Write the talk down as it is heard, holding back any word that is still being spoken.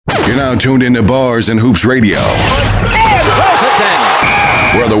now tuned into Bars and Hoops Radio,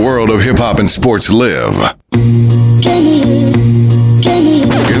 where the world of hip-hop and sports live.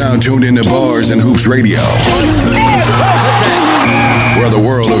 You're now tuned into Bars and Hoops Radio, where the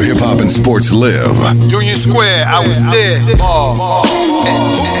world of hip-hop and sports live. Union Square, I was there.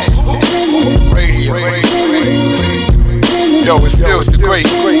 Radio. Yo, it's still the great.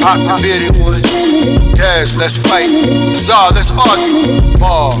 Hot the bearded one. Dash, let's fight. Czar, let's argue.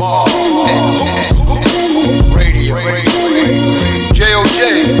 Radio.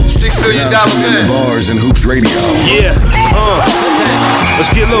 JOJ, $6 billion man. Bars and Hoops Radio. Yeah,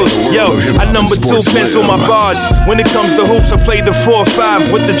 let's get loose. Yo, I number 2 pencil my bars. When it comes to hoops, I play the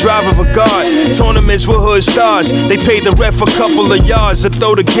 4-5 with the drive of a guard. Tournaments with hood stars. They paid the ref a couple of yards to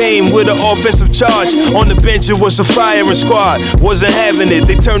throw the game with an offensive charge. On the bench, it was a firing squad. Wasn't having it.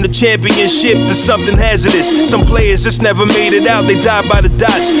 They turned the championship to something hazardous. Some players just never made it out. They died by the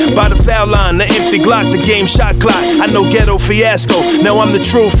dots, by the foul line, the empty Glock, the game shot clock. I know ghetto fiasco. Now I'm the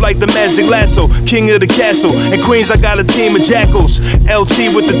truth like the magic lasso. King of the castle. In Queens, I got a team of jackals.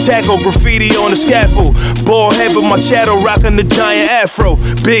 LT with the tackle, graffiti on the scaffold. Ball head with my chattel, rocking the giant afro.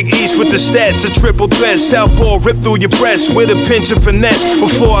 Big East with the stats, a triple threat. Southpaw rip through your breast with a pinch of finesse.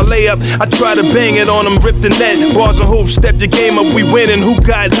 Before I lay up, I try to bang it on them, rip the net. Bars and hoops, step your game up, we winning. Who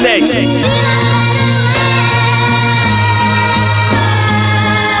got next?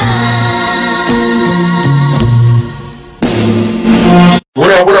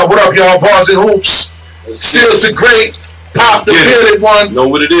 What up, y'all? Bars and Hoops. Steals the Great. Pop the bearded one. Know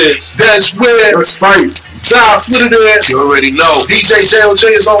what it is. That's where. Let's fight. Zah, put it in. You already know. DJ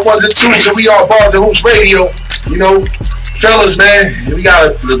JOJ is on 1s and 2s, and we are Bars and Hoops Radio. You know, fellas, man, we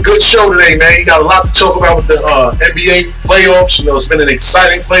got a good show today, man. You got a lot to talk about with the NBA playoffs. You know, it's been an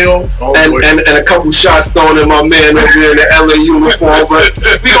exciting playoff. And a couple shots thrown at my man over there in the LA uniform, but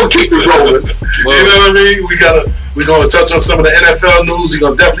we gonna keep it rolling. You know what I mean? We're gonna touch on some of the NFL news. We're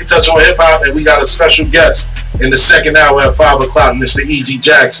gonna definitely touch on hip hop, and we got a special guest in the second hour at 5 o'clock, Mr. E.G.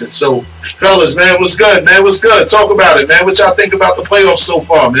 Jackson. So, fellas, man, what's good, man? What's good? Talk about it, man. What y'all think about the playoffs so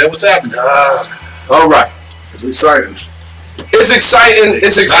far, man? What's happening? All right, it's exciting. It's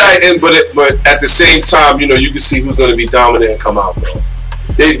exciting, but at the same time, you know, you can see who's going to be dominant and come out though.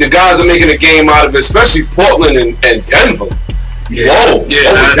 The guys are making a game out of it, especially Portland and Denver. Yeah. Whoa,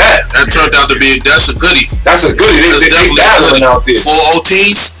 that turned out to be that's a goodie. That's a goodie. They battling out there. 4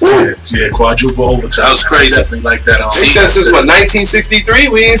 OTs. Yeah, quadruple overtime. That was crazy. Definitely like that. Since what,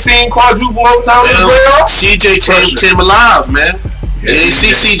 1963? We ain't seen quadruple overtime in the playoffs. CJ came alive, man. Yeah, you ain't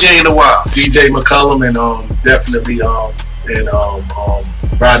seen CJ in a while. CJ McCollum and definitely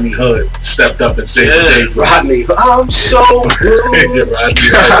Rodney Hood stepped up and saved the day. Rodney, I'm so good. Rodney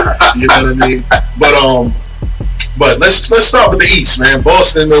Hood, you know what I mean? But let's start with the East, man.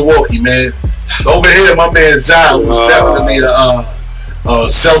 Boston, Milwaukee, man. Over here, my man Zah, who's definitely a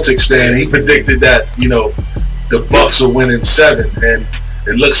Celtics fan. He predicted that, you know, the Bucks will win in 7, and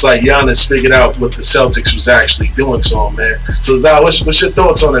it looks like Giannis figured out what the Celtics was actually doing to him, man. So Zah, what's your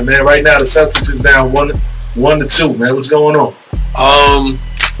thoughts on it, man? Right now, the Celtics is down 1-2, man. What's going on?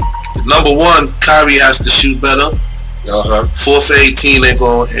 Number one, Kyrie has to shoot better. 4 for 18 ain't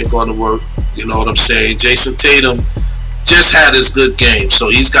going to work. You know what I'm saying? Jason Tatum just had his good game, so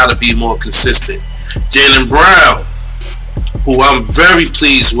he's got to be more consistent. Jaylen Brown, who I'm very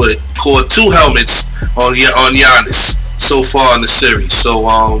pleased with, caught 2 helmets on Giannis so far in the series. So,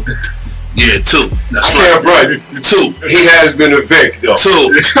 yeah, 2. That's right. 2. He has been a Vic, though.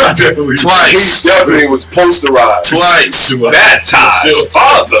 2. Twice. He definitely was posterized. Twice. Baptized.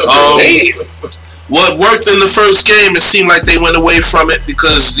 Father. What worked in the first game, it seemed like they went away from it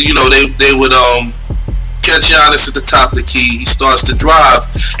because, you know, they would catch Giannis at the top of the key. He starts to drive.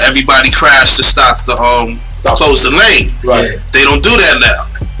 Everybody crashed to stop the close the lane. Right. They don't do that now.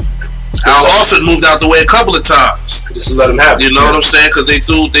 Al Horford moved out the way a couple of times. Just let him have it. You know what I'm saying? Because they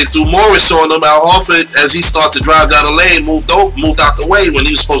threw Morris on him. Al Horford, as he started to drive down the lane, moved out the way when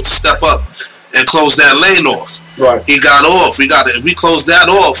he was supposed to step up and close that lane off. Right. He got off. We closed that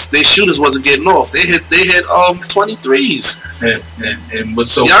off. Their shooters wasn't getting off. They hit 23s. And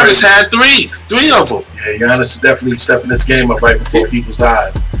what's so Giannis crazy, had three of them. Yeah, Giannis definitely stepping this game up right before people's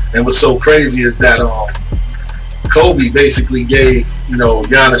eyes. And what's so crazy is that Kobe basically gave, you know,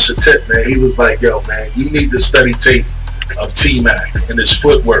 Giannis a tip, man. He was like, yo, man, you need to study tape of T-Mac and his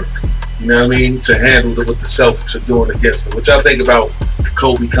footwork, you know what I mean, to handle what the Celtics are doing against them. What y'all think about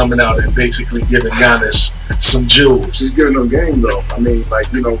Kobe coming out and basically giving Giannis some jewels? He's giving them game, though. I mean, like,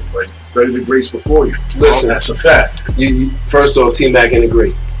 you know, like, study the greats before you. Listen, that's a fact. First off, T-Mac ain't a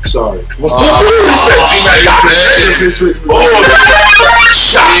great. Sorry. T-Mac is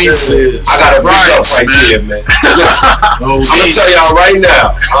Shots. I got a big up right there, man. Listen, I'm gonna tell y'all right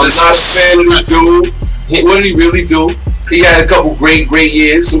now. I'm not a fan of this dude. What did he really do? He had a couple great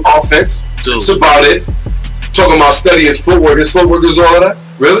years, some offense. That's about it. Talking about studying his footwork. His footwork is all of that?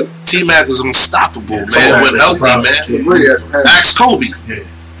 Really? T-Mac is unstoppable, man. When healthy, man. Ask Kobe.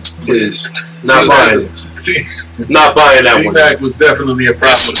 Yes. Not buying it. Not buying that one. T-Mac was definitely a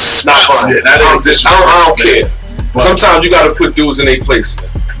problem. Not buying it. I don't care. Sometimes you got to put dudes in their place.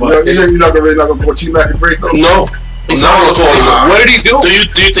 You're not gonna put T-Mac in great though. No. He's not Hall of Fame. What did he do? Do you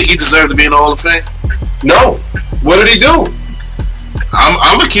think he deserved to be in the Hall of Fame? No. What did he do?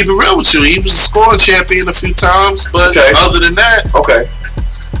 I'm gonna keep it real with you. He was a scoring champion a few times, but other than that,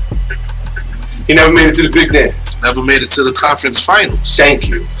 he never made it to the big dance. Never made it to the conference finals. Thank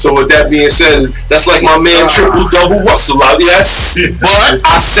you. So with that being said, that's like my man Triple Double Russell out. Yes, but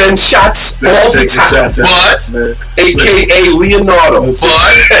I send shots all the time. But AKA Leonardo.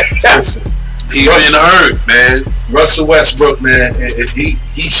 But he been hurt, man. Russell Westbrook, man, he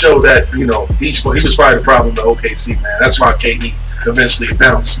showed that, you know, he was probably the problem to OKC, man. That's why KD eventually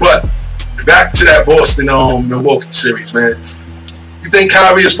bounced. But back to that Boston Milwaukee series, man. You think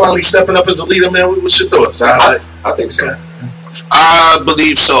Kyrie is finally stepping up as a leader, man? What's your thoughts? I think so. I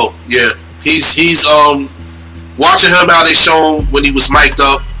believe so. Yeah, he's watching him how they show him when he was mic'd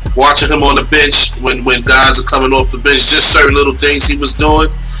up, watching him on the bench when guys are coming off the bench, just certain little things he was doing.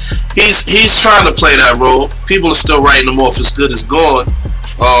 He's trying to play that role. People are still writing him off as good as gone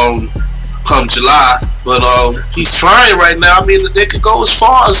come July, but he's trying right now. I mean, they could go as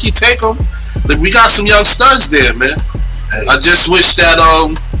far as he take them. We got some young studs there, man. I just wish that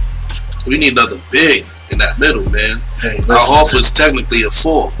we need another big in that middle, man. Our Horford's technically a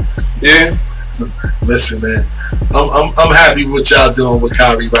 4. Yeah. Listen, man. I'm happy with what y'all doing with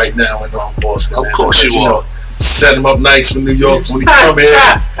Kyrie right now in Boston. Of course you are. Set him up nice for New York. So when he come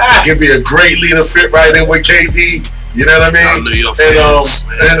here, give me a great leader fit right in with KD. You know what I mean? New York fans,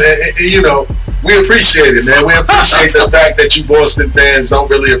 and you know, we appreciate it, man. We appreciate the fact that you Boston fans don't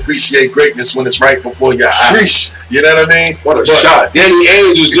really appreciate greatness when it's right before your eyes. You know what I mean? What a shot. Danny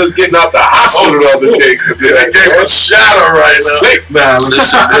Ainge was just getting out the hospital the other day. They gave him a shot all right now. Nah,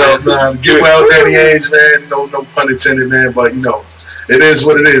 listen, get well, Danny Ainge, man. No pun intended, man. But, you know, it is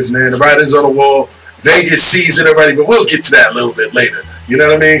what it is, man. The writing's on the wall. Vegas sees it already, but we'll get to that a little bit later. You know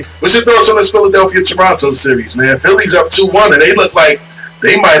what I mean? What's your thoughts on this Philadelphia-Toronto series, man? Philly's up 2-1, and they look like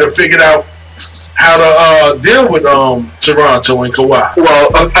they might have figured out how to deal with Toronto and Kawhi.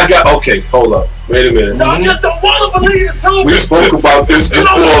 Well, okay, hold up. Wait a minute. We spoke about this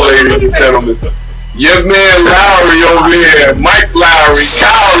before, ladies and gentlemen. Your man Lowry over here, Mike Lowry,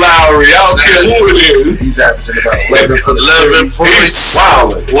 Kyle Lowry, I don't care who it is. He's averaging about 11 points,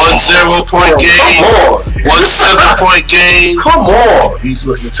 1 0-point game, 1 7-point game. Come on. He's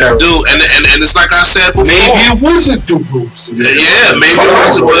looking terrible. Dude, and it's like I said before. Maybe it wasn't the Bruce. Yeah, maybe it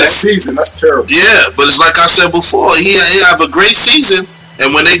wasn't. But season, that's terrible. Yeah, but it's like I said before. He have a great season,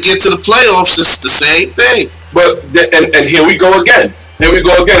 and when they get to the playoffs, it's the same thing. But and here we go again. Here we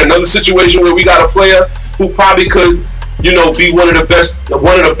go again. Another situation where we got a player who probably could, you know, be one of the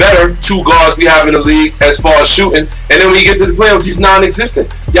better 2 guards we have in the league as far as shooting. And then when you get to the playoffs, he's non-existent.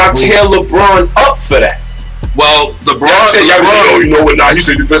 Y'all tear LeBron up for that. Well, LeBron, you know what? Now he's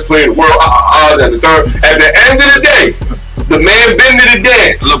the best player in the world. And the third. At the end of the day, the man been to the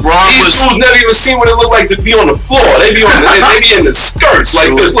dance. These dudes never even seen what it looked like to be on the floor. They be in the skirts like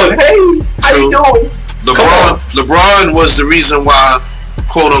this. Look, hey, how you doing? LeBron was the reason why,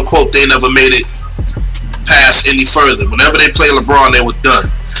 quote unquote, they never made it past any further. Whenever they play LeBron, they were done.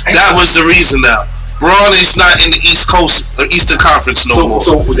 That was the reason now. LeBron is not in the East Coast or Eastern Conference no more.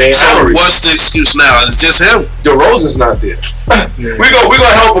 So what's the excuse now? It's just him. DeRozan's not there. We're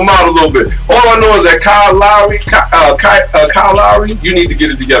gonna help him out a little bit. All I know is that Kyle Lowry, you need to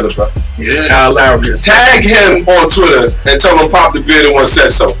get it together, bro. Yeah. Kyle Lowry. Tag him on Twitter and tell him pop the beard and one said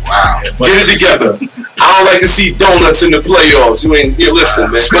so. Wow. Get it together. I don't like to see donuts in the playoffs. You ain't here. Listen,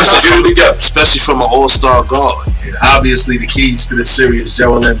 man. Especially from an all-star guard. Yeah, obviously, the keys to this series,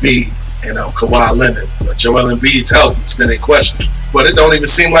 Joel Embiid and Kawhi Leonard. But Joel Embiid's health has been in question. But it don't even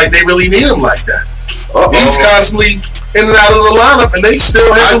seem like they really need him like that. He's constantly in and out of the lineup, and they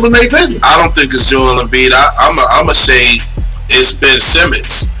still handling their business. I don't think it's Joel Embiid. I'm gonna say it's Ben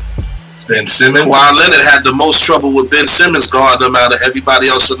Simmons. It's Ben Simmons. Kawhi Leonard had the most trouble with Ben Simmons guarding him out of everybody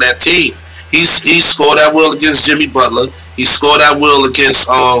else on that team. He scored that will against Jimmy Butler. He scored that will against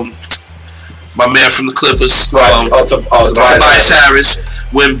my man from the Clippers, Tobias Harris.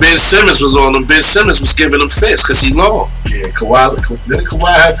 when Ben Simmons was on him, Ben Simmons was giving him fits because he long. Yeah, didn't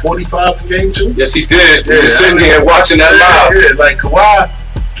Kawhi have 45 in game 2? Yes, he did. Yeah, he was sitting there watching that live. Yeah, like Kawhi,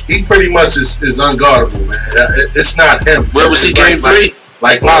 he pretty much is unguardable, man. It's not him. Where was he game 3?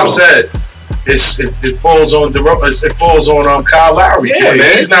 Like Bob said, it falls on Kyle Lowry. Yeah,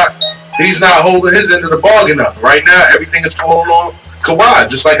 man. He's not holding his end of the bargain up. Right now, everything is falling on Kawhi,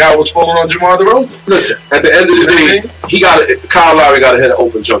 just like I was falling on DeMar DeRozan. Listen, at the end of the day, Kyle Lowry got to hit an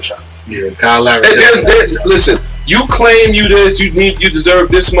open jump shot. Yeah, Kyle Lowry. Listen, you claim you this, you deserve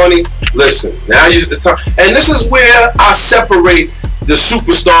this money. Listen, now it's time, and this is where I separate the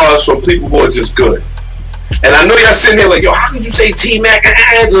superstars from people who are just good. And I know y'all sitting there like, yo, how could you say T-Mac?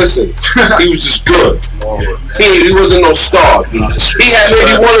 Listen, he was just good. He wasn't no star. He had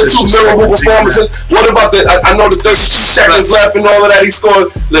maybe 1 or 2 memorable performances. What about I know that there's seconds left and all of that he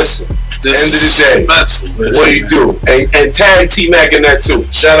scored. Listen, Disrespectful. what do you do? And tag T-Mac in that too.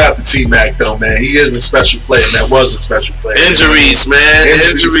 Shout out to T-Mac though, man. He is a special player. That was a special player. Injuries, man.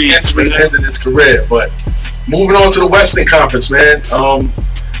 Injuries, man. Ended his career. But moving on to the Western Conference, man.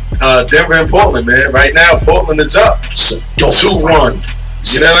 Denver and Portland, man. Right now, Portland is up 2-1.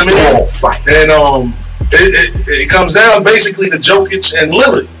 You know what I mean? And it comes down basically to Jokic and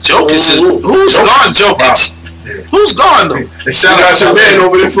Lillard. Who's guard Jokic? Who's guarding him? You got your man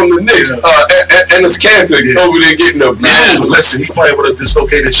over there from the Knicks, and the Scanter over there getting up. Listen, he's playing with a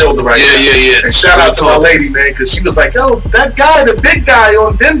dislocated shoulder right now. Yeah. And shout out to my lady, man, because she was like, "Yo, that guy, the big guy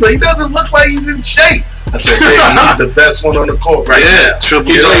on Denver, he doesn't look like he's in shape." I said, "Baby, he's the best one on the court right now."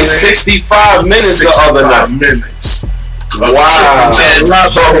 Triple He played 65 minutes the other night. Minutes. Wow. A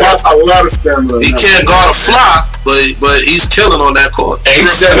lot of stamina. He can't guard a fly, but he's killing on that court.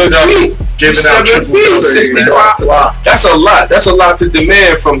 7 feet. Giving out 7 feet. 65. That's a lot. That's a lot to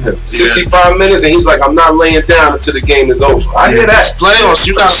demand from him. 65 minutes, and he's like, I'm not laying down until the game is over. I hear that. Playoffs,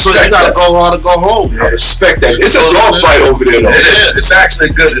 you gotta play. You gotta go hard to go home. I respect that. It's a dogfight over there, though. Yeah, it's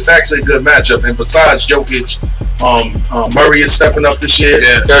actually good. It's actually a good matchup. And besides Jokic, Murray is stepping up this year.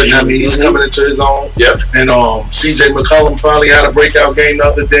 You know what I mean? He's coming into his own. Yep. And CJ McCollum finally had a breakout game the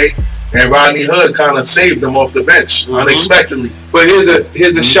other day. And Rodney Hood kind of saved them off the bench unexpectedly. But here's a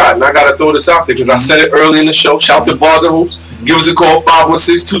shot, and I gotta throw this out there because I said it early in the show. Shout to Bars and Hoops. Give us a call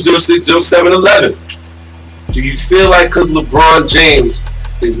 516-206-0711. Do you feel like because LeBron James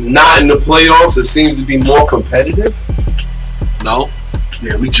is not in the playoffs, it seems to be more competitive? No.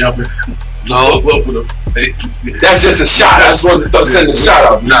 Yeah, we jumping. No. That's just a shot. I just wanted to send a shot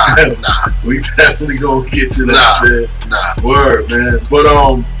out. Nah. We definitely gonna get to that. Nah. Word, man. But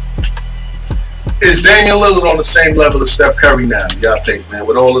is Damian Lillard on the same level as Steph Curry now? Y'all think, man,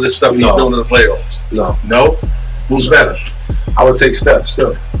 with all of this stuff he's doing in the playoffs? No. Who's better? I would take Steph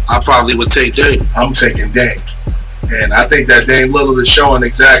still. I probably would take Dame. I'm taking Dame, and I think that Dame Lillard is showing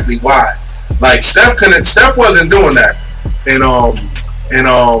exactly why. Like Steph wasn't doing that in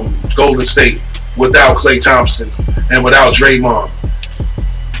Golden State without Klay Thompson and without Draymond.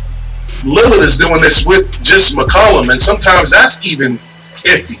 Lillard is doing this with just McCollum, and sometimes that's even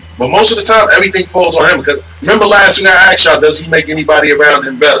iffy. But most of the time, everything falls on him. Because remember last year I asked y'all, does he make anybody around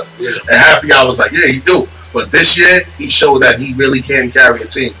him better? Yeah. And half of y'all was like, yeah, he do. But this year, he showed that he really can carry a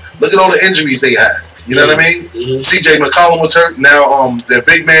team. Look at all the injuries they had. You know what I mean? CJ McCollum was hurt. Now their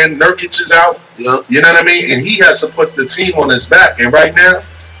big man Nurkic is out. Yep. You know what I mean? And he has to put the team on his back. And right now,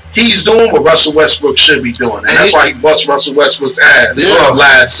 he's doing what Russell Westbrook should be doing. And that's why he bust Russell Westbrook's ass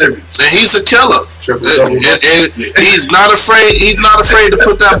last series. And he's a killer. And he's not afraid. He's not afraid to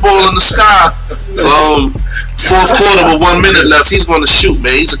put that ball in the sky. Fourth quarter with 1 minute left, he's going to shoot,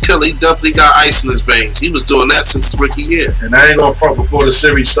 man. He's a killer. He definitely got ice in his veins. He was doing that since his rookie year. And I ain't going to front before the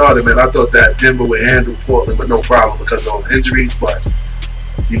series started, man. I thought that Denver would handle Portland with no problem because of all the injuries. But,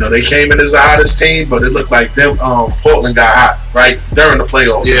 you know, they came in as the hottest team, but it looked like Portland got hot right during the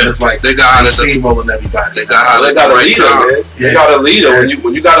playoffs. Yeah, it's like they got hot at steamrolling everybody. They got hot at the right time. Man. You got a leader.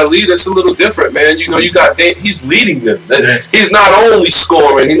 When you got a leader, it's a little different, man. You know, he's leading them. He's not only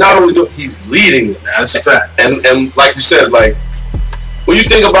scoring. He's leading them. That's a fact. And like you said, like when you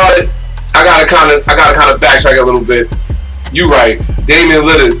think about it, I gotta kind of backtrack a little bit. You're right. Damian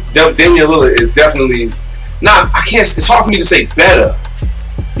Lillard is definitely not. It's hard for me to say better.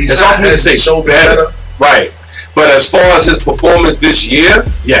 It's hard for me to say better. Right. But as far as his performance this year,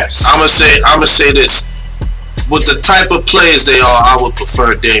 yes. I'm gonna say this. With the type of players they are, I would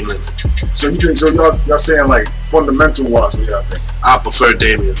prefer Dame Lillard. So you think y'all saying like fundamental wise, what y'all think? I prefer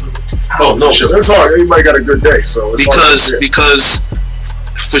Damian Lillard. Oh no, sure. That's hard. Everybody got a good day, so it's because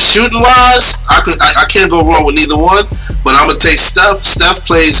for shooting wise, I can't go wrong with neither one. But I'm gonna take Steph. Steph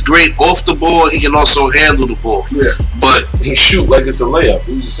plays great off the ball. He can also handle the ball. Yeah. But he shoot like it's a layup.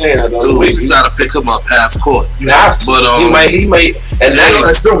 He was just saying that the other dude, week. you gotta pick him up half court. You have to. But he might, and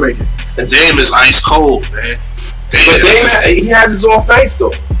I still make it. And Dame is ice cold, man. But Dame, he has his off nights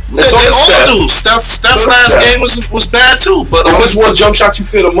though. They all do. Steph last game was bad too. But which one jump shot you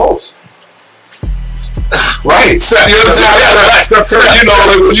fear the most? Right, Steph, you know what I'm saying?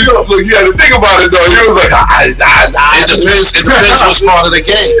 You know, like, you had to think about it though. You was like, it depends which part of the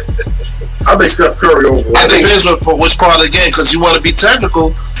game. I think Steph Curry overall. It depends which part of the game, because you want to be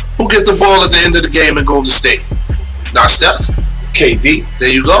technical. Who get the ball at the end of the game in Golden State? Not Steph. KD.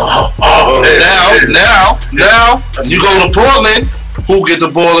 There you go. Now you go to Portland. Who get the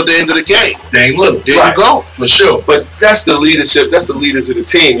ball at the end of the game? Dame Lillard. There you go. For sure. But that's the leadership. That's the leaders of the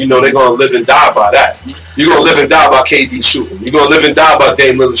team. You know, they're going to live and die by that. You're going to live and die by KD shooting. You're going to live and die by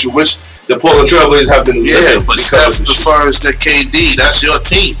Dame Lillard shooting, which the Portland Trailblazers have been living. But Steph defers to KD. That's your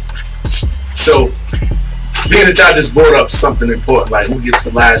team. So, being that y'all just brought up something important, like who gets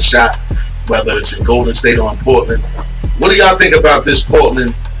the last shot, whether it's in Golden State or in Portland, what do y'all think about this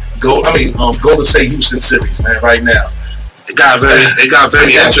Golden State Houston series, man, right now? It got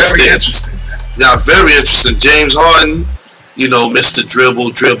very interesting. It got very interesting. James Harden, you know, Mr.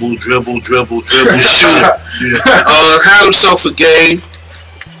 Dribble, shoot. Had himself a game.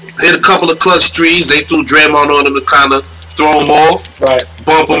 Hit a couple of clutch threes. They threw Draymond on him to kind of throw him off. Right.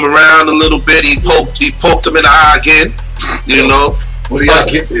 Bump him around a little bit. He poked him in the eye again. You know. What do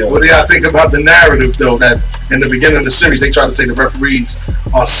y'all think about the narrative though, that in the beginning of the series they try to say the referees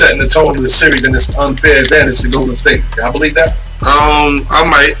are setting the tone of the series and it's unfair advantage to Golden State? Y'all believe that? I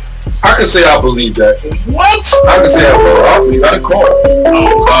might. I can say I believe that. What? I can say I believe. You got to call it.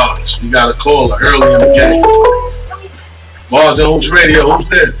 Oh gosh, you got to call it early in the game. Bars and Hoops Radio. Who's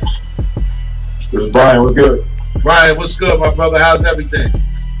this? This is Brian. What's good? Brian, what's good, my brother? How's everything?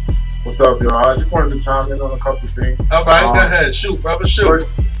 What's up, y'all? I just wanted to chime in on a couple things. All right, go ahead. Shoot, brother, shoot.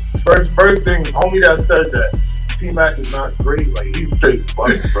 First thing, homie that said that T-Mac is not great, like, he's straight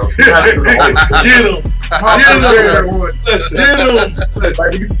fucking, bro. Get him.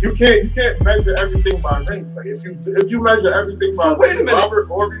 Like, you can't measure everything by rings. Like, if you measure everything by wait a minute. Robert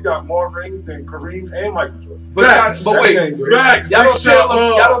Horry got more rings than Kareem and Michael Jordan. But wait, y'all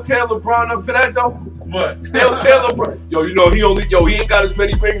don't tell LeBron up for that though. What? They don't tell LeBron. Yo, you know he ain't got as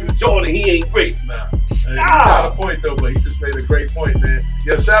many rings as Jordan. He ain't great. Nah. Stop. He got a point though, but he just made a great point, man.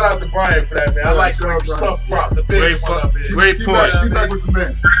 Yeah, shout out to Brian for that, man. I like your stuff, prop the big one up here. Great point. T-Mac was the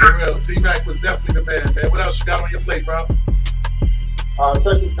man. For real, T-Mac was definitely the man, man. What else you got on your plate, bro?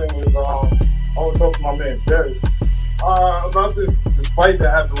 Second thing is, I was talking to my man Jerry about this fight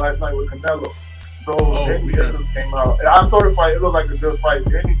that happened last night with Canelo. So Danny Jacobs came out. And I saw the fight. It looked like a good fight.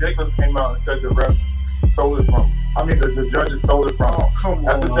 Danny Jacobs came out and said the refs stole it from him. I mean, the judges stole it from him. Come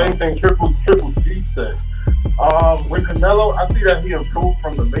That's on. the same thing Triple G said. With Canelo, I see that he improved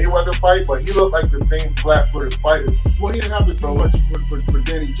from the Mayweather fight, but he looked like the same flat-footed fighter. Well, he didn't have to do much for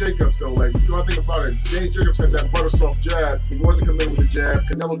Danny Jacobs, though. Like, you know, I think about it. Danny Jacobs had that butter soft jab. He wasn't committed with the jab.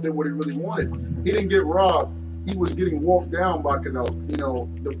 Canelo did what he really wanted. He didn't get robbed. He was getting walked down by Canelo. You know,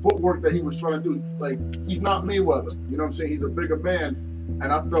 the footwork that he was trying to do. Like, he's not Mayweather. You know what I'm saying? He's a bigger man.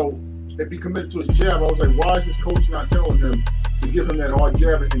 And I felt if he committed to his jab, I was like, why is his coach not telling him to give him that hard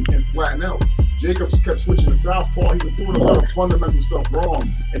jab and flatten out? Jacobs kept switching to southpaw. He was doing a lot of fundamental stuff wrong,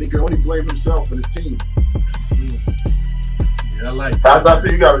 and he could only blame himself and his team. Yeah, I like that. I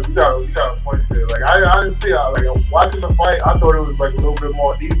think you got a point there. Like I didn't see how, like, watching the fight, I thought it was like a little bit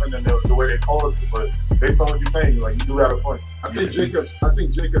more even than the way they called it. But based on what you're saying, like, you do have a point. I think Jacobs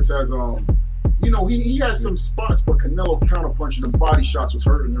has you know, he has some spots, but Canelo counterpunching and body shots was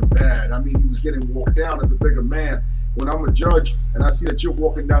hurting him bad. I mean, he was getting walked down as a bigger man. When I'm a judge and I see that you're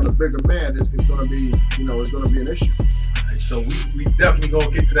walking down the bigger man, it's gonna be, you know, it's gonna be an issue. All right, so we definitely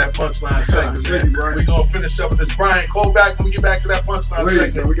gonna get to that punchline segment, Thank you, man. Brian. We're gonna finish up with this. Brian, call back when we get back to that punchline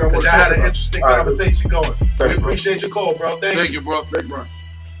Please, segment. man, we got more Y'all had to an talk interesting about. conversation going. Thank We you, bro. appreciate your call, bro. Thank you. bro. Thanks, Brian.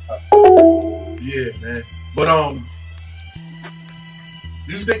 Yeah, man. But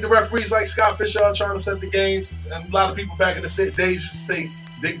do you think the referees like Scott Fisher are trying to set the games? And a lot of people back in the days used to say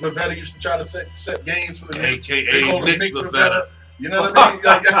Dick Bavetta used to try to set games for the Knicks. They AKA call him Nick Nick Bavetta. You know what I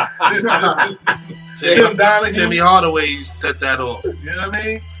mean? Tim Donahue. Timmy Hardaway set that off. You know what I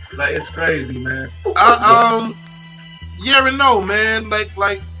mean? Like, it's crazy, man. Yeah and no, man.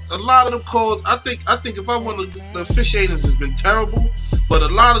 Like a lot of the calls, I think if I want to, the officiating has been terrible, but a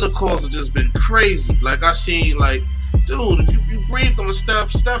lot of the calls have just been crazy. Like I seen, like, dude, if you breathed on the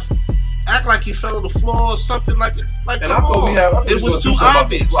Steph act like he fell on the floor or something like And come I thought on. It was too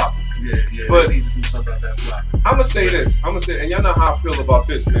obvious. Yeah, But they need to do something about that block. I'm gonna say this. And y'all know how I feel about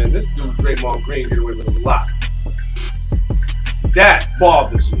this, man. This dude, Draymond Green, get away with a lot. That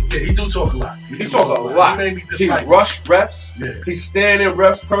bothers me. Yeah, he do talk a lot. He talk a lot. He made me He dislike rushed refs. Yeah. He's standing in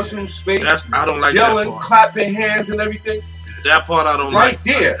refs' personal space. I don't like yelling, that part. clapping hands and everything. That part I don't Right like.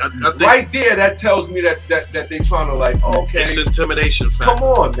 there. I think Right there, that tells me that they trying to like, okay. it's intimidation factor. Come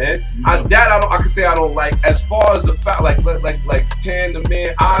on, man. I can say I don't like. As far as the fact, like tearing the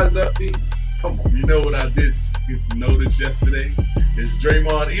man eyes up, come on. You know what I did notice yesterday? Is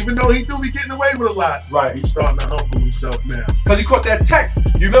Draymond, even though he do be getting away with a lot, Right. he's starting to humble himself now. Because he caught that tech.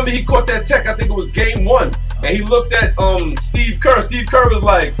 You remember he caught that tech, I think it was game 1. And he looked at Steve Kerr. Steve Kerr was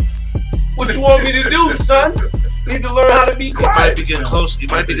like, what you want me to do, son? You need to learn how to be He quiet. might be getting close. He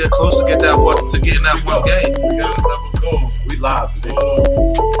might be getting close to getting that one game. We got another call. We live today.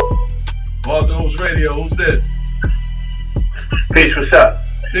 Boston Hoops Radio, who's this? Peace, what's up?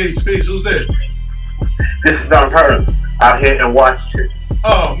 Peace, who's this? This is Don Hearn out here in Washington.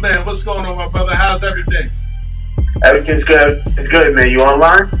 Oh man, what's going on, my brother? How's everything? Everything's good. It's good, man. You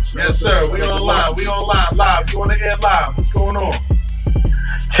online? Yes, sir. We online. We online live. You on the air live? What's going on?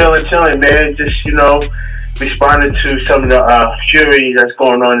 Chilling, man. Just, responding to some of the fury that's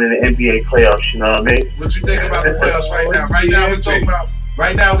going on in the NBA playoffs, you know what I mean? What you think about the playoffs right now?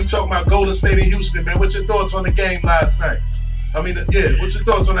 Right now we talking about Golden State and Houston, man. What's your thoughts on the game last night? What's your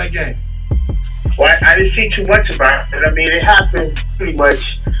thoughts on that game? Well, I didn't see too much about it. I mean, it happened pretty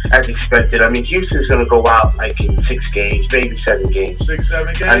much as expected. I mean, Houston's going to go out like in 6 games, maybe 7 games.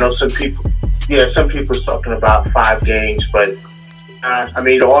 6-7 games? I know some people are talking about 5 games, but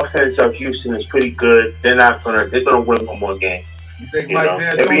the offense of Houston is pretty good. They're gonna win one more game. You think Mike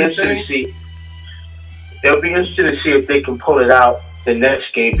D'Antoni changed? It'll be interesting to see if they can pull it out the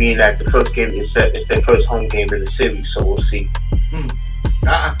next game, being that the first game is their first home game in the city, so we'll see.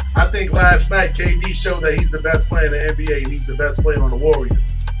 I think last night KD showed that he's the best player in the NBA and he's the best player on the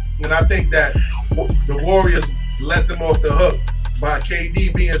Warriors. And I think that the Warriors let them off the hook by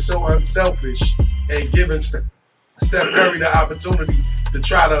KD being so unselfish and giving Steph Curry the opportunity to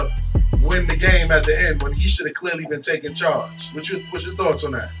try to win the game at the end when he should have clearly been taking charge. What's your thoughts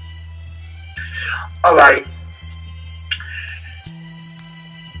on that? All right.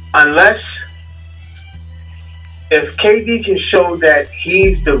 If KD can show that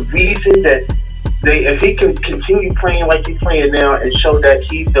he's the reason that if he can continue playing like he's playing now and show that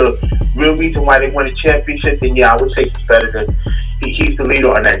he's the real reason why they won a championship, then yeah, I would say he's better than he's the leader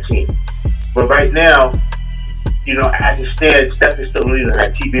on that team. But right now, as it stands, Steph is still the leader on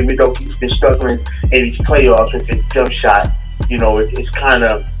that team, even though he's been struggling in these playoffs with his jump shot. It's kind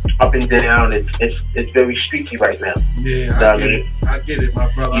of up and down. It's very streaky right now. Yeah, I get it, my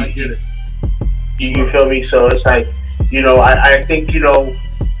brother. I get it. You feel me? So it's like, I think, the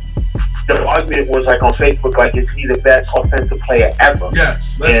argument was like on Facebook, like, is he the best offensive player ever?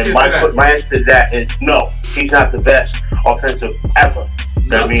 Yes. And my answer to that is no, he's not the best offensive ever.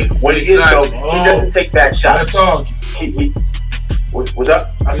 I mean, what he is, though, he doesn't take bad shots. Let's argue. What's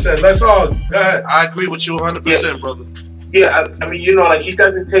up? I said, let's argue. Go ahead. I agree with you 100%, brother. Yeah, I mean, he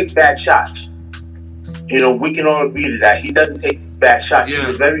doesn't take bad shots. We can all agree to that. He doesn't take bad shots. Yeah.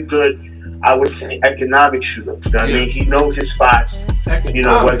 He's a very good, I would say, economic shooter. You know what I mean? He knows his spots.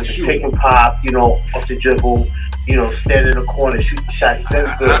 Whether it's pick and pop, off the dribble, stand in the corner, shoot the shot. He's very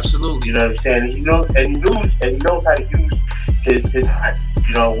good. Absolutely. You know what I'm saying? And he knows how to use his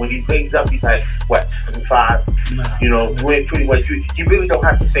when he plays up, he's like, 75? Pretty much, you really don't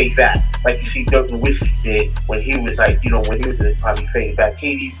have to fade back. Like you see Dirk Nowitzki did when he was like, when he was in his probably fading back.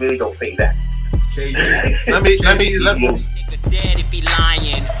 KD really don't fade back. Let me. Dead if he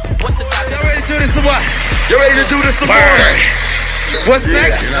lying. What's the size? Y'all ready to do this some more? You ready to do this some more? What's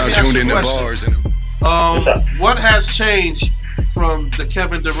next? You're now tuned in to Bars and what has changed from the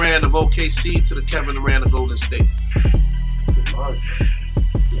Kevin Durant of OKC to the Kevin Durant of Golden State?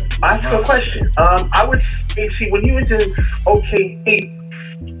 That's a good question. I would say, when he was in OKC,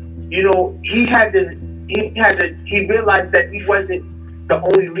 he realized that he wasn't the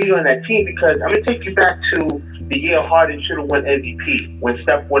only leader on that team, because I'm going to take you back to the year Harden should have won MVP when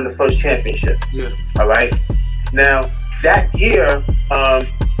Steph won the first championship. Yeah. All right? Now, that year,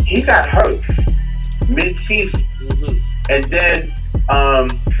 he got hurt mid-season. Mm-hmm. And then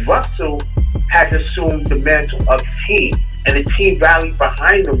Russell had to assume the mantle of the team. And the team rallied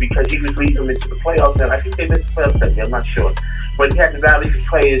behind him because he was leading them into the playoffs. And I think they missed the playoffs that year, I'm not sure. But he had to rally the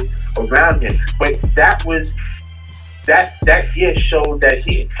players around him. But that year showed that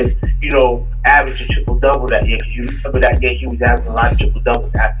he could, average a triple-double that year. Because you remember that year he was averaging a lot of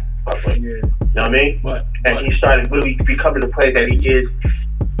triple-doubles after You know what I mean? And he started really becoming the player that he is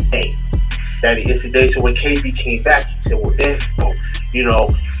today. That he is today. So when KD came back, he said, well, then, you know,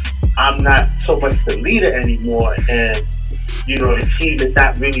 I'm not so much the leader anymore, and, you know, the team is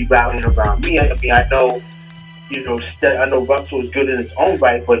not really rallying around me. I mean, I know, you know, I know Russell is good in his own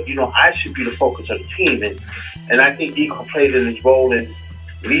right, but, you know, I should be the focus of the team. And I think Ego played in his role in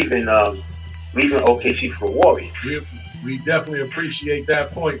leaving OKC for the Warriors. We definitely appreciate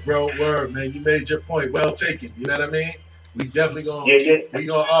that point, bro. Word, man. You made your point. Well taken. You know what I mean? We definitely gonna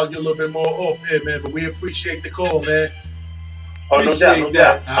argue a little bit more off here, man. But we appreciate the call, man. Oh, no doubt, no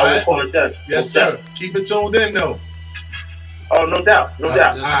doubt. I will call it done. Yes, sir. Keep it tuned in, though. Oh, no doubt, no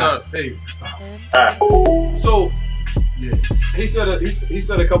doubt. Yes, sir. Peace. So, he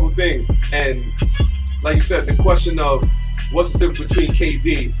said a couple things, and like you said, the question of what's the difference between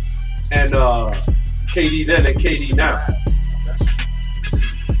KD and KD then and KD now.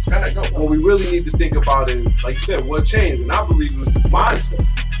 What we really need to think about is, like you said, what changed, and I believe it was his mindset.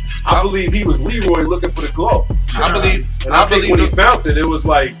 I believe he was Leroy looking for the glow. I believe when he found it, it was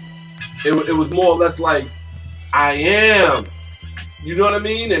like, it was more or less like, I am. You know what I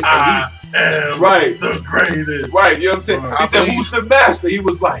mean? And I am right, the greatest. Right, you know what I'm saying? He said, who's the master? He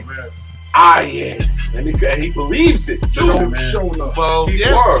was like, I am. And he believes it too. Well, you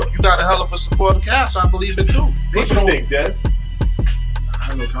got a hell of a supporting cast. I believe it too. What you think, Des? I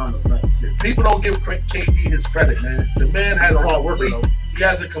have no comment, man. People don't give KD his credit, man. The man has he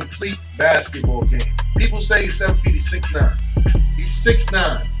has a complete basketball game. People say he's 7 feet, he's 6'9". He's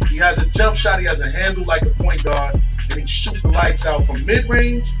 6'9". He has a jump shot, he has a handle like a point guard, and he can shoot the lights out from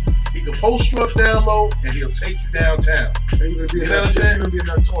mid-range. He can post you up down low, and he'll take you downtown. You know what I'm saying? Even being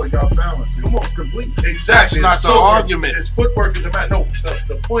that tall, he got balance. It's complete. Exactly. That's not the argument. His footwork is a matter. No,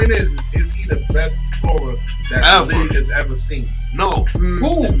 the point is he the best scorer that the league has ever seen? No.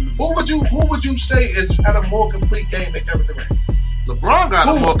 Who would you say is had a more complete game than Kevin Durant? LeBron got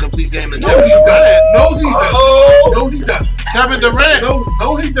a more complete game than No, Kevin he Durant. doesn't. No, he doesn't. No, he doesn't. Kevin Durant. No,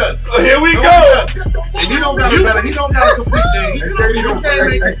 he doesn't. Here we No, go. And you don't got a better. He don't got a complete game. And KD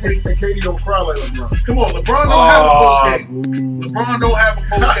don't cry like LeBron. Come on, LeBron don't have a post game. LeBron don't have a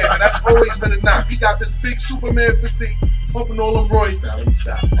post game, and that's always been a knock. He got this big Superman physique, pumping all them Royce. Now let me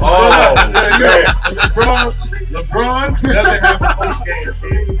stop. LeBron doesn't have a post game.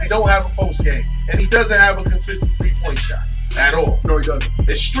 He don't have a post game, and he doesn't have a consistent 3-point shot at all. No, he doesn't.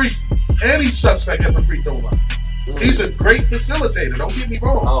 It's streaky, and he's suspect at the free throw line. He's a great facilitator. Don't get me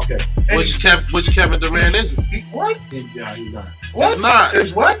wrong. Okay. Which Kevin Durant isn't? He's not. He's not.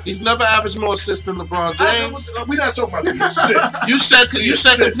 Is what? He's never averaged more assists than LeBron James. We're not talking about the assists. You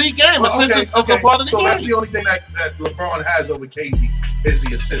said complete game. Assists is a part of the game. That's the only thing that LeBron has over KD is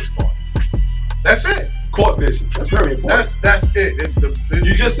the assist part. That's it. Court vision. That's very important. That's it. It's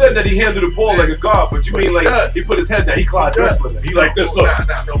you just said that he handled the ball like a guard, but you mean like he put his head down, he Clyde Drexler. He like this. Look.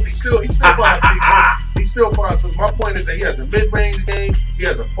 No. He still finds people. He still finds people. My point is that he has a mid-range game, he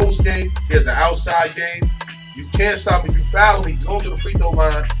has a post game, he has an outside game. You can't stop him. If you foul him, he's going to the free throw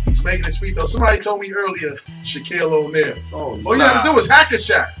line. He's making his free throw. Somebody told me earlier, Shaquille O'Neal. All you got to do is hack a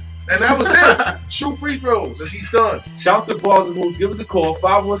shot. And that was it. Shoot free throws, and he's done. Shout to Bars and Moves. Give us a call,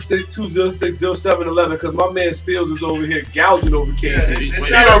 516-206-0711, because my man Steels is over here gouging over KD.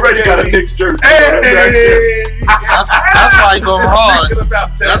 He already got a Knicks jersey. That's why he going hard.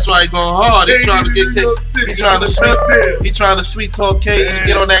 That's why he going hard. He trying to get he trying to sweet talk KD to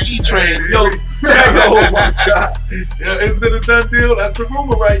get on that E train. Yo, oh my God. Is it a done deal? That's the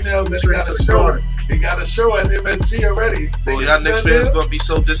rumor right now. That he got a show at MSG already. Well, y'all Knicks fans gonna be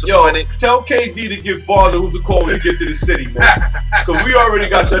so disappointed. Yo, tell KD to give Baller who's a call when you get to the city, man. Because we already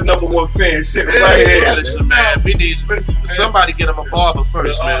got your #1 fan sitting right here. Listen, man, we need somebody get him a barber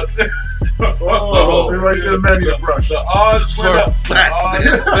first, man. The odds went up.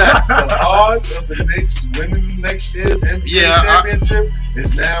 Facts. The odds of the Knicks winning next year's NBA championship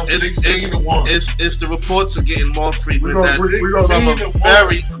is now 16-1. It's the reports are getting more frequent from a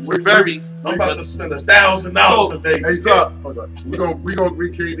very. I'm about to spend $1,000 a day. Hey, stop. We gonna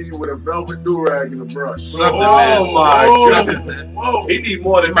greet KD with a velvet do-rag and a brush. Something, man. Something, man. Whoa. He need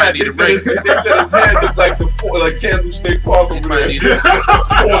more than that. They said his hand looked like like Candlestick Park over there.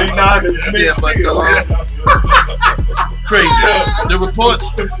 49 is yeah, but crazy. The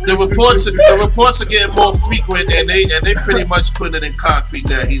reports are getting more frequent, and they pretty much putting it in concrete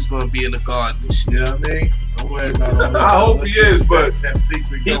that he's going to be in the Garden this year. You know what I mean? I hope he is, but he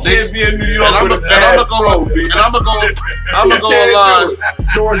can't be in New York with a bad throw. And I'm gonna go online.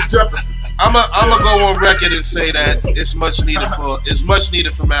 George Jefferson. I'm gonna go on record and say that it's much needed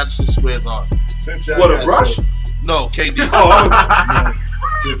for Madison Square Garden. What, a brush? No, KD.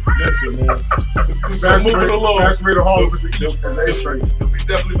 Listen, man. Fast rate of Hall with the East as A-Train. We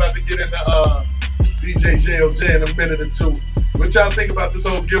definitely about to get into DJ JOJ in a minute or two. What y'all think about this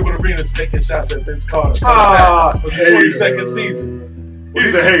whole Gilbert Arenas taking shots at Vince Carter? It's the 22nd season.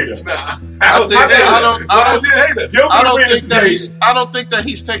 He's a hater. Nah. I don't think that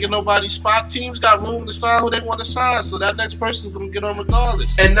he's taking nobody's spot. Teams got room to sign who they want to sign, so that next person's going to get on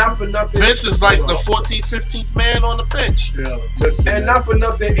regardless. And not for nothing, Vince is like the 14th, 15th man on the bench. Yeah, listen, and not for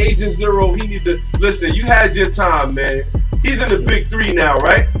nothing, Agent Zero, he need to listen. You had your time, man. He's in the Big Three now,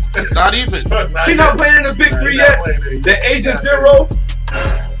 right? Not even. He's not playing in the Big Three yet. The Agent Zero.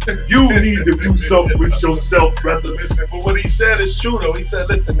 You need to do something with yourself, brother. Listen, but what he said is true, though. He said,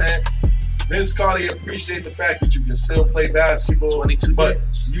 listen, man, Vince Carter appreciate the fact that you can still play basketball. 22 but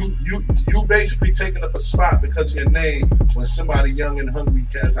years. You basically taking up a spot because of your name when somebody young and hungry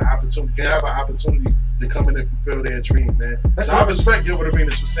can have an opportunity to come in and fulfill their dream, man. So I respect Gilbert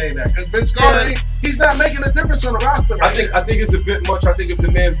Arenas for saying that. Because Vince Carter, he's not making a difference on the roster right I think it's a bit much. I think if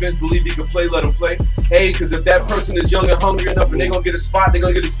the man Vince believe he can play, let him play. Hey, because if that person is young and hungry enough and they're going to get a spot, they're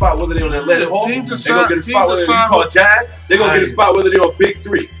going to get a spot whether they're on Atlanta Hall, they're going to get a spot whether they're called Jazz, they're going to get a spot whether they're on Big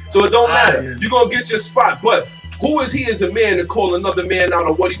Three. So it don't matter. You're going to get your spot. But who is he as a man to call another man out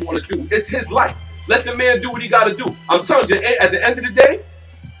on what he want to do? It's his life. Let the man do what he got to do. I'm telling you, at the end of the day,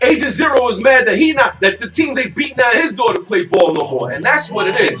 Agent Zero is mad that the team they beat down his door to play ball no more. And that's what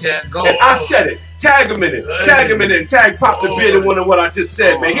it is. And I said it. Tag him in it. Tag him in it. Tag Pop the Beard and wonder what I just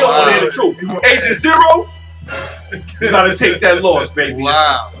said, man. He don't want to hear the truth. Agent Zero, you got to take that loss, baby.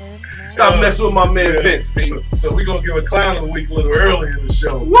 Wow. Stop messing with my man Vince, baby. So we're going to give a clown of the week a little early in the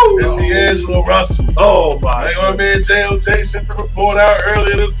show. Woo! And D'Angelo Russell. Oh, my God. My man JOJ sent the report out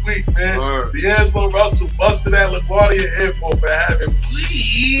earlier this week, man. D'Angelo Russell busted at LaGuardia Airport for having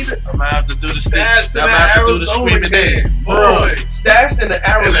weed. I'm going to have to do the screaming name. Boy. Stashed in the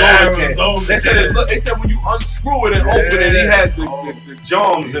Arizona can. They said when you unscrew it and open it, he had the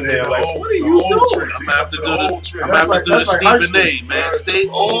joms in there. Like, what are you doing? I'm going to have to do the Stephen A, man. Stay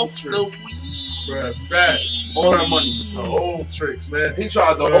off the weed. Bruh, all that money. The old tricks, man. He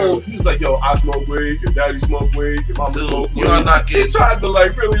tried the old. He was like, yo, I smoke weed, your daddy smoke weed, your mama smoke weed. You are not getting. He tried to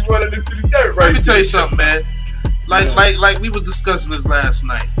like really run it into the dirt, right? Let me tell you something, man. Like we was discussing this last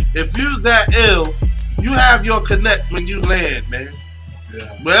night. If you're that ill, you have your connect when you land, man. Yeah.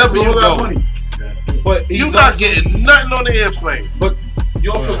 Wherever you go. But you're not getting nothing on the airplane. But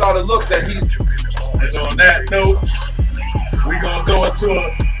you also gotta look that he's. And on that note, we're gonna go into a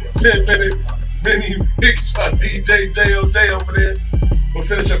 10-minute mini mix by DJ JOJ over there. We'll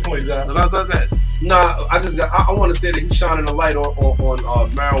finish your point, John. Nah, I want to say that he's shining a light on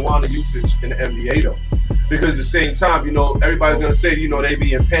marijuana usage in the NBA though, because at the same time, you know, everybody's gonna say, you know, they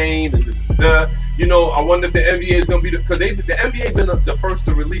be in pain and you know, I wonder if the NBA is gonna be because the NBA been the first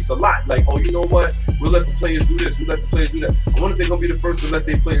to release a lot. Like, oh, you know what? We'll let the players do this. We'll let the players do that. I wonder if they're gonna be the first to let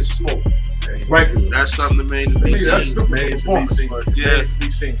their players smoke. Right. That's something that remains to be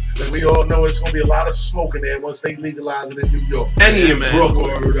seen. We all know it's gonna be a lot of smoke in there once they legalize it in New York. And in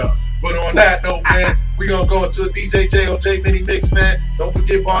Brooklyn. But on that note, man, we're gonna go into a DJ JOJ mini mix, man. Don't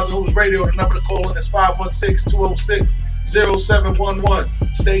forget Bars and Hoops Radio. The number to call in is 516-206-0711.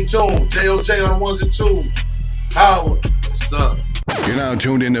 Stay tuned. JOJ on the ones and twos. Holla. What's up? You're now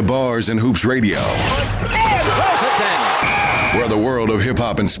tuned into Bars and Hoops Radio, where the world of hip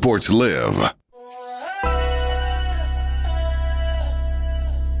hop and sports live.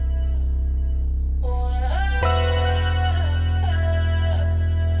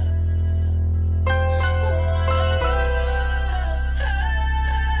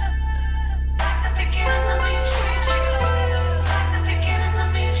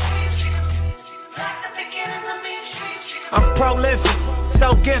 I'm prolific,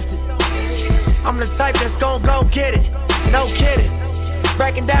 so gifted. I'm the type that's gon' go get it, no kidding.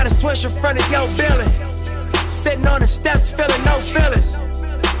 Breaking down a swish in front of your building. Sitting on the steps, feeling no feelings.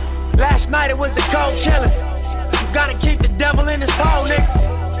 Last night it was a cold killing. You gotta keep the devil in his hole, nigga.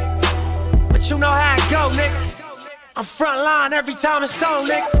 But you know how it go, nigga. I'm front line every time it's on,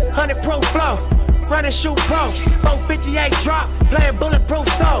 nigga. 100 proof flow, run and shoot pro. 458 drop, playing bulletproof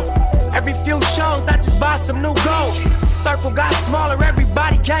soul. Every few shows, I just buy some new gold. Circle got smaller,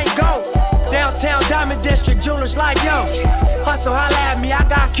 everybody can't go. Downtown Diamond District, jewelers like yo. Hustle, holla at me, I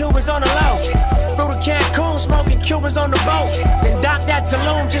got Cubans on the low. Through the Cancun, smoking Cubans on the boat. Then dock that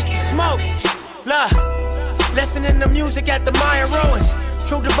Tulum just to smoke. Look, listening to music at the Mayan ruins.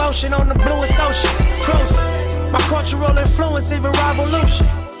 True devotion on the bluest ocean. Cruising, my cultural influence, even revolution.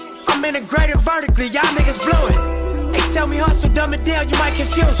 I'm integrated vertically, y'all niggas blew it. They tell me hustle, dumb it down, you might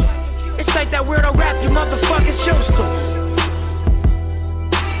confuse them. This ain't that weirdo rap you motherfuckers used to.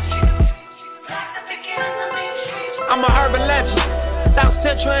 I'm a urban legend. South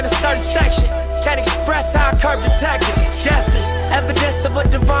Central in a certain section. Can't express how I curb detectives. Guesses, evidence of a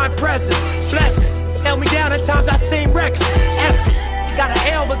divine presence. Blessings, held me down at times I seem reckless. Effort, got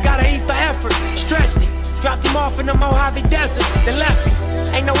an L but got an E for effort. Stretched it, dropped him off in the Mojave Desert. Then left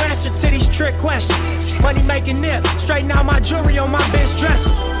him, ain't no answer to these trick questions. Money making nip, straighten out my jewelry on my bitch dresser.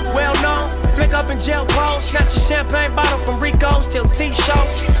 Well known, flick up in jail clothes. Snatch a champagne bottle from Rico's till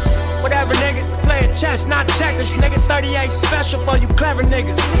T-shows. Whatever, nigga, playing chess, not checkers. Nigga, 38 special for you clever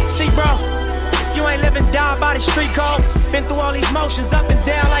niggas. See, bro, you ain't living down by the street code. Been through all these motions up and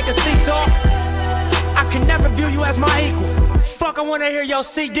down like a seesaw. I can never view you as my equal. Fuck, I wanna hear your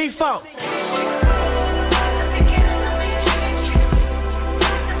CD folk.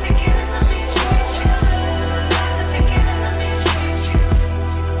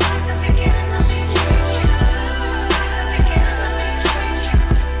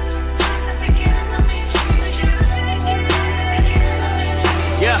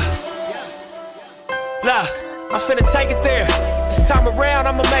 I'm finna take it there. This time around,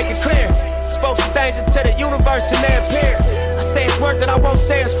 I'ma make it clear. Spoke some things into the universe and they appear. I say it's worth it, I won't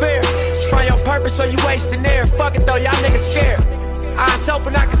say it's fair. Find your purpose or you wasting air. Fuck it though, y'all niggas scared. Eyes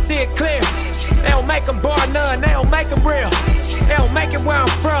open, I can see it clear. They don't make them bar none, they don't make them real. They don't make it where I'm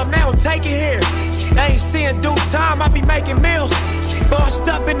from, they don't take it here. They ain't seeing due time, I be making meals. Bossed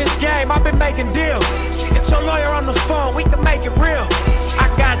up in this game, I've been making deals. Get your lawyer on the phone, we can make it real. I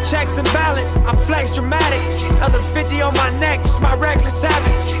got checks and balance, I flex dramatic. Another 50 on my neck, just my reckless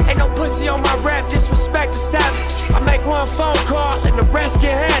habit. Ain't no pussy on my rap, disrespect is savage. I make one phone call and the rest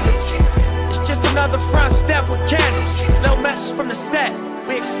get handled. It's just another front step with candles. No message from the set,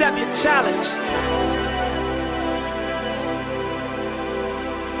 we accept your challenge.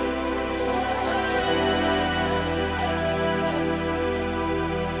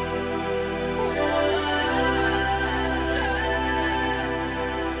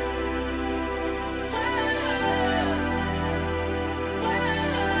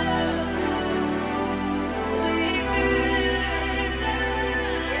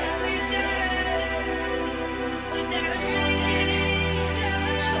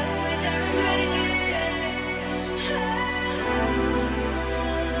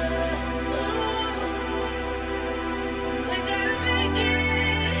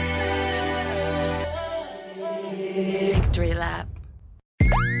 Victory Lap.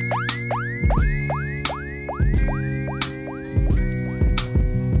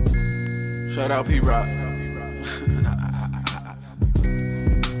 Shout out P-Rock.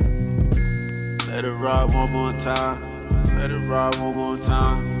 Let it ride one more time. Let it ride one more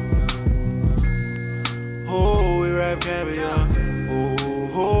time. Oh, we rap caviar.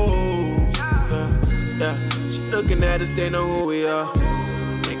 Oh, yeah. She looking at us, they know who we are.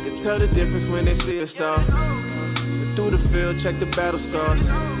 They can tell the difference when they see a star. Been through the field, check the battle scars.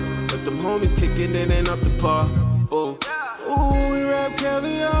 But them homies kicking in and up the par. Oh, ooh, we rap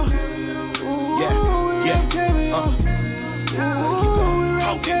caviar. Ooh, we rap caviar. Ooh, we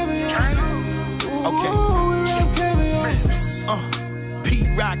rap caviar.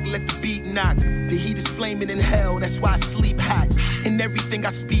 P-Rock, let the beat knock. The heat is flaming in hell, that's why I sleep hot. And everything I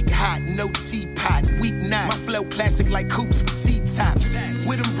speak hot, no teapot, weak not. My flow classic like coops with T-tops.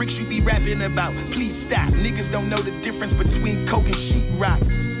 With them bricks you be rapping about, please stop. Niggas don't know the difference between coke and sheetrock.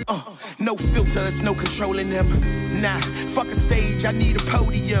 No filters, no controlling them. Nah, fuck a stage, I need a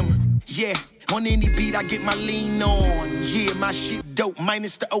podium. Yeah. On any beat, I get my lean on. Yeah, my shit dope,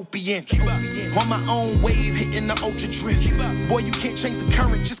 minus the opiate. On my own wave, hitting the ultra drift. Boy, you can't change the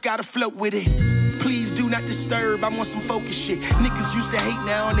current, just gotta float with it. Please do not disturb, I want some focus shit. Niggas used to hate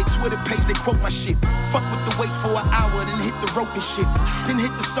now on their Twitter page, they quote my shit. Fuck with the weights for an hour, then hit the rope and shit. Then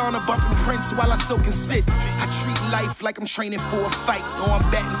hit the sauna, bumping Prince while I soak and sit. I treat life like I'm training for a fight. Or I'm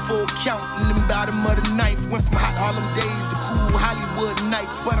batting full count in the bottom of the ninth. Went from hot Harlem days to cool Hollywood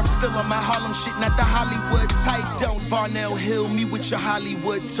nights. But I'm still on my Harlem shit, not the Hollywood type. Don't Varnell Hill me with your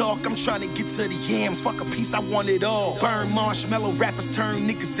Hollywood talk. I'm trying to get to the yams, fuck a piece, I want it all. Burn marshmallow rappers, turn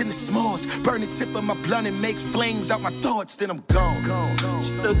niggas into s'mores. Burn the tip of my blunt and make flames out my thoughts, then I'm gone.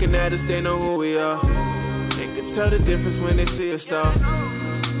 She looking at us, they know who we are. They can tell the difference when they see a star.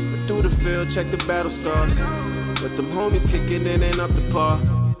 But through the field, check the battle scars. But them homies kicking in and up the par.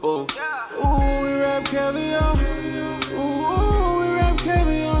 Oh, ooh, we rap caviar. Ooh, we rap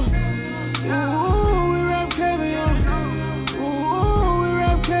caviar. Ooh, we rap caviar. Ooh, we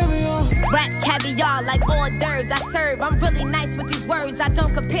rap caviar. Rap caviar like hors d'oeuvres I serve. I'm really nice with these words. I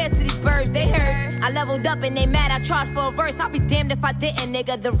don't compare to these birds. They heard I love leveled up and they mad I charged for a verse. I'll be damned if I didn't,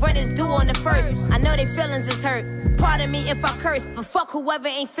 nigga. The rent is due on the first. I know they feelings is hurt. Pardon me if I curse, but fuck whoever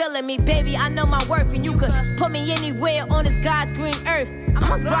ain't feeling me, baby. I know my worth, and you could put me anywhere on this God's green earth.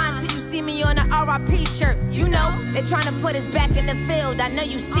 I'ma grind till you see me on a RIP shirt. You know, they tryna put us back in the field. I know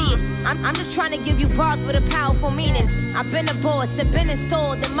you see it. I'm just trying to give you bars with a powerful meaning. I've been a boss, I've been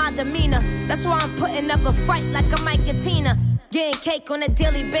installed in my demeanor. That's why I'm putting up a fight like a Mike and Tina. Getting cake on a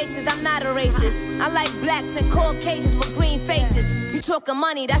daily basis, I'm not a racist. I like blacks and Caucasians with green faces. You talking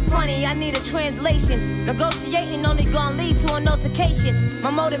money, that's funny, I need a translation. Negotiating only gonna lead to an altercation.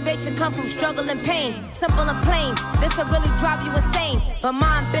 My motivation comes from struggle and pain. Simple and plain, this'll really drive you insane. But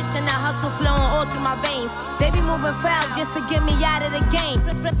my ambition, that hustle flowing all through my veins. They be moving foul just to get me out of the game.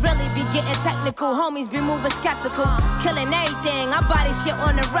 Really be getting technical, homies be moving skeptical. Killing everything, I body shit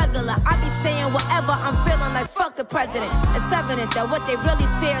on the regular. I be saying whatever I'm feeling like fuck the president. It's evident that what they really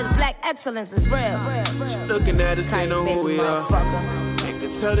fear is black excellence is real. Looking at us, they know who we are. They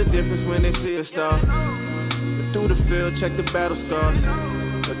can tell the difference when they see a star. But through the field, check the battle scars.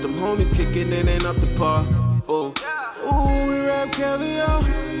 But them homies kicking in ain't up to par. Ooh, ooh, we rap caviar.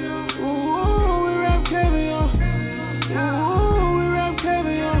 Ooh, we rap caviar. Ooh, we rap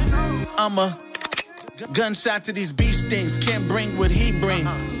caviar. I'm a gunshot to these beast things, can't bring what he bring.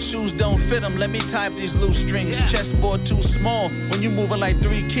 Shoes don't fit him, let me tie up these loose strings. Chessboard too small when you moving like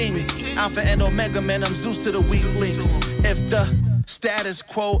 3 kings. Alpha and Omega, man, I'm Zeus to the weak links. If the status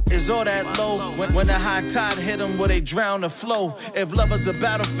quo is all that low, when the high tide hit them where they drown the flow. If love is a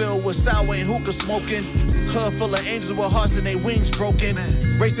battlefield with sour and hookah smoking, hood full of angels with hearts and their wings broken.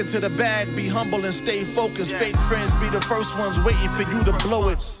 Racing to the bag, be humble and stay focused. Fake friends be the first ones waiting for you to blow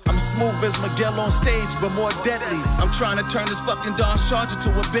it. I'm smooth as Miguel on stage, but more deadly. I'm trying to turn this fucking Dodge Charger to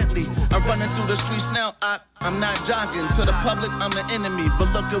a Bentley. I'm running through the streets now, I'm not jogging. To the public, I'm the enemy,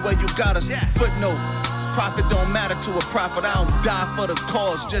 but look at where you got us. Footnote. Profit don't matter to a prophet. I don't die for the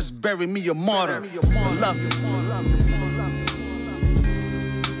cause. Just bury me a martyr. I love it.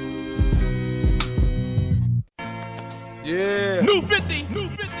 Yeah. New 50.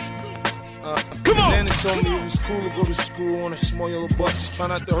 Come on. Danny told me it was cool to go to school on a small yellow bus. Try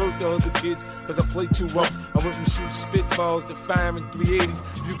not to hurt the other kids, cause I play too rough. I went from shooting spitballs to firing 380s.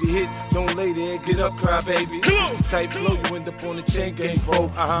 You get hit, don't lay there, get up, cry baby. It's the type flow, you end up on the chain gang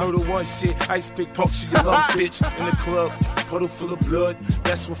foe. Know the one shit, ice pick punks you love, bitch. In the club, puddle full of blood.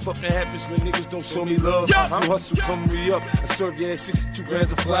 That's what fucking happens when niggas don't show me love. You hustle, come re-up, and serve your ass 62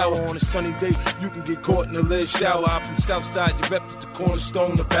 grams of flour. On a sunny day, you can get caught in a lead shower. I'm from Southside, your rep is the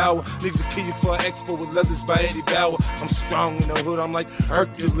cornerstone of power. Niggas will kill you for an expo with leathers by Eddie Bauer. I'm strong in the hood, I'm like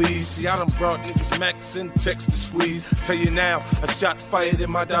Hercules. See, I done brought niggas Max and text to squeeze. Tell you now, a shot fired in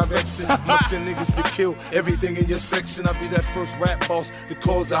my direction. Must send niggas to kill everything in your section. I'll be that first rap boss that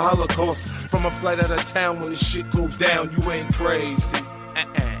caused a Holocaust. From a flight out of town when the shit go down, you ain't crazy.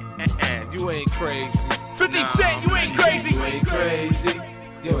 You ain't crazy. 50 Cent, you ain't crazy. You ain't crazy.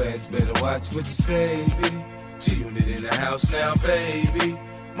 Your ass better watch what you say, baby. G-Unit in the house now, baby.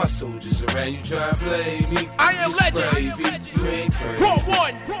 My soldiers around you try to play me. I am legend. You ain't crazy.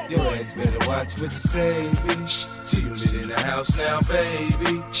 Your ass better watch what you say, baby. G-Unit in the house now,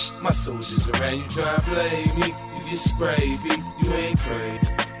 baby. My soldiers around you try to play me. You get sprayed, baby. You ain't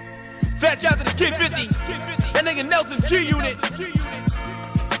crazy. Fat out to the Kid 50. That nigga Nelson G-Unit.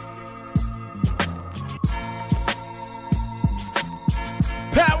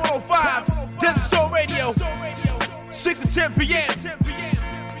 Power 105, Desert Store Radio, 6 to 10 p.m.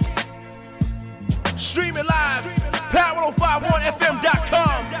 Streaming live,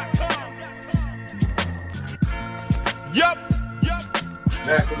 Power1051FM.com. Yup.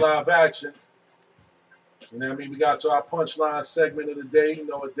 Back to live action. You know what I mean? We got to our punchline segment of the day. You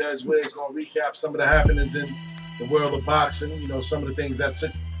know, Des Wiggs going to recap some of the happenings in the world of boxing. You know, some of the things that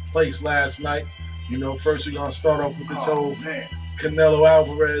took place last night. You know, first we're going to start off with this whole Canelo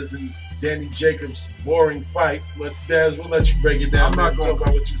Alvarez and Danny Jacobs boring fight. But Des, we'll let you break it down. I'm not going to talk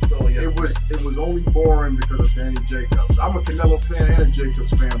about what you saw yesterday. It was only boring because of Danny Jacobs. I'm a Canelo fan and a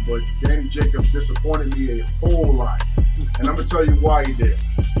Jacobs fan, but Danny Jacobs disappointed me a whole lot. And I'm going to tell you why he did.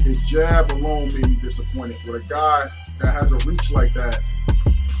 His jab alone made me disappointed. With a guy that has a reach like that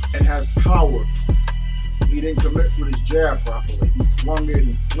and has power, he didn't commit with his jab properly. He flung it,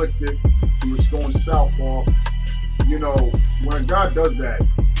 he flicked it, he was going southpaw. You know, when a guy does that,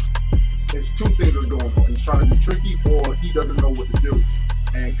 it's two things that's going on. He's trying to be tricky or he doesn't know what to do.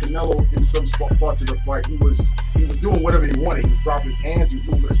 And Canelo, in some parts of the fight, he was doing whatever he wanted. He was dropping his hands, he was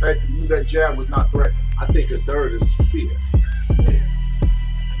moving his head because he knew that jab was not threatening. I think his third is fear. Yeah.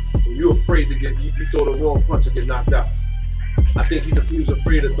 So you're afraid to you throw the wrong punch and get knocked out. I think he was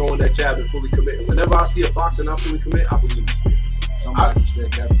afraid of throwing that jab and fully committing. Whenever I see a boxer not fully commit, I believe he's fear. Somebody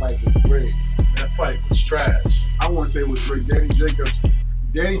said that fight was rigged. That fight was trash. I want to say it was rigged. Danny Jacobs.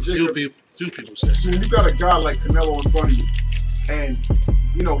 Few people said. So you got a guy like Canelo in front of you, and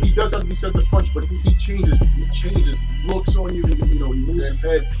you know he does have to be set to punch, but he changes, looks on you. You know, he moves his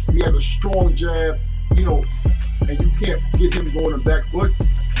head. He has a strong jab. You know, and you can't get him to go on the back foot.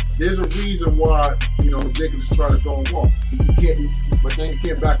 There's a reason why, you know, Jacobs is trying to throw him off. But then you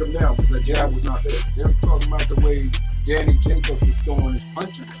can't back him down because that jab was not there. They was talking about the way Danny Jacobs was throwing his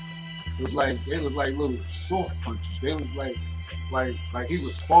punches. They was like little soft punches. They was like he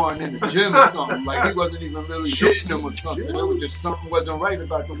was sparring in the gym or something. Like he wasn't even really hitting them or something. It was just something wasn't right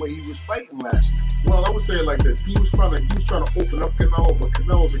about the way he was fighting last night. Well, I would say it like this: he was trying to open up Canelo, but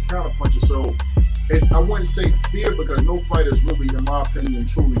Canelo's a counterpuncher, so I wouldn't say fear because no fighter is really, in my opinion,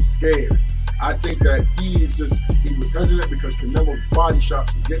 truly scared. I think that he was hesitant because Canelo's body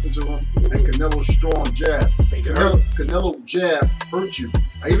shots were getting to him and Canelo's strong jab. Canelo jab hurt you.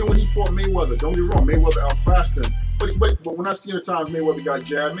 Even when he fought Mayweather, don't get me wrong, Mayweather outclassed him. But when I see the times Mayweather got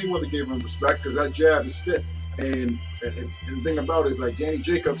jabbed, Mayweather gave him respect because that jab is stiff. And the thing about it is, like, Danny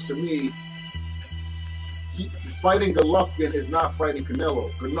Jacobs, to me, fighting Golovkin is not fighting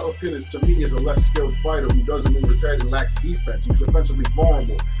Canelo. Golovkin is, to me, is a less skilled fighter who doesn't move his head and lacks defense. He's defensively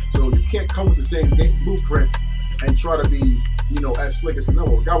vulnerable. So you can't come with the same blueprint and try to be, you know, as slick as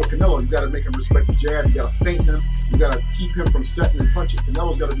Canelo. A guy with Canelo, you got to make him respect the jab. You got to feint him. You got to keep him from setting and punching.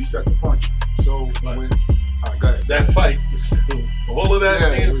 Canelo's got to be set to punch. So when that fight was still, all of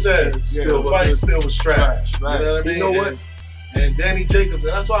that being said, the fight still was trash. Right. You know what I mean? You know what? And Danny Jacobs,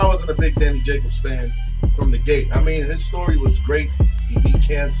 and that's why I wasn't a big Danny Jacobs fan from the gate. I mean, his story was great. He beat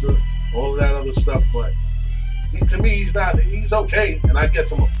cancer, all of that other stuff, but to me, he's okay. And I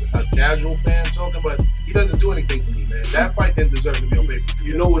guess I'm a casual fan talking, but he doesn't do anything for me, man. That fight didn't deserve to be on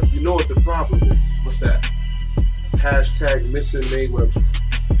pay-per-view. You know what the problem is? What's that? Hashtag missing Mayweather.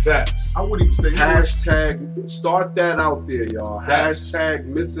 Facts. I wouldn't even say hashtag. Start that out there, y'all. Facts. Hashtag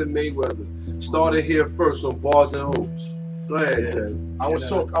missing Mayweather. Started here first on Bars and Hoops. Go ahead, Ted. I'm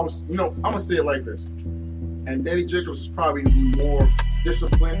gonna say it like this. And Danny Jacobs is probably the more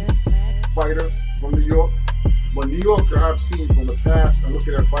disciplined fighter from New York. But New York, I've seen from the past, I'm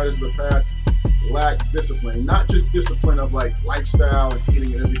looking at fighters of the past, lack discipline. Not just discipline of like lifestyle and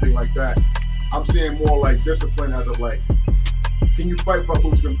eating and everything like that. I'm saying more like discipline as of like, can you fight by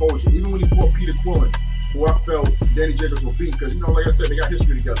losing composure? Even when he fought Peter Quillen, who I felt Danny Jacobs will beat, because, you know, like I said, they got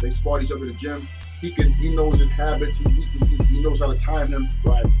history together. They sparred each other in the gym. He knows his habits. He knows how to time him.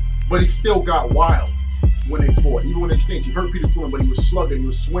 Right. But he still got wild when they fought. Even when they exchanged, he hurt Peter Quillen, but he was slugging, he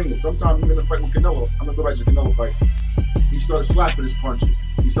was swinging. Sometimes even in the fight with Canelo, I'm gonna go back to the Canelo fight. He started slapping his punches.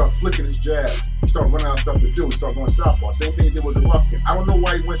 He started flicking his jab. He started running out of stuff to do. He started going southpaw. Same thing he did with Golovkin. I don't know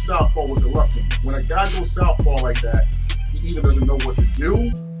why he went southpaw with Golovkin. When a guy goes southpaw like that, he either doesn't know what to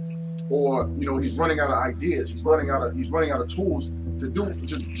do, or, you know, he's running out of ideas. He's running out of tools to do with it.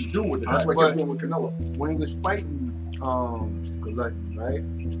 That's what he's doing with Canelo. When he was fighting Golovkin, right?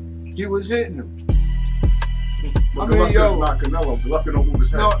 He was hitting him. But Golovkin's not Canelo. Golovkin don't move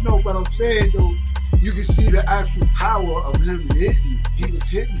his head. No, but I'm saying though, you can see the actual power of him hitting. He was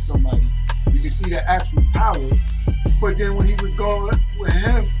hitting somebody. You can see the actual power. But then when he was going with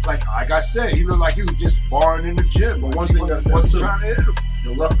him, like I said, he looked like he was just sparring in the gym. But one thing that's true,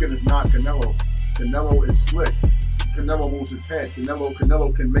 Golovkin is not Canelo. Canelo is slick. Canelo moves his head.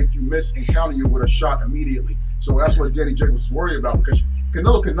 Canelo can make you miss and counter you with a shot immediately. So that's what Danny Jacobs was worried about, because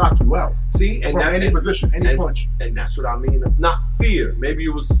Canelo can knock you out. See, and from any position, any punch. And that's what I mean. Not fear. Maybe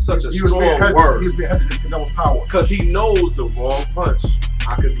it was such a strong word. He was being hesitant because Canelo's power. Because he knows the wrong punch.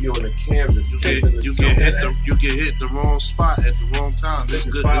 I could be on the canvas. You get hit the wrong spot at the wrong time. It's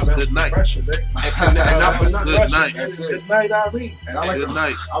good night. Good night. Good night, Irene. And I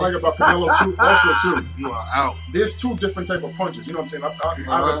like about Canelo too. Also too, you are out. There's two different type of punches. You know what I'm saying? I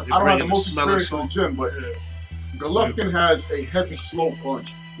don't have the most experience in the gym, but Golovkin has a heavy, slow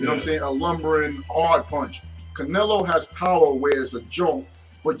punch. You know what I'm saying? A lumbering, hard punch. Canelo has power where it's a jolt,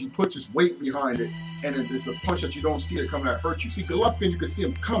 but he puts his weight behind it, and it's a punch that you don't see it coming that hurt you. See, Golovkin, you can see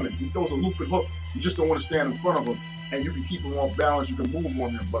him coming. He throws a looping hook. You just don't want to stand in front of him, and you can keep him off balance. You can move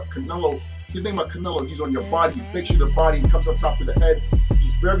on him. But Canelo, see the thing about Canelo, he's on your body. He fakes you the body. He comes up top to the head.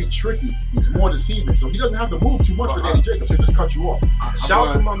 He's very tricky. He's more deceiving. So he doesn't have to move too much for Danny Jacobs. He'll just cut you off. Shout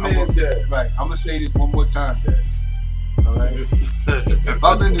out to my man, Dad. Right. I'm going to say this one more time, Dad. All right. If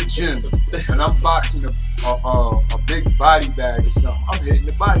I'm in the gym and I'm boxing a big body bag or something, I'm hitting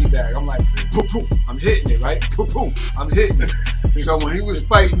the body bag. I'm like, boom, boom, I'm hitting it, right? Boom, boom, I'm hitting it. So when he was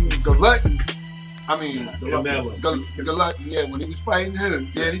fighting Golovkin, I mean, Canelo. Yeah, when he was fighting him,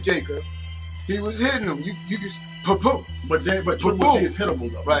 Danny Jacobs, he was hitting him. You just poo. But Triple G is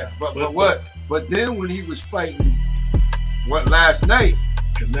hittable though. Right. But what? But then when he was fighting last night,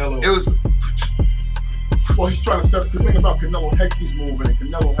 Canelo, it was. Well, he's trying to set. The thing about Canelo, head keeps moving, and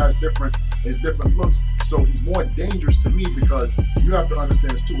Canelo has different looks. So he's more dangerous to me because you have to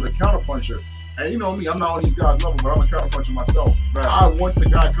understand this too. With a counterpuncher, and you know me, I'm not on these guys' level, but I'm a counterpuncher myself. Right. I want the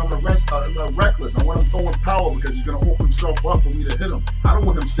guy coming reckless. I want him throwing power because he's gonna open himself up for me to hit him. I don't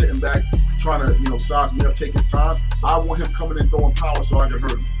want him sitting back trying to size me up, take his time. I want him coming in throwing power so I can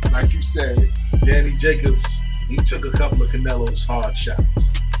hurt him. Like you said, Danny Jacobs, he took a couple of Canelo's hard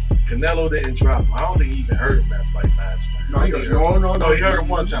shots. Canelo didn't drop him. I don't think he even heard him that fight last night. No, he heard him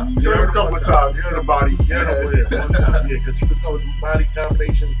one time. He heard him a couple of times. He heard a body. He heard him one time. Yeah, because he was going through body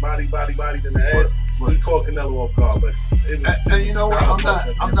combinations, body, then the head. He caught Canelo off guard, but it was. And you know what?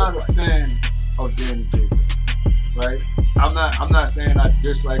 I'm not a fan of Danny Jacobs, right? I'm not saying I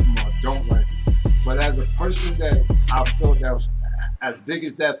dislike him or don't like him, but as a person that I felt that was as big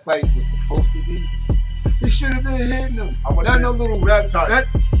as that fight was supposed to be, he should have been hitting him. Not no little rap time.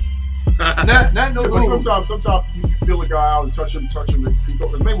 Not no little. Sometimes you feel a guy out and touch him. And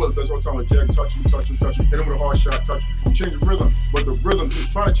because Mayweather does all the time with Jag, touch him, hit him with a hard shot, touch him. You change the rhythm, but the rhythm, he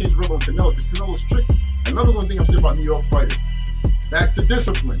was trying to change the rhythm on Canelo because Canelo's tricky. Another one thing I'm saying about New York fighters, back to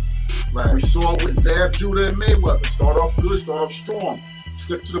discipline. Right. We saw it with Zab, Judah, and Mayweather. Start off good, start off strong,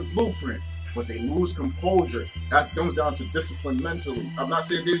 stick to the blueprint. But they lose composure. That comes down to discipline mentally. I'm not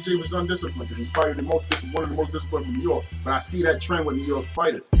saying Danny Jacobs is undisciplined because he's probably one of the most disciplined from New York. But I see that trend with New York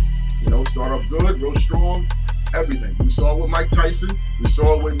fighters. Start off good, real strong, everything. We saw it with Mike Tyson. We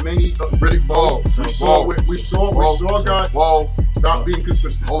saw it with many Riddick Bowe. We saw guys stop being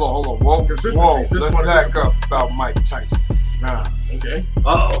consistent. Hold on. Whoa. Consistency. Let's back up about Mike Tyson. Okay.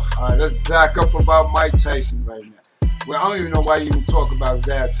 All right, let's back up about Mike Tyson right now. Well, I don't even know why you even talk about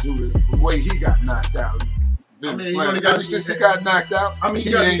Zab Judah, the way he got knocked out. Ever since he got knocked out,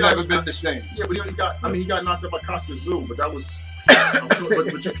 he ain't never been the same. Yeah, but he got knocked out by Kostya Tszyu, but that was.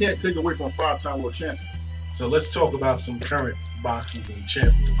 but you can't take away from a 5-time world champion. So let's talk about some current boxers and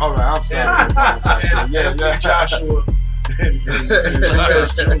champions. All right, I'm sorry. Yeah. Joshua and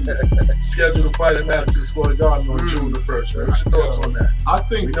scheduled to fight at Madison Square Garden on June the 1st. Right? What's your thoughts on that? I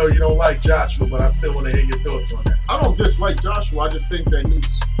think we know you don't like Joshua, but I still want to hear your thoughts on that. I don't dislike Joshua. I just think that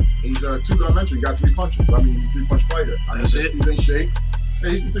he's two-dimensional. He got 3 punches. I mean, he's a 3-punch fighter. He's in shape. Yeah,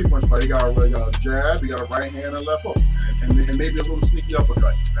 he's a 3-punch fighter. He got a jab, he got a right hand and a left hook, and maybe a little sneaky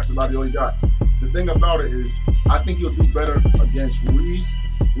uppercut. That's about all he got. The thing about it is, I think he'll do better against Ruiz.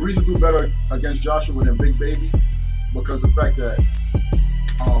 Ruiz will do better against Joshua than Big Baby because of the fact that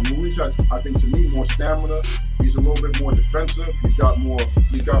Ruiz has, I think, to me, more stamina. He's a little bit more defensive. He's got more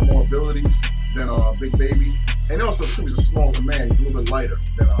abilities than Big Baby. And also, too, he's a smaller man. He's a little bit lighter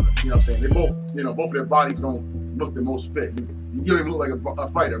than, you know what I'm saying? They both, both of their bodies don't look the most fit. You don't even look like a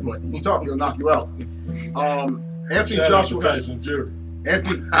fighter, but he's tough. He'll knock you out. Anthony Joshua has...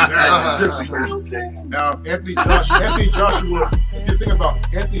 Anthony Joshua. See, the thing about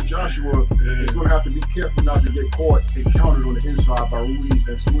Anthony Joshua is going to have to be careful not to get caught and countered on the inside by Ruiz,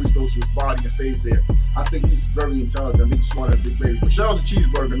 and Ruiz goes to his body and stays there. I think he's very intelligent. He's smarter than Big Baby. But shout out to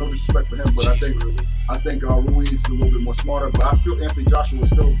Cheeseburger. No disrespect for him, but I think Ruiz is a little bit more smarter. But I feel Anthony Joshua will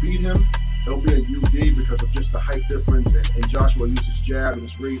still beat him. It'll be a UD because of just the height difference, and Joshua uses his jab and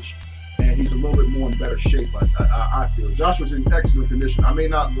his reach. And he's a little bit more in better shape. I feel Joshua's in excellent condition. I may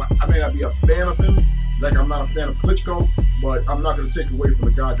not be a fan of him, like I'm not a fan of Klitschko, but I'm not going to take away from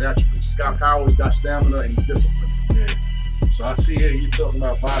the guy's attributes. He's got power, he's got stamina, and he's disciplined. Yeah. So I see here you're talking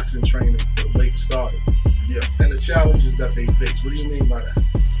about boxing training for late starters. Yeah. And the challenges that they face. What do you mean by that?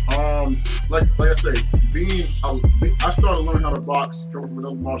 Like I say, I started learning how to box coming from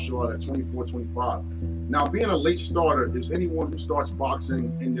another martial art at 24, 25. Now, being a late starter is anyone who starts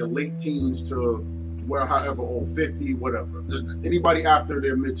boxing in their late teens to however old, 50, whatever. Anybody after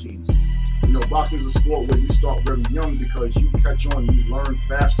their mid-teens. Boxing is a sport where you start very young because you catch on and you learn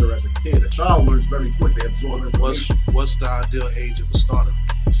faster as a kid. A child learns very quick. They absorb information. What's the ideal age of a starter?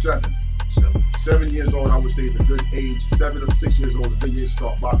 7. 7 years old, I would say, is a good age. 7 or 6 years old is a good age to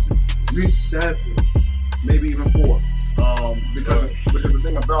start boxing. 7. Maybe even 4. Because the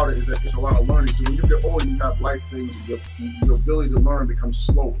thing about it is that it's a lot of learning. So when you get older, you have life things, and your ability to learn becomes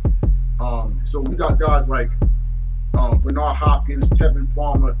slow. So we got guys like Bernard Hopkins, Tevin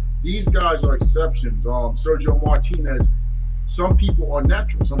Farmer. These guys are exceptions. Sergio Martinez. Some people are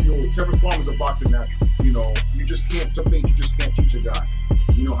natural. Some people, Tevin Farmer's a boxing natural. You just can't teach a guy.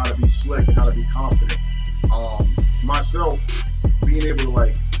 How to be slick and how to be confident. Myself, being able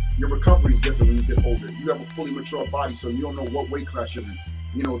to Your recovery is different when you get older. You have a fully mature body, so you don't know what weight class you're in.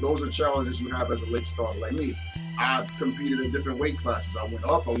 You know, those are challenges you have as a late starter like me. I competed in different weight classes. I went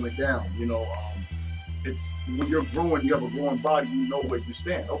up, I went down. You know, it's when you're growing, you have a growing body, you know where you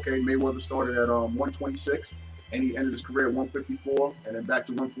stand. Okay, Mayweather started at 126, and he ended his career at 154, and then back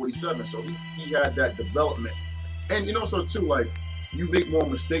to 147. So he had that development. And you know, so too, like, you make more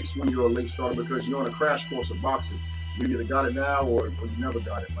mistakes when you're a late starter because you're on a crash course of boxing. You either got it now or you never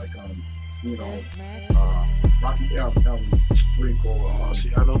got it. Like, you know, Rocky, what do you call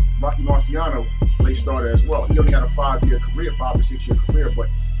Marciano? Rocky Marciano, late starter as well. He only had a 5-year career, 5 or 6 year career, but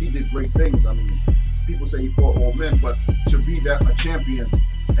he did great things. I mean, people say he fought old men, but to be a champion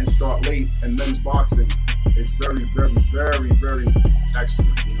and start late in men's boxing is very, very, very, very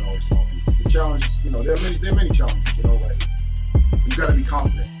excellent. You know, the challenges, you know, there are many challenges. You know, like, you got to be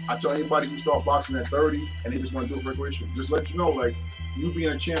confident. I tell anybody who start boxing at 30 and they just want to do it for recreation, just let you know, like, you being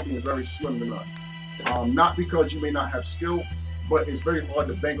a champion is very slim to none. Not because you may not have skill, but it's very hard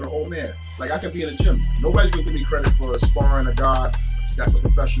to bang an old man. Like, I can be in a gym. Nobody's going to give me credit for sparring a guy that's a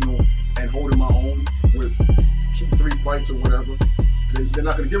professional and holding my own with 2-3 fights or whatever. They're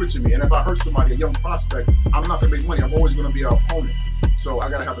not going to give it to me. And if I hurt somebody, a young prospect, I'm not going to make money. I'm always going to be an opponent. So I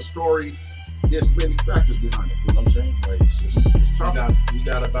got to have a story. There's many factors behind it. You know what I'm saying? Like, it's tough. We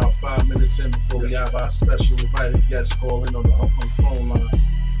got about 5 minutes in before we have our special invited guests call in on the phone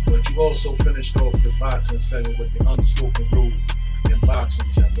lines. But you also finished off the boxing segment with the unspoken rule in boxing,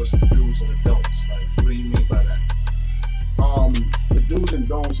 Jim. What's the do's and the don'ts? Like, what do you mean by that? The do's and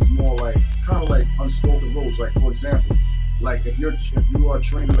don'ts is more like kind of like unspoken rules. Like, for example, like if you are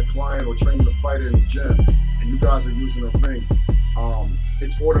training a client or training a fighter in the gym and you guys are using a ring,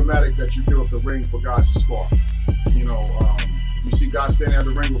 it's automatic that you give up the ring for guys to spar. You know, you see guys standing at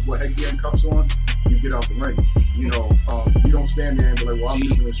the ring with headgear and cuffs on, you get out the ring. You know, you don't stand there and be like, well, I'm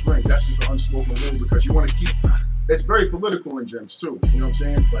using this ring. That's just an unspoken rule because you want to keep. It's very political in gyms too. You know what I'm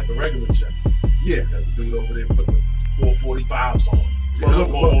saying? It's like a regular gym. Yeah, you got the dude over there put the 445s on.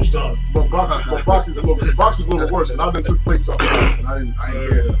 Well, almost done. But boxing's a little worse. And I've been took plates off and I ain't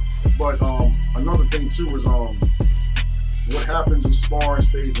care. But another thing too is what happens in sparring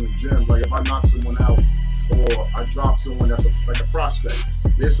stays in the gym. Like if I knock someone out or I drop someone that's like a prospect,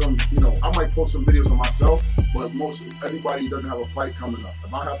 there's some, you know, I might post some videos on myself, but everybody doesn't have a fight coming up.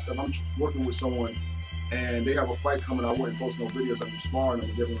 If I'm working with someone and they have a fight coming, I wouldn't post no videos. I'd be sparring them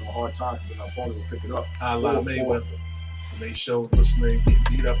and giving them a hard time because my opponent will pick it up. I love Mayweather. And they showed what's his name getting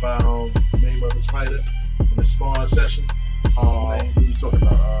beat up by Mayweather's fighter in the sparring session. What are you talking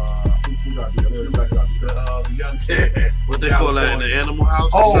about? Who got beat up? The young kid. What they call that in the Animal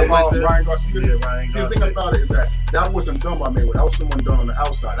House? Or something like that? Ryan Garcia. Yeah, Ryan Garcia. The thing about it is that wasn't done by Mayweather. That was someone done on the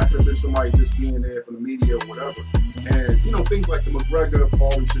outside. That could have been somebody just being there from the media or whatever. And, you know, things like the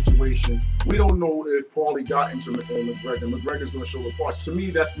McGregor-Paulie situation, we don't know if Paulie got into McGregor. McGregor's going to show the parts. To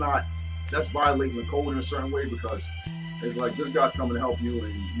me, that's violating the code in a certain way because it's like this guy's coming to help you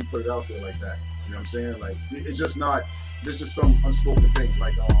and you put it out there like that. You know what I'm saying? Like, it's just not, there's just some unspoken things.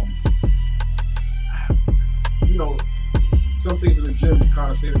 Like, you know, some things in the gym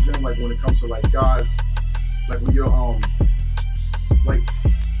kind of stay in the gym, like when it comes to like guys, like when you're like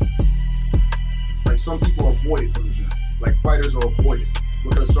some people are avoided from the gym. Like fighters are avoided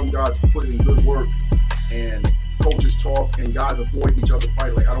because some guys put in good work and coaches talk and guys avoid each other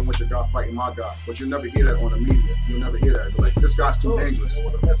fighting. Like, I don't want your guy fighting my guy. But you'll never hear that on the media. You'll never hear that. But like, this guy's too dangerous. You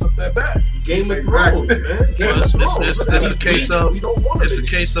don't want to mess up that back. Game of Thrones, man. It's a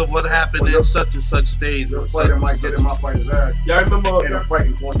case of what happened in such and such days. The fighter might get in my fighter's ass. Y'all remember? And a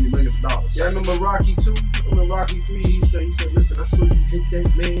fighting cost me millions of dollars. Y'all remember Rocky 2? Remember Rocky 3? He said, listen, I saw you hit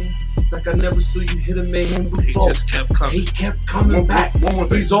that man like I never saw you hit a man before. He just kept coming. He kept coming back. One more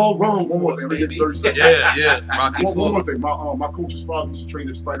thing. He's all wrong. One more thing. Baby. Yeah. Rocky one more thing. My coach's father used to train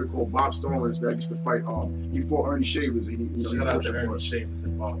this fighter called Bob Stallings that used to fight. He fought Ernie Shavers. Shout out to Ernie Shavers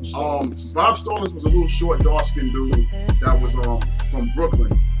and Bob Stallings. Bob Stallings was a little short, dark-skinned dude that was from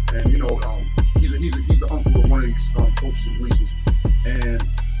Brooklyn, and you know he's the uncle of one of these coaches and releases, and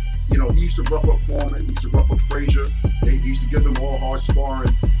you know he used to rough up Foreman, he used to rough up Frazier. He used to give them all hard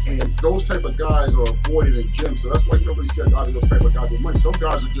sparring, and those type of guys are avoided in gyms. So that's why you don't really see a lot of those type of guys with money. Some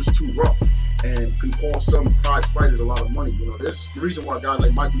guys are just too rough and can cost some prize fighters a lot of money. You know, there's the reason why guys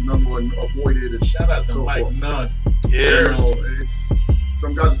like Michael Nunn were avoided. And shout out to Mike Nunn. Yeah, you know, it's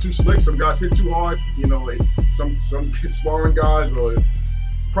some guys are too slick, some guys hit too hard. You know, some sparring guys are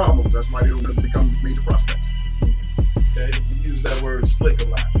problems. That's why they don't ever become major prospects. Okay, you use that word slick a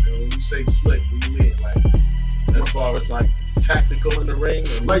lot. You know, when you say slick, what do you mean? Like, as far as like tactical in the ring?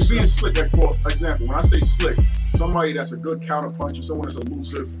 Like being slick, like for example, when I say slick, somebody that's a good counter puncher, someone that's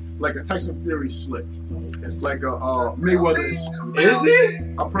elusive, like a Tyson Fury slick. Like a Mayweather is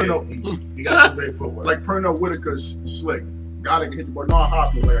he? A Pernell. He got some great footwork. Like Pernell Whitaker's slick. Guy that can hit you, but Bernard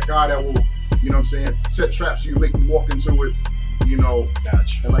Hopkins, like a guy that will, you know what I'm saying, set traps so you make you walk into it, you know.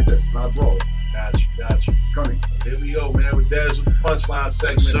 Gotcha. And like this, not a brawl. Gotcha. Cunning. So here we go, man, with Dez with the punchline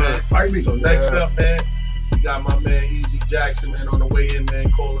segment, man. Fight me. So next up, man, we got my man Easy Jackson, man, on the way in,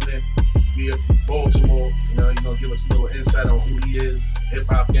 man, calling in via Baltimore. You know, he's gonna give us a little insight on who he is, hip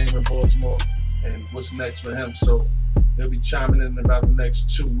hop game in Baltimore, and what's next for him. So he'll be chiming in about the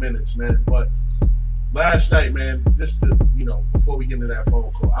next 2 minutes, man. But last night, man, just to, you know, before we get into that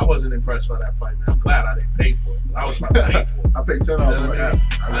phone call, I wasn't impressed by that fight, man. I'm glad I didn't pay for it. I was about to pay for it. I paid $10 on that.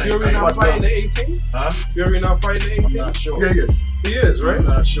 Fury not fighting the 18th? Huh? Fury not fighting the 18th? I'm not sure. Yeah, he is. He is, right? I'm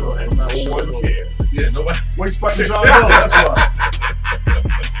not sure. No one cares. Yeah, nobody. Well, he's fighting John Jones, that's why.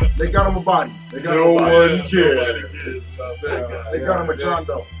 They got him a body. They got him a body. They got him a John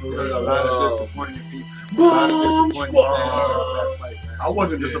Doe. A lot of disappointed people. Boom Squad. I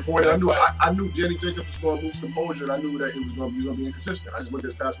wasn't disappointed. I knew Danny Jacobs was going to lose composure, and I knew that he was going to be inconsistent. I just looked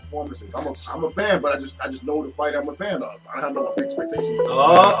at his past performances. I'm a fan, but I just know the fight I'm a fan of. I have no big expectations. Here we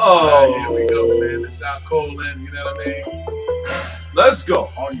go, man. It's out cold, and you know what I mean. Let's go.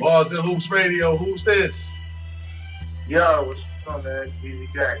 Bars and Hoops Radio. Who's this? Yo, what's going on, man? Easy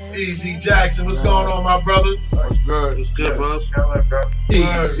Jackson. Easy Jackson. What's going on, my brother? What's good? What's good, bro?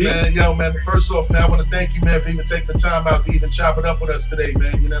 Easy. Man. Yo, man, first off, man, I want to thank you, man, for even taking the time out to even chop it up with us today,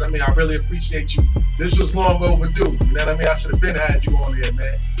 man. You know what I mean? I really appreciate you. This was long overdue. You know what I mean? I should have been had you on here,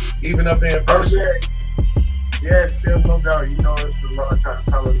 man. Even up here in person. Yeah, still no doubt. You know it's a long time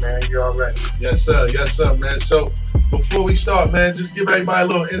coming, man. You already. Yes, sir, man. So before we start, man, just give everybody a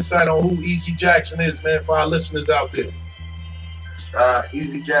little insight on who Easy Jackson is, man, for our listeners out there.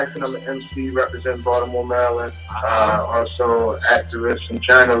 Easy Jackson, I'm an MC representing Baltimore, Maryland. Also activist and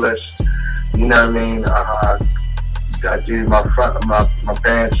journalist. You know what I mean? I do my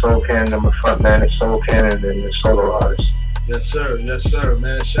band Soul Cannon. I'm a front man at Soul Cannon and a solo artist. Yes, sir,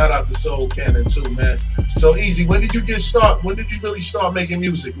 man. Shout out to Soul Cannon too, man. So Easy, when did you really start making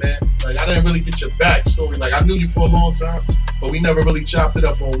music, man? Like, I didn't really get your backstory. Like, I knew you for a long time, but we never really chopped it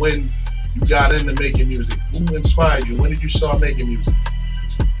up on when you got into making music. Who inspired you? When did you start making music?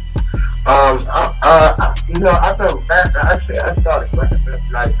 You know, I've been back. Actually, I started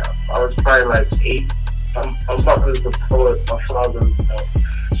like I was probably like 8. My mother was a poet. My father was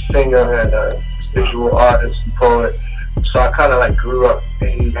a singer and a visual artist and poet. So I kind of like grew up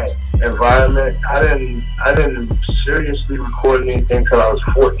in that environment. I didn't seriously record anything until I was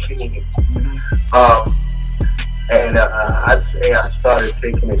 14. And I'd say I started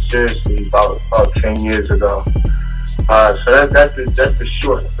taking it seriously about 10 years ago. So that's the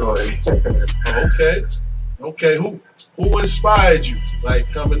short story. Okay. Who inspired you?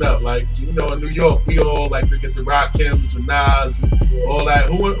 Like coming up, like you know, in New York, we all like to get the Rakims, the Nas, and all that.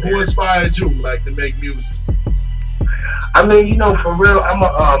 Who inspired you, like, to make music? I mean, you know, for real, I'm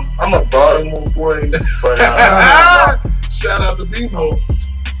a Baltimore boy, but shout out to B-Mo.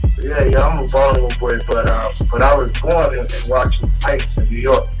 Yeah, I'm a Baltimore boy, but I was born in Washington Heights in New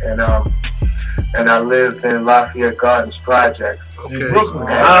York, and I lived in Lafayette Gardens Project in Brooklyn.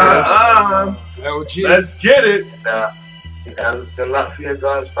 Let's get it. I lived in Lafayette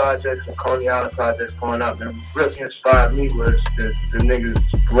Gardens Projects and Coney Island Projects growing up, and what really inspired me was the niggas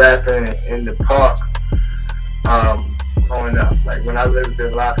rapping in the park. Growing up, like when I lived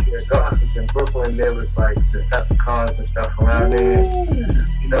in Lafayette Gardens in Brooklyn, there was like the Decepticons and stuff around there.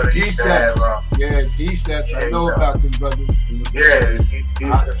 You know, D-Sets. D-Sets. I know about them brothers. Yeah, you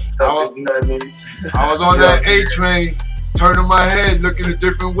know what I mean? I was on that A train, turning my head, looking a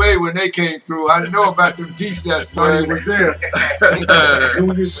different way when they came through. I know about them D-Sets. Tony was there. It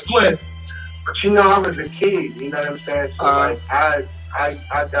was a split. But you know, I was a kid. You know what I'm saying? So like,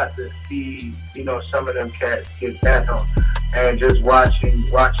 I got to see, you know, some of them cats get down, and just watching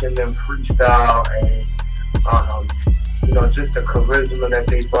them freestyle, and you know, just the charisma that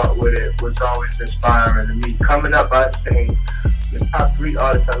they brought with it was always inspiring to me. Coming up, I'd say the top 3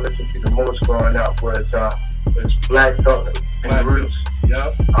 artists I listened to the most growing up was Black Thought and Roots.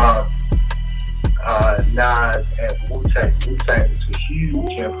 Yep. Nas and Wu-Tang. Wu-Tang is a huge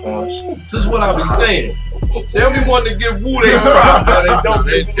influence. This is what I be saying. They don't be wanting to give Wu their props.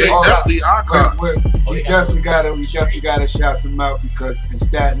 They definitely icons. We definitely gotta shout them out, because in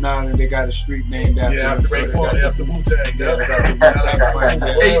Staten Island they got a street named after them. After Wu-Tang.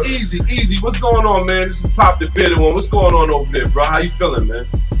 Hey, Easy. What's going on, man? This is Pop the Bitter One. What's going on over there, bro? How you feeling, man?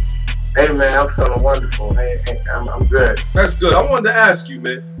 Hey, man, I'm feeling wonderful. Hey, I'm good. That's good. I wanted to ask you,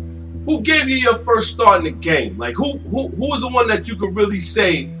 man, who gave you your first start in the game? Like, who was the one that you could really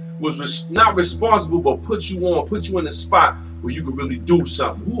say was not responsible, but put you in a spot where you could really do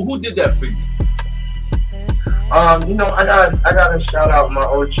something? Who did that for you? You know, I gotta shout out my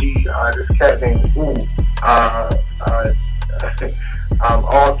OG, this cat named Ooh.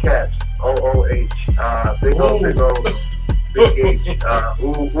 All caps, OOH. Big H.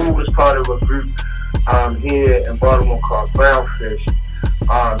 Ooh was part of a group here in Baltimore called Brownfish.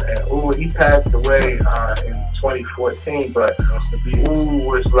 And Ooh, he passed away in 2014, but Ooh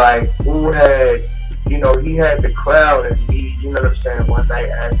was like, Ooh had, you know, he had the crowd, and he, you know what I'm saying, one night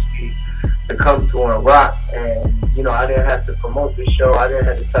asked me to come to a rock, and you know, I didn't have to promote the show, I didn't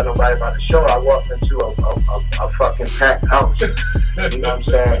have to tell nobody about the show. I walked into a fucking packed house, you know what I'm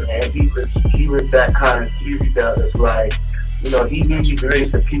saying, and he was that kind of dude that was like, you know, he knew he could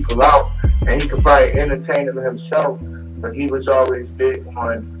get the people out, and he could probably entertain them himself, but he was always big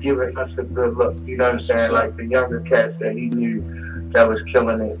on giving us a good look, you know what I'm saying, like the younger cats that he knew that was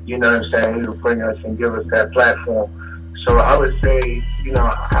killing it, you know what I'm saying, he would bring us and give us that platform. So I would say, you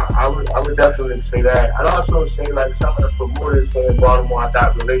know, I would definitely say that. I'd also say, like, some of the promoters here in Baltimore I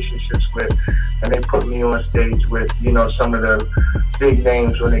got relationships with, and they put me on stage with, you know, some of the big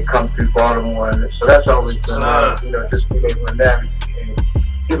names when they come through Baltimore. And so that's always been, you know, just being able to navigate and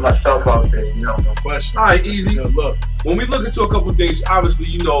get myself out there, you know. No question. All right, easy. Look, when we look into a couple things, obviously,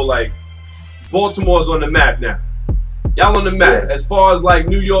 you know, like, Baltimore's on the map now. Y'all on the map. Yeah. As far as, like,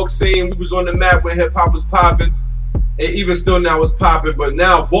 New York scene, we was on the map when hip-hop was popping. Even still now it's popping, but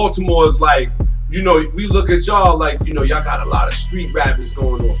now Baltimore is like, you know, we look at y'all like, you know, y'all got a lot of street rappers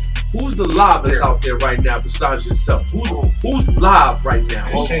going on. Who's the livest out there right now besides yourself? Who's live right now?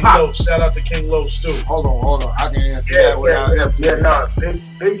 King Los, shout out to King Los too. Hold on, I can answer that without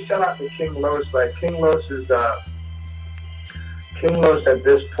big shout out to King Los. Like King Los at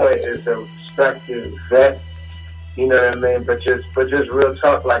this point is a respected vet. You know what I mean? But just real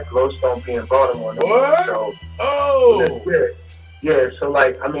talk, like Los don't be in Baltimore no more. So, yeah. So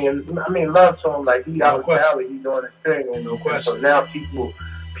like, I mean, love to him. Like he out in Cali, he doing his thing, and so now people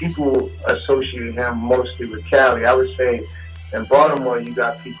associate him mostly with Cali. I would say in Baltimore, you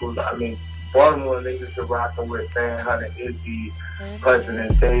got people. I mean, Baltimore niggas are rocking with Van Hunter, Izzy,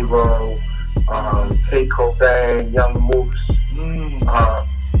 President Davo, K. Cobain, Young Moose.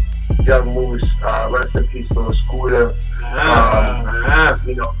 Young Moose, rest in peace, little Scooter.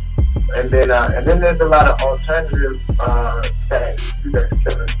 You know, and then there's a lot of alternative tracks.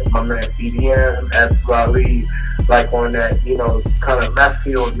 My man BDM, Abdul Ali, like on that, you know, kind of left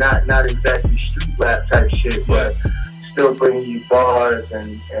field, not exactly street rap type shit, but still bringing you bars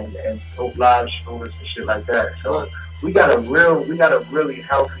and live shows and shit like that. So we got a really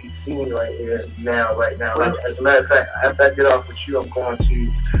healthy scene right now. Like, as a matter of fact, after I get off with you, I'm going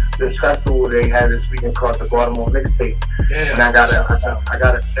to this festival they had this weekend called the Baltimore Mixtape. And I got a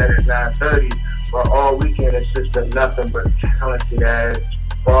set at 9:30, but all weekend it's just been nothing but talented ass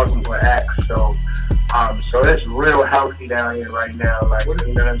Baltimore acts. So it's real healthy down here right now. Like,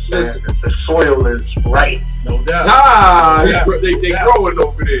 you know what I'm saying? The soil is right. No doubt. They growing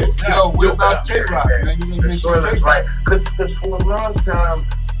over there. Yo, what about Tay-Rock, man? The soil is right. Because for a long time,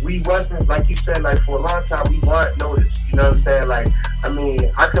 we wasn't, like you said, like for a long time, we weren't noticed. You know what I'm saying? Like, I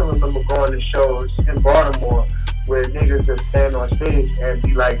mean, I can remember going to shows in Baltimore where niggas would stand on stage and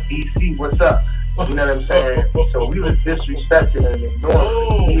be like, DC, what's up? You know what I'm saying? So we was disrespected and ignored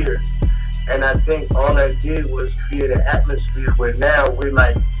for years. And I think all that did was create an atmosphere where now we're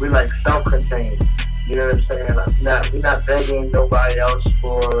like self-contained. You know what I'm saying? Like, we're not begging nobody else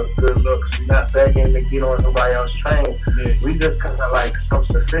for good looks. We're not begging to get on nobody else's train. Yeah. We just kind of like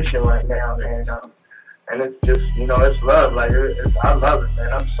self-sufficient right now, man. And it's just, you know, it's love. Like, I love it,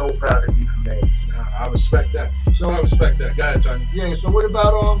 man. I'm so proud of you for me. I respect that. I respect that. Go ahead, Tony. Yeah, so what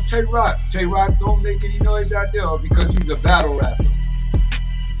about Tay-Rock? Tay-Rock don't make any noise out there because he's a battle rapper?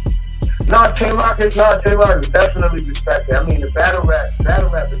 No, Tay-Rock is definitely respected. I mean, the battle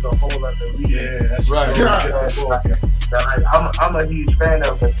rap is a whole other league. Yeah, that's right. I'm a huge fan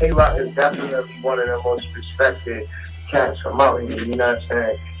of it. Tay-Rock is definitely one of the most respected cats from out here, you know what I'm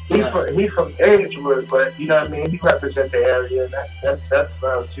saying? He's from Edgewood, but you know what I mean? He represents the area, and that's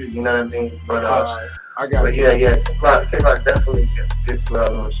love too, you know what I mean? But Tay-Rock definitely gets love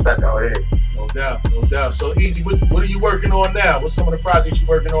and respect out here. No doubt. So Easy, what are you working on now? What's some of the projects you're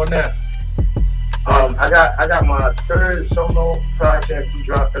working on now? I got my third solo project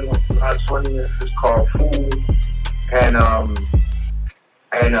dropping on July 20th. It's called Fool, and I'm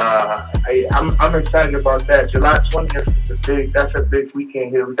excited about that. July 20th is a big weekend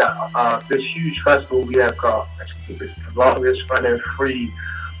here. We got this huge festival we have called, it's the longest running free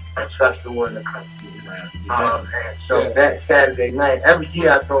festival in the country. You man. And so that Saturday night, every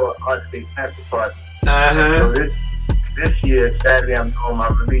year I throw an Art State after party. So this year, Saturday, I'm doing my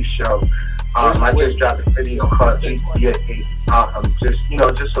release show. I just dropped a video called GTA.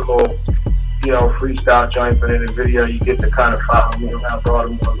 Just a little, freestyle joint, but in the video you get to kind of follow me around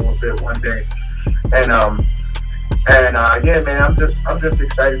Baltimore a little bit one day. Yeah, man, I'm just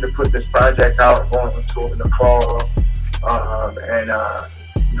excited to put this project out, going on tour in the fall,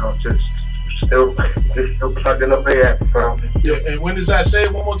 just still plugging up there. Yeah, and when does that, say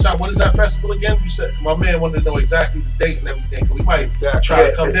it one more time, when is that festival again? You said, my man wanted to know exactly the date and everything, because we might try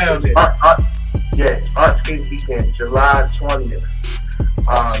to come down there. Artscape Weekend, July 20th.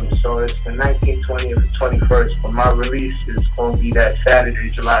 So it's the 19th, 20th, and 21st, but my release is going to be that Saturday,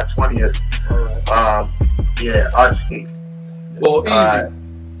 July 20th. Artscape. Well, easy.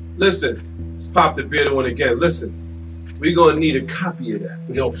 Listen, let's pop the bearded one again. Listen, we're going to need a copy of that.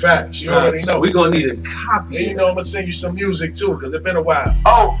 Yo, facts. You already know. We're going to need a copy. And you know I'm going to send you some music, too, because it's been a while.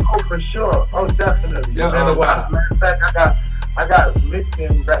 Oh, for sure. Oh, definitely. It's been a while. Matter of fact, I got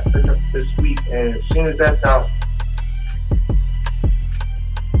Lithium wrapping up this week, and as soon as that's out.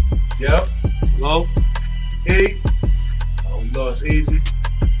 Yep. Hello? Hey. Oh, we lost Easy.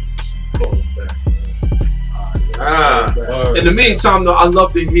 Call him back. In the meantime, though, I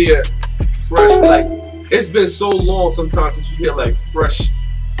love to hear fresh, like, it's been so long sometimes since you hear, like, fresh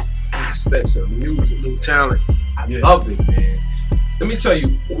aspects of music. New talent. I love it, man. Let me tell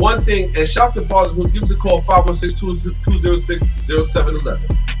you one thing, and shout to Bars Who's, give us a call,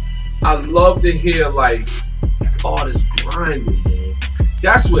 516-206-0711. I love to hear, like, artists grinding, man.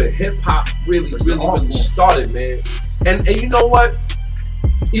 That's where hip-hop really started, man. And you know what?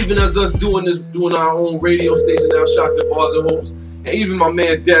 Even as us doing our own radio station now, shout to Bars and Hoops, and even my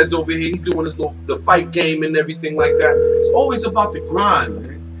man Dez over here, he doing the fight game and everything like that. It's always about the grind,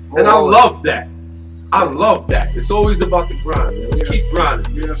 man. And I love that. It's always about the grind, man. Let's keep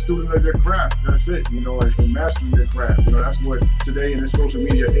grinding. Being a student of their craft, that's it. And mastering their craft. That's what today in this social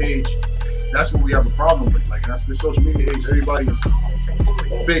media age, that's what we have a problem with. Like, that's the social media age. Everybody's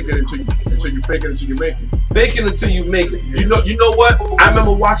fake it until you fake it until you make it. Fake it until you make it. You know what? I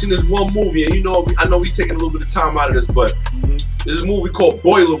remember watching this one movie, and I know we taking a little bit of time out of this, but there's a movie called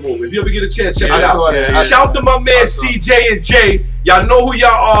Boiler Room. If you ever get a chance, check it out. Shout to my man CJ and Jay. Y'all know who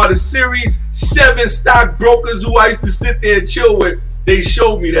y'all are. The Series 7 stockbrokers who I used to sit there and chill with. They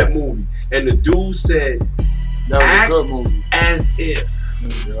showed me that movie, and the dude said, "Act a good movie. As if."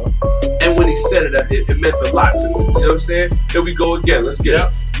 And when he said it meant a lot to me. You know what I'm saying? Here we go again. Let's get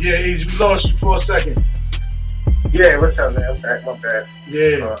it. Yeah, Easy, we lost you for a second. Yeah, what's up, man? I'm back. My bad.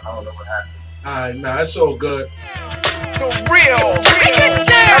 Yeah. I don't know what happened. Alright, nah, it's all good. The real. And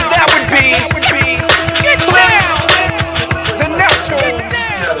that would be Eclipse. The Neptunes. We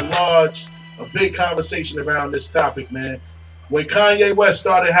had a big conversation around this topic, man. When Kanye West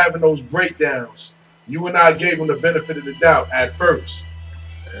started having those breakdowns, you and I gave him the benefit of the doubt at first.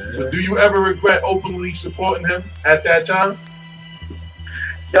 But do you ever regret openly supporting him at that time?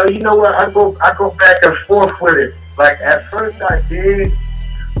 Yo, you know what? I go back and forth with it. Like, at first I did,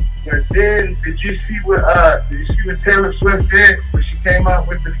 but then did you see what Taylor Swift did when she came out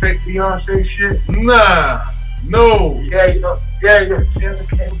with the fake Beyonce shit? Nah, no. Yeah. She hasn't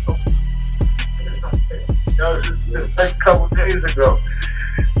came from. Just like a couple days ago.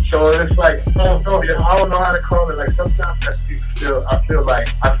 So it's like, I don't know how to call it. Like, sometimes I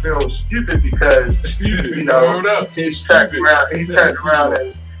feel stupid because he turned around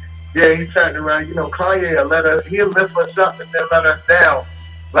and Kanye he'll lift us up and then let us down.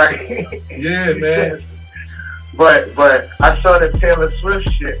 Like, yeah, man. But I saw the Taylor Swift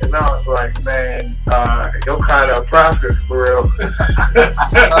shit and I was like, man, you're kind of a prophet for real.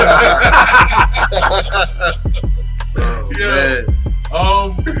 Man.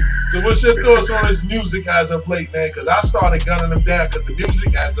 So what's your thoughts on his music as of late, man? Because I started gunning him down because the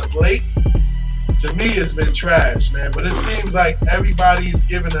music as of late, to me, has been trash, man. But it seems like everybody's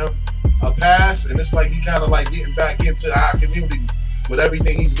giving him a pass, and it's like he kind of like getting back into our community with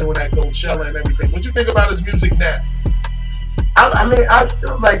everything he's doing at Coachella and everything. What you think about his music now? I mean, I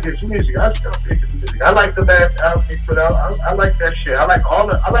still like his music. I still think his music. I like the last album he put out. I like that shit. I like all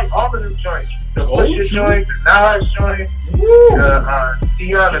the new joints. The Pusha joint, the Nas joint, the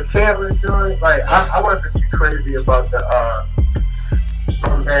Tiana Taylor joint. Like, I wasn't too crazy about the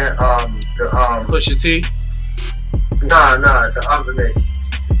Pusha T. Nah, the other name.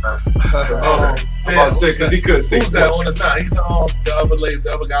 I'm about to say because he couldn't sing. Who's that on his not? He's the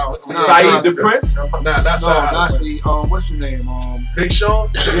other guy. Saeed the Prince? Nah, not Saeed. What's his name? Big Sean?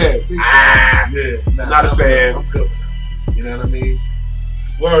 Yeah, Big Sean. Yeah. Not a fan. I'm good with him. You know what I mean?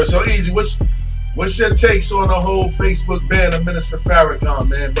 Word. So Easy, What's your takes on the whole Facebook ban of Minister Farrakhan,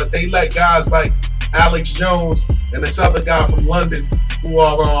 man? But they let guys like Alex Jones and this other guy from London who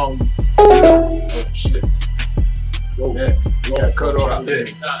are oh shit. Yeah, he got cut off.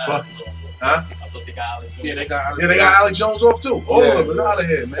 Huh? Yeah, they got Alex Jones off too. All of them is out of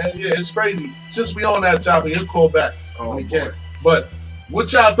here, man. Yeah, it's crazy. Since we on that topic, he'll call back when he can. But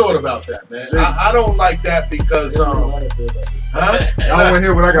what y'all thought about that, man? I don't like that because I don't want to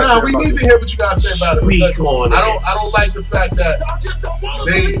hear what I got to say. We need to hear what you got to say about it. I don't like the fact that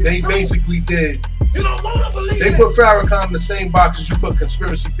they basically did. They put Farrakhan in the same box as you put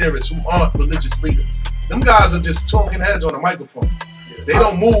conspiracy theorists who aren't religious leaders. Them guys are just talking heads on a microphone. They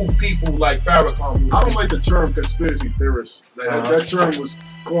don't move people like Farrakhan. I don't like the term conspiracy theorists. That term was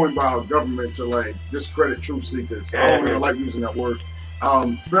coined by our government to like discredit truth seekers. I don't even like using that word.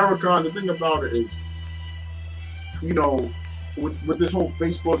 Farrakhan, the thing about it is, you know, with this whole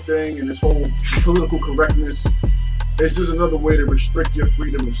Facebook thing and this whole political correctness, it's just another way to restrict your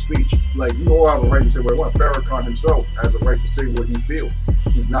freedom of speech. Like, you all have a right to say what you want. Farrakhan himself has a right to say what he feels.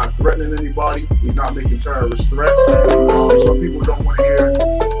 He's not threatening anybody. He's not making terrorist threats. Some people don't want to hear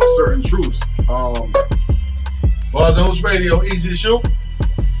certain truths. Barzo's Radio, easy to shoot?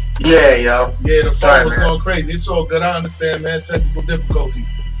 Yeah, yo. Yeah, the phone was going crazy. It's all good. I understand, man. Technical difficulties.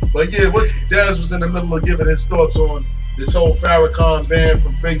 But yeah, Dez was in the middle of giving his thoughts on this whole Farrakhan ban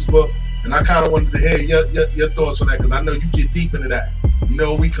from Facebook. And I kind of wanted to hear your thoughts on that because I know you get deep into that. You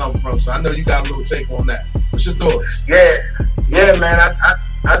know where we come from, so I know you got a little take on that. What's your thoughts? Yeah, man.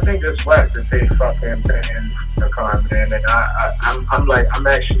 I think it's whack that they fucking ban Farrakhan, man. And I'm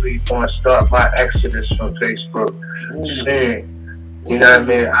actually going to start my exodus from Facebook soon. You know what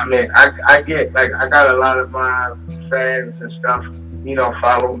I mean? I get like I got a lot of my fans and stuff, you know,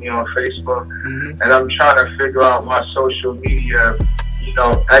 follow me on Facebook, and I'm trying to figure out my social media, you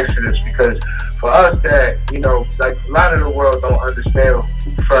know, exodus, because for us that, you know, like a lot of the world don't understand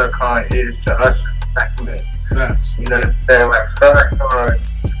who Farrakhan is to us black men. You know what I'm saying? Like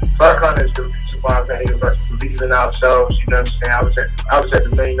Farrakhan is the reason why many of us believe in ourselves. You know what I'm saying? I was at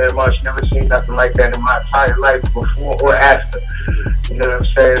the Millionaire March, never seen nothing like that in my entire life before or after. You know what I'm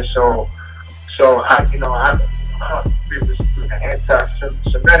saying? So I'm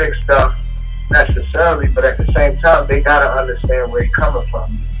anti-Semitic stuff necessarily, but at the same time, they gotta understand where he's coming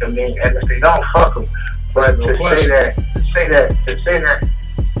from. I mean, and if they don't, fuck them. But to say that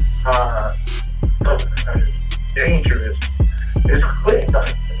dangerous is clear.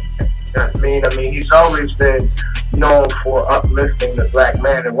 I mean, he's always been known for uplifting the black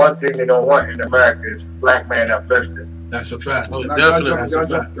man, and one thing they don't want in America is black man uplifted. That's a fact. Oh, definitely.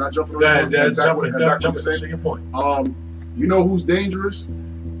 Can I jump on your point? You know who's dangerous?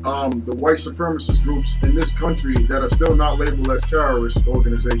 The white supremacist groups in this country that are still not labeled as terrorist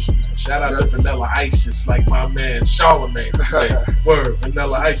organizations. Shout out to Vanilla ISIS, like my man Charlamagne would say. Word,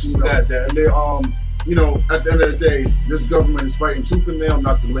 Vanilla ISIS. And they, you know, at the end of the day, this government is fighting tooth and nail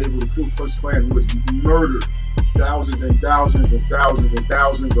not to label the Ku Klux Klan, who has murdered thousands and thousands and thousands and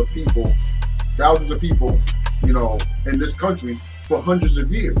thousands of people, you know, in this country for hundreds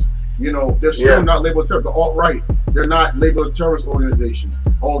of years. You know, they're still not labeled terrorist. The alt-right, they're not labeled as terrorist organizations.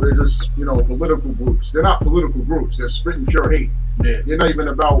 Oh, they're just, you know, political groups. They're not political groups. They're spitting pure hate. Yeah. They're not even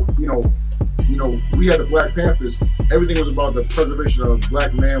about, you know, we had the Black Panthers. Everything was about the preservation of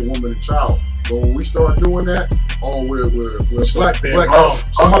black man, woman, and child. But when we start doing that, we're black. They'll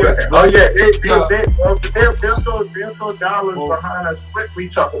throw dollars behind us quickly.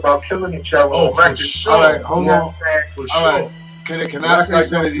 Talk about killing each other. Oh, for sure. All right, hold on. For sure. All right. Can I say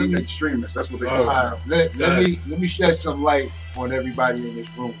something? Extremists. That's what they call it. Let me shed some light on everybody in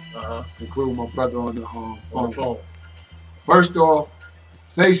this room, including my brother on the phone. First off,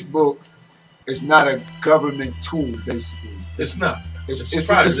 Facebook is not a government tool. Basically, it's not. It's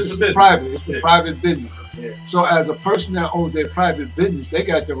private. It's a private business. Yeah. So as a person that owns their private business, they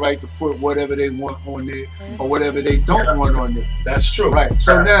got the right to put whatever they want on there or whatever they don't want on there. That's true. Right.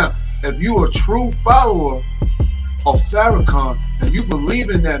 So now, if you're a true follower of Farrakhan and you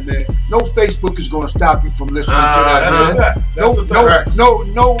believe in that man, no Facebook is going to stop you from listening to that man. No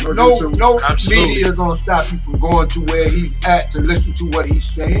media is going to stop you from going to where he's at to listen to what he's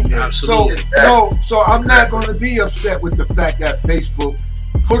saying. Absolutely. So I'm not going to be upset with the fact that Facebook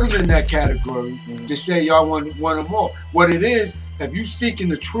put him in that category to say y'all want him more. What it is, if you seeking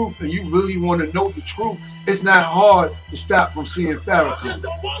the truth and you really want to know the truth, it's not hard to stop from seeing Farrakhan.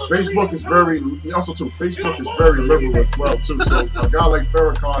 Facebook is very liberal as well too. So a guy like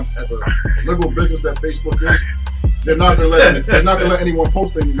Farrakhan, as a liberal business that Facebook is, they're not gonna let anyone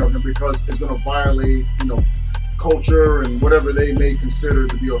post anything of him because it's gonna violate, culture and whatever they may consider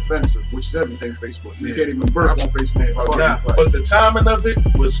to be offensive, which is everything Facebook. You can't even burp on Facebook. But the timing of it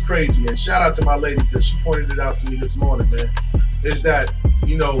was crazy. And shout out to my lady because she pointed it out to me this morning, man. Is that,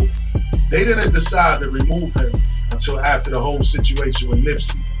 you know, they didn't decide to remove him until after the whole situation with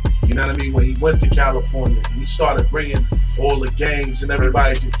Nipsey. You know what I mean? When he went to California and he started bringing all the gangs and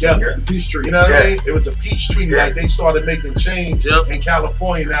everybody together. The peace treaty. You know what I mean? It was a peace treaty. Like they started making change in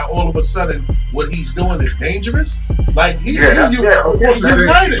California. Now all of a sudden, what he's doing is dangerous. Like he's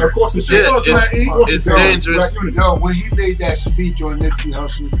united. Of course, it's dangerous. Yo, when he made that speech on Nipsey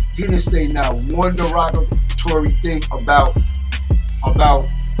Hussle, he didn't say not one derogatory thing about nothing.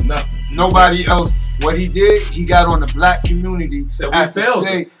 Nobody else. What he did, he got on the black community as to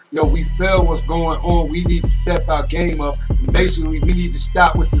say, yo, we failed what's going on. We need to step our game up. And basically, we need to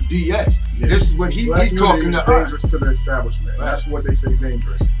stop with the BS. Yeah. This is what he's talking to us. To the establishment. Right. That's what they say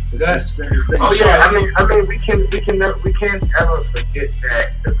dangerous. It's dangerous. Oh yeah, I mean, we can't ever forget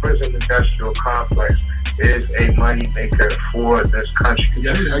that the prison industrial complex is a money maker for this country.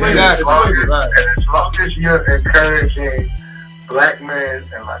 Yes, exactly. And as long as you're encouraging Black men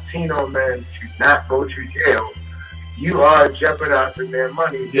and Latino men to not go to jail, you are jeopardizing their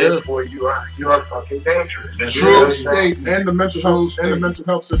money. Therefore, you are fucking dangerous. True statement. And the mental health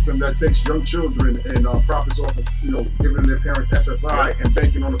system that takes young children and profits off of giving their parents SSI and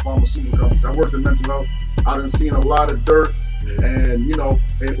banking on the pharmaceutical companies. I worked in mental health. I done seen a lot of dirt, and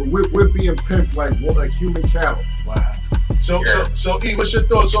we're being pimped like human cattle. Wow. So E, what's your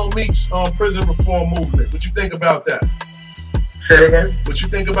thoughts on Meek's prison reform movement? What you think about that? Say again? What you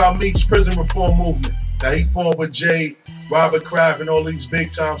think about Meek's prison reform movement that he formed with Jay, Robert Kraft, and all these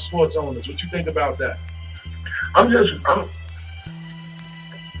big time sports owners? What you think about that? I'm use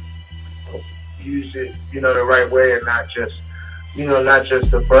it, the right way, and not just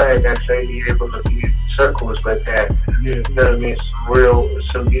the brag and say he able to be in circles like that. Yeah. You know what I mean?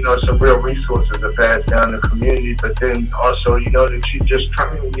 Some real resources are passed down the community, but then also, that you just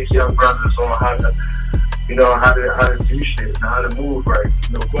training these young brothers on how to do shit and how to move right.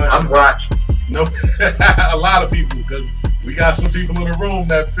 No question. I'm watching. No, a lot of people, because we got some people in the room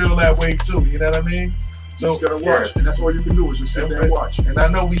that feel that way too. You know what I mean? So you just gotta watch, and that's all you can do is just sit there and watch. And I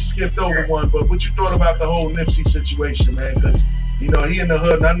know we skipped over one, but what you thought about the whole Nipsey situation, man? Because he in the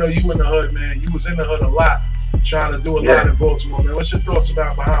hood, and I know you in the hood, man. You was in the hood a lot, trying to do a lot in Baltimore, man. What's your thoughts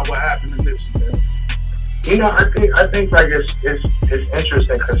behind what happened to Nipsey, man? I think like it's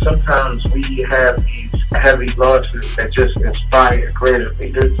interesting because sometimes we have these heavy losses that just inspire greater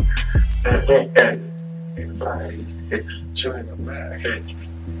leaders, and I think that it's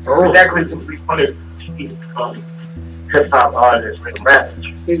exactly what we want to see from hip hop artists and rappers.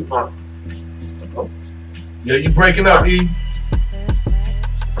 Yeah, you breaking up, E.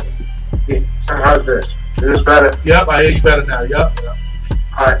 Yeah. How's this? Is this better? Yep, I hear you better now. Yep.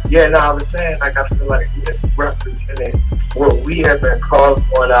 I was saying, I feel like it's representing what we have been calling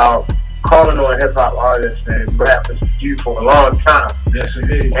on hip hop artists and rappers to do for a long time. Yes,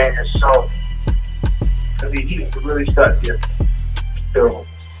 indeed. And so, he really started to feel.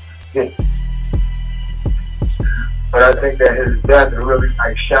 But I think that his death really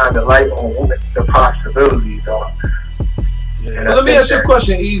shined the light on what the possibilities are. Yeah. Well, let me ask you a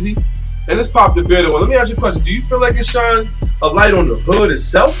question, Easy. And this popped the bearded one. Let me ask you a question. Do you feel like it shined a light on the hood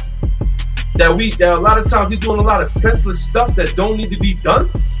itself? That a lot of times we're doing a lot of senseless stuff that don't need to be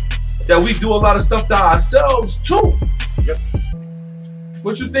done? That we do a lot of stuff to ourselves too? Yep.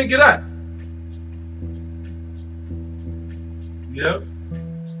 What you think of that? Yep.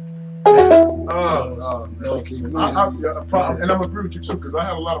 No. And I'm agree with you too, because I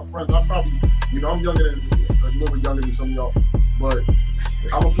have a lot of friends. I probably, I'm a little bit younger than some of y'all, but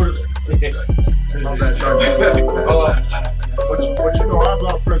I'm gonna put it. My bad, sorry. But I have a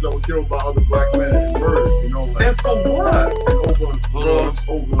lot of friends that were killed by other black men and murdered. And for what? Over drugs,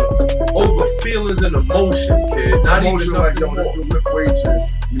 over feelings and emotion, kid. Not emotion, even like let's do lift weights and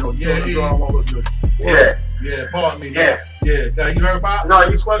I want to look good. Yeah, pardon me. Yeah. You heard about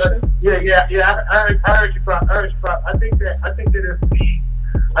this question? Yeah. I heard you, bro. I think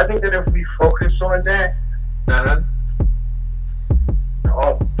that if we focus on that,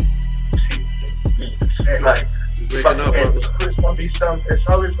 breaking up, it's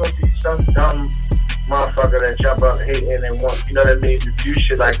always gonna be some dumb motherfucker that jump up hating and want, to do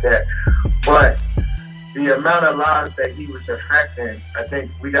shit like that. But the amount of lives that he was affecting, I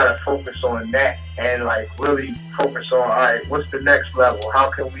think we gotta focus on that and really focus on, all right, what's the next level? How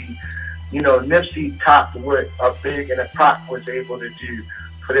can we, Nipsey topped what a Big and a Pac was able to do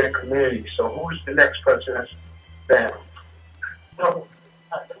for their community. So who's the next person that's down?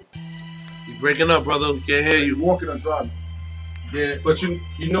 You breaking up, brother. Can't hear you. Walking or driving. Yeah, but you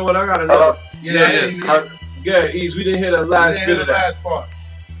know what? I got another. Yeah, Ease. We didn't hear the last bit of that. Last part.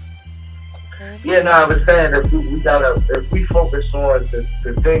 Yeah, no, I was saying that if we focus on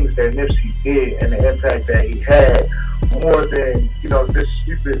the things that Nipsey did and the impact that he had, more than, you know, this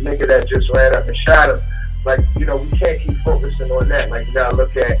stupid nigga that just ran up and shot him. Like, you know, we can't keep focusing on that. Like, you gotta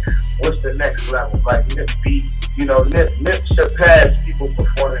look at what's the next level. Like, Nip beat, you know, Nip surpassed people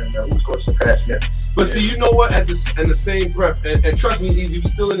performing in there. Who's gonna surpass Nip? But see, you know what? In the same breath, and trust me, Easy, we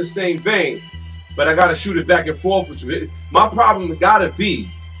still in the same vein. But I gotta shoot it back and forth with you. My problem gotta be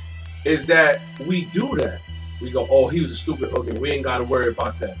is that we do that. We go, oh, he was a stupid. Okay, we ain't gotta worry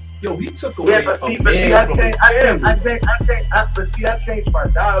about that. Yo, he took away a man from his family. I changed my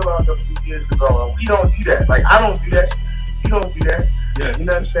dialogue a few years ago, and we don't do that. Like, I don't do that. You don't do that. Yeah. You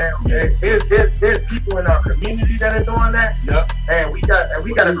know what I'm saying? Yeah. There's people in our community that are doing that. Yeah. And we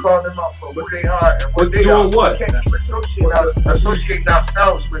gotta call them out for what they are and what they doing are. What? We can't keep associating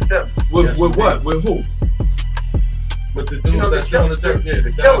ourselves with them. With what? With who? With the dudes that's doing the dirt. Yeah, the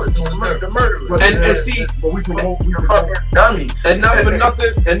guys that's doing the dirt. The murderers. And see, but we promote fucking dummies. And not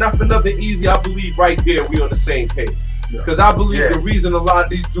for nothing, Easy. I believe right there we on the same page. Because I believe the reason a lot of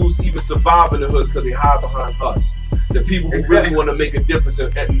these dudes even survive in the hoods because they hide behind us. The people who really want to make a difference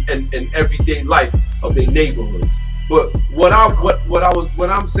in everyday life of their neighborhoods. But what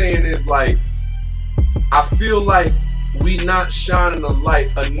I'm saying is, like, I feel like we not shining a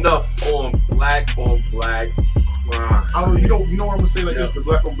light enough on black crime. You know what I'm gonna say, like this, the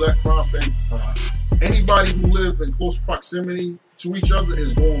black on black crime thing. Anybody who live in close proximity to each other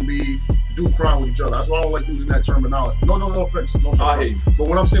is going to do crime with each other. That's why I don't like using that terminology. No offense. No offense. I hate you. But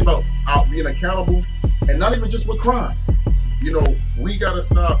what I'm saying about being accountable, and not even just with crime, you know, we gotta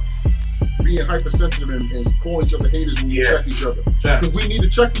stop being hypersensitive and calling each other haters when we check each other. Because we need to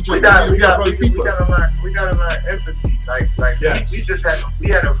check each other. We gotta learn empathy. Like yes. we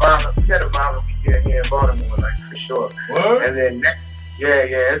had a violent weekend here in Baltimore, like, for sure. What? And then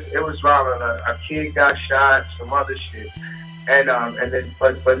it was violent. A kid got shot, some other shit. And then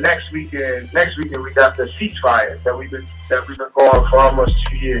but next weekend we got the ceasefire that we've been going for almost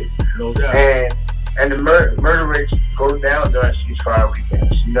 2 years. No doubt. And the murder rates go down during ceasefire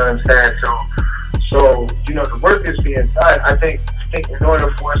weekends. You know what I'm saying? So you know, the work is being done. I think in order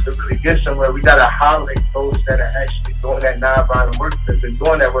for us to really get somewhere, we gotta highlight those that are actually doing that nonviolent work, that's been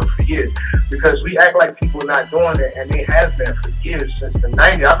doing that work for years. Because we act like people not doing it, and they have been for years, since the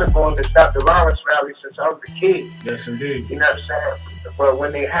 90s. I've been going to Stop the Violence rally since I was a kid. Yes, indeed. You know what I'm saying? But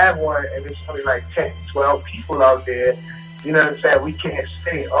when they have one, and there's only like 10, 12 people out there, you know what I'm saying? We can't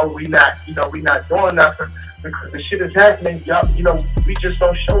say, oh, we not doing nothing, because the shit is happening. Y'all, you know, we just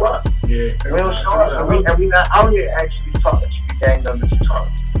don't show up. Yeah. We don't show up, and we not out here actually talking. Gang numbers talk.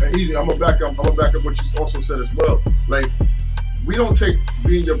 Easy. I'm gonna back up what you also said as well. Like, we don't take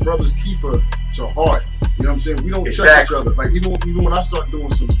being your brother's keeper to heart. You know what I'm saying? We don't check each other. Like, even when I start doing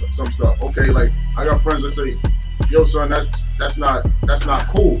some stuff, okay, like, I got friends that say, yo, son, that's not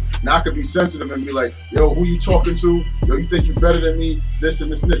cool. Now I could be sensitive and be like, yo, who you talking to? Yo, you think you better than me? This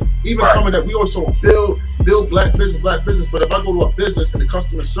and this and this. Even coming that we also build black business. But if I go to a business and the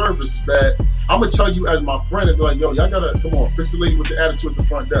customer service is bad, I'm gonna tell you as my friend and be like, yo, y'all gotta come on, fix the lady with the attitude at the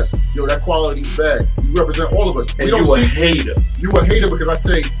front desk. Yo, that quality's bad. You represent all of us. And you a hater. You a hater because I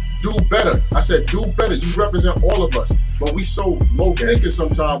say, do better. I said, do better. You represent all of us. But we so low thinking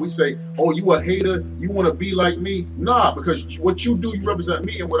sometimes. We say, oh, you a hater. You want to be like me? Nah, because what you do, you represent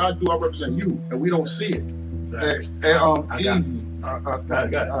me, and what I do, I represent you, and we don't see it. Easy.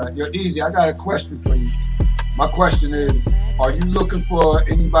 You're Easy. I got a question for you. My question is, are you looking for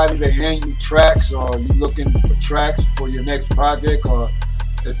anybody to hand you tracks, or are you looking for tracks for your next project, or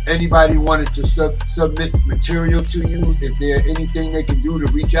has anybody wanted to submit material to you? Is there anything they can do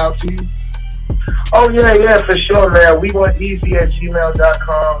to reach out to you? Oh yeah, for sure, man. We want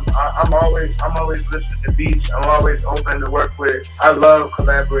easy@gmail.com. I'm always listening to beats. I'm always open to work with. I love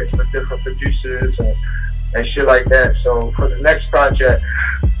collaborating with different producers and shit like that. So for the next project,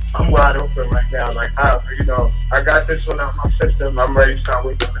 I'm wide open right now. Like, I got this one out my system. I'm ready to start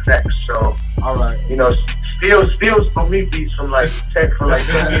working on the next. So, all right. You know, Steals for me beats from like 10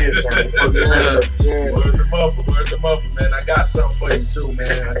 years. Yeah. Word them up, man. I got something for you too,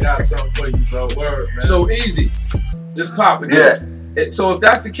 man. I got something for you, bro. Word, man. So Easy, just pop it. Yeah. So if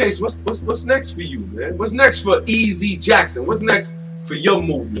that's the case, what's next for you, man? What's next for Easy Jackson? What's next for your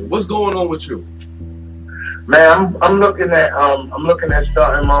movement? What's going on with you? Man, I'm looking at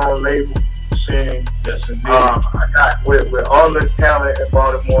starting my own label soon. Yes, indeed. I got with all this talent in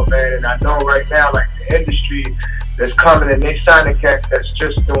Baltimore, man, and I know right now, like, the industry that's coming and they signing cats that's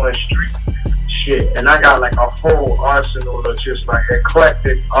just doing street. shit. And I got like a whole arsenal of just like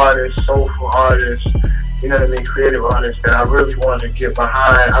eclectic artists, soulful artists, you know what I mean, creative artists that I really want to get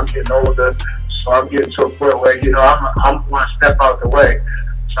behind. I'm getting older, so I'm getting to a point where, you know, I'm one step out the way.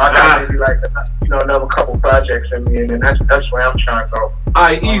 So I got maybe like, you know, another couple projects in me, and then that's where I'm trying to go. All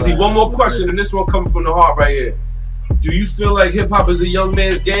right, easy. One more question, and this one coming from the heart right here. Do you feel like hip hop is a young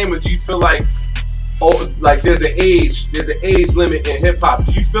man's game, or do you feel like, like there's an age limit in hip hop?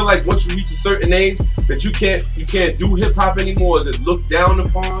 Do you feel like once you reach a certain age that you can't do hip hop anymore? Is it looked down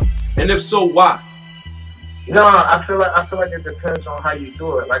upon? And if so, why? No, I feel like it depends on how you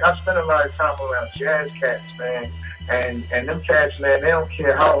do it. Like I spend a lot of time around jazz cats, man, and them cats, man, they don't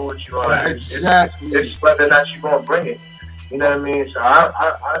care how old you are. Exactly. It's whether or not you're gonna bring it. You know what I mean? So I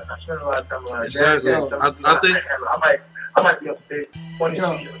spend a lot of time around jazz cats. I think I might be up to 20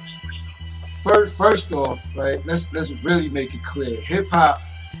 years. First off, right? Let's really make it clear. Hip hop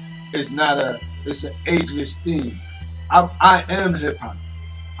is not it's an ageless thing. I am hip hop.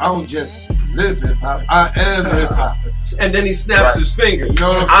 I don't just live hip hop. I am hip hop. And then he snaps his finger. You know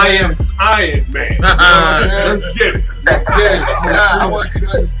what I'm I saying? am Iron Man. You know what I'm saying? Let's get it. Let's get it. Nah, I want you to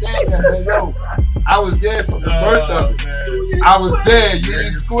understand that, man. Yo, I was there from the birth of it. Man. I was there. You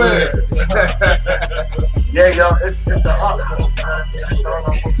ain't square. Yeah, yo, it's an art.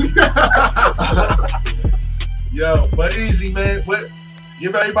 Yo, but easy, man.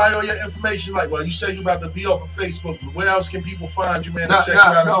 Give everybody all your information. Like, well, you say you about to be off of Facebook, but where else can people find you, man? To check you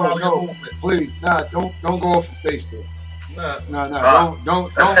out and follow your movement? Please, don't go off of Facebook.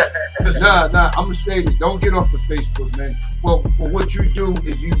 Don't. I'm gonna say this. Don't get off of Facebook, man. For what you do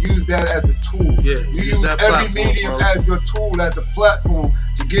is you use that as a tool. Yeah, you use every medium as your tool, as a platform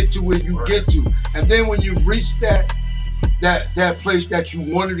to get to where you get to. And then when you reach that place that you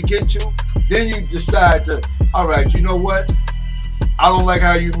wanted to get to, then you decide to, all right, you know what? I don't like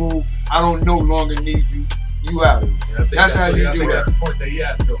how you move. I don't no longer need you. You out of it. Yeah, that's how you do it. That's the point that he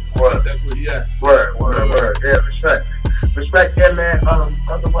at, though. That's where he at. Word. Yeah, respect, yeah, man.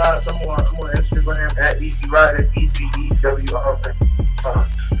 Otherwise, I'm on Instagram at Easy Rider, EasyEWR.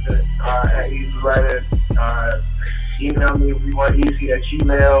 At Easy Rider. Email me if you want Easy at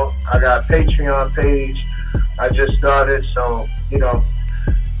Gmail. I got a Patreon page. I just started, so you know.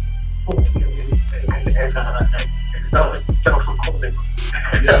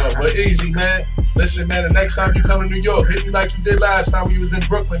 Yeah, but easy, man. Listen, man, the next time you come to New York, hit me like you did last time when you was in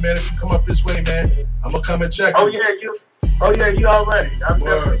Brooklyn, man. If you come up this way, man, I'm gonna come and check you. You already. I'm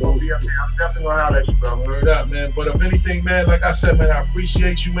definitely gonna be up there. I'm definitely gonna holler at you, bro. Word up, man. But if anything, man, like I said, man, I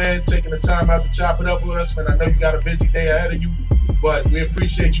appreciate you, man, taking the time out to chop it up with us, man. I know you got a busy day ahead of you, but we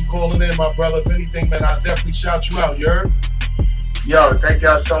appreciate you calling in, my brother. If anything, man, I'll definitely shout you out. You heard? Yo, thank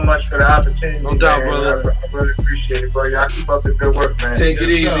y'all so much for the opportunity. No doubt, brother. I really appreciate it, bro. Y'all keep up the good work, man. Take it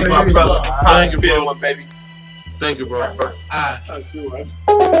easy, my brother. Thank you, bro. Baby. Thank you, bro.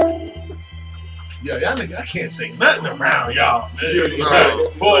 Yo, y'all nigga, I can't say nothing around y'all, man.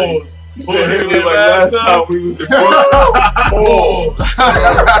 Pause. Like last time we was in Brooklyn. Oh,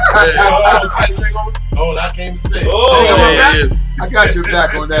 I came to say. I got your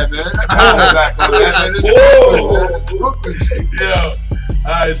back on that, man. Yeah.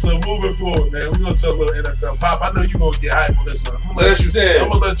 All right, so moving forward, man, we're going to talk a little NFL. Pop, I know you're going to get hype on this one. I'm going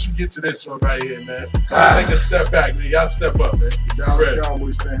to let you get to this one right here, man. Take a step back, man. Y'all step up, man. Dallas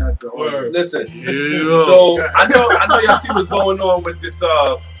Cowboys fan has to word. Listen, so I know y'all see what's going on with this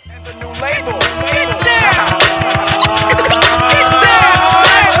and the new label.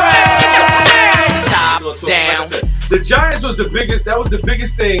 Top down. The Giants was the biggest. That was the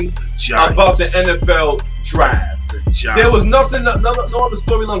biggest thing about the NFL draft. There was no other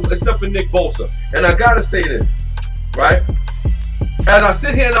storyline except for Nick Bosa. And I gotta say this, right? As I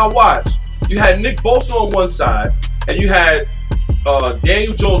sit here and I watch, you had Nick Bosa on one side, and you had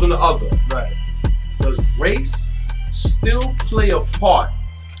Daniel Jones on the other. Right. Does race still play a part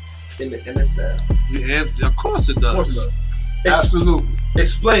in the NFL? Yeah, of course it does. Absolutely.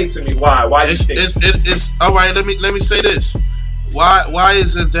 Explain to me why. Why you think it's all right. Let me say this. Why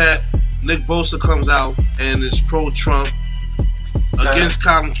is it that Nick Bosa comes out and is pro-Trump against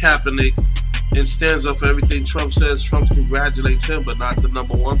Colin Kaepernick and stands up for everything Trump says? Trump congratulates him, but not the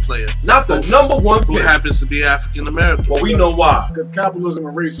number one player. Not the number one player. Who happens to be African American. Well, we know why. Because capitalism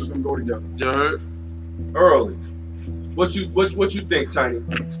and racism go together. You heard? Early. What you think, Tiny?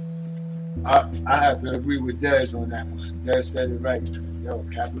 I have to agree with Dez on that one. Dez said it right. Yo,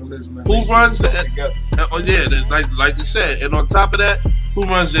 capitalism and who runs the together. Oh yeah, like you said, and on top of that, who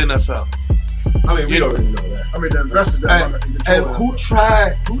runs the NFL? I mean, we already know that. I mean, the investors that run and who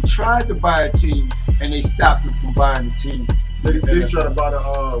tried to buy a team and they stopped them from buying the team Diddy try to buy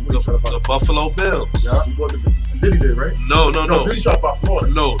the Buffalo Bills. Yeah. Diddy did, right? No. Diddy tried to buy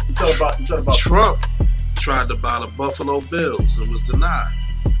Florida. No. He tried to buy Trump tried to buy the Buffalo Bills and was denied.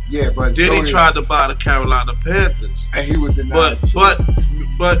 Yeah, but Diddy tried to buy the Carolina Panthers, and he was denied.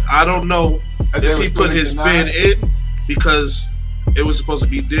 But I don't know if he put his bid in because it was supposed to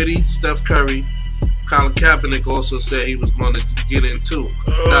be Diddy, Steph Curry. Colin Kaepernick also said he was going to get in too.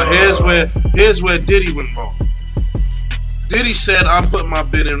 Now here's where Diddy went wrong. Diddy said, "I'm putting my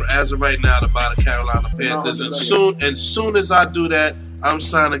bid in as of right now to buy the Carolina Panthers, and soon as I do that, I'm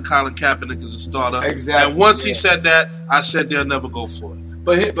signing Colin Kaepernick as a starter." Exactly. And once he said that, I said they'll never go for it.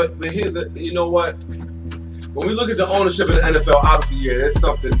 But here's you know what? When we look at the ownership of the NFL, obviously, there's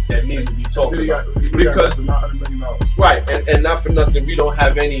something that needs to be talked about. Because $100 million. Right, and not for nothing, we don't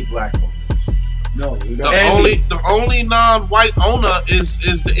have any black owners. No, the only non-white owner is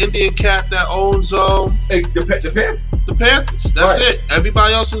the Indian cat that owns the Panthers. That's it.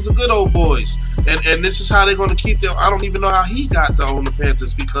 Everybody else is the good old boys, and this is how they're going to keep them. I don't even know how he got to own the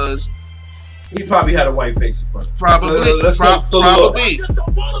Panthers because he probably had a white face in front of him. Probably.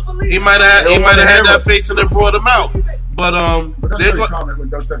 He might have had that face and then brought him out. But that's very common with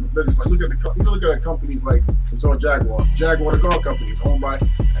that type of business. Like look at companies like Jaguar. Jaguar, the car company, is owned by an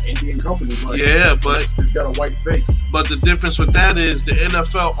Indian company. But it's got a white face. But the difference with that is the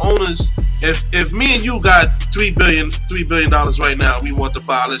NFL owners. If me and you got $3 billion right now, we want to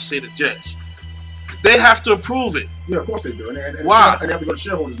buy, let's say, the Jets. They have to approve it. Yeah, of course they do. And why? And they have to go to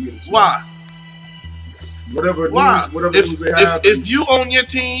shareholders meetings. Why? Whatever news they have. If you own your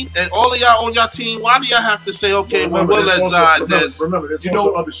team and all of y'all own your team, why do y'all have to say, okay, we'll let Zion this? Remember, there's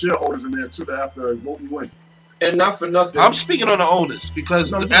also other shareholders in there too that have to vote you in. And not for nothing. I'm speaking on the owners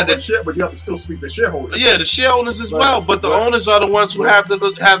because but you have to still speak to shareholders. Yeah, the shareholders as well, but the owners are the ones who have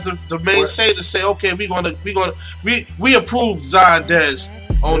the main say to say, okay, we approve Zion Dez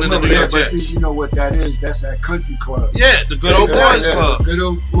owning the New York Jets. See, you know what that is? That's that country club. Yeah, the good old boys club. The good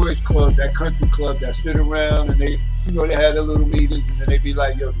old boys club, that country club that sit around and they had their little meetings and then they be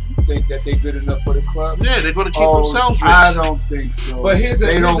like, yo, you think that they good enough for the club? Yeah, they're going to keep themselves rich. I don't think so. But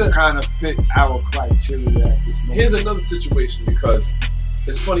they don't kind of fit our criteria at this moment. Here's another situation because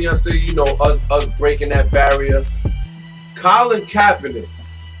it's funny I say, us breaking that barrier. Colin Kaepernick,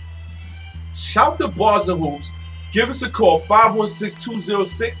 shout the Bars and Hoops. Give us a call,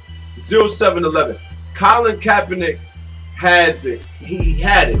 516-206-0711. Colin Kaepernick had it. He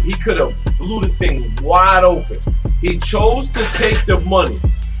could have blew the thing wide open. He chose to take the money.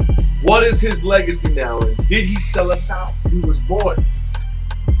 What is his legacy now? And did he sell us out? He was bought.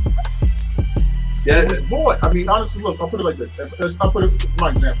 Yeah, he was bought. I mean, honestly, look, I'll put it like this. I'll put it for my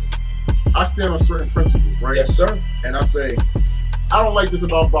example. I stand on certain principles, right? Yes, sir. And I say, I don't like this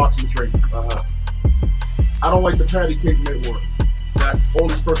about boxing training. I don't like the patty cake network that all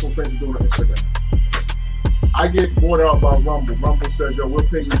these personal trainers are doing on Instagram. I get bought out by Rumble. Rumble says, yo, we'll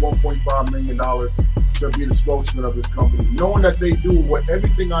pay you $1.5 million to be the spokesman of this company, knowing that they do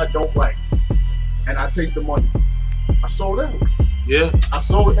everything I don't like. And I take the money. I sold out. Yeah. I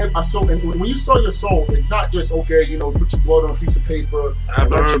sold, and when you sell your soul, it's not just, okay, put your blood on a piece of paper. I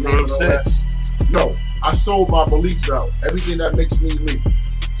haven't heard from him since. No, I sold my beliefs out. Everything that makes me me.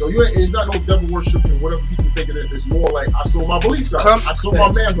 So it's not no devil worship and whatever people think it is. It's more like I sold my beliefs out. I sold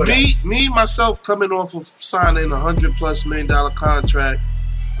my manhood out. Me myself coming off of signing $100+ million contract,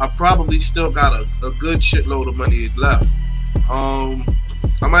 I probably still got a good shitload of money left. I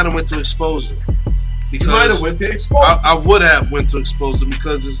might have went to expose it. Because you might have went to expose it. I would have went to expose it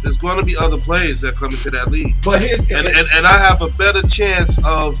because it's going to be other players that come into that league. But and I have a better chance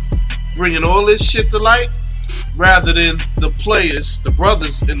of bringing all this shit to light rather than the players, the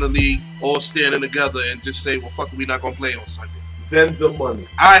brothers in the league, all standing together and just say, well, fuck it, we're not going to play on Sunday. Then the money.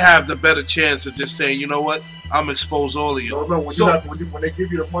 I have the better chance of just saying, you know what, I'm expose all of you. When they give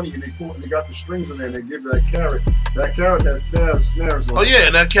you the money and they got the strings in there and they give you that carrot has snares on it. Oh yeah,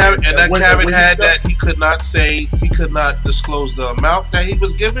 and that carrot had that he could not disclose the amount that he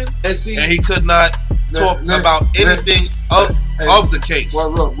was given, and he could not talk about anything of the case.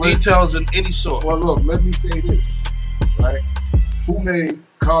 Details in any sort. Well, look, let me say this, right? Who made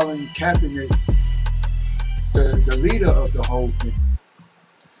Colin Kaepernick the leader of the whole thing?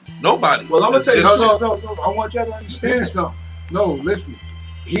 Nobody. Well, I'm gonna tell you. No. I want y'all to understand something. No, listen.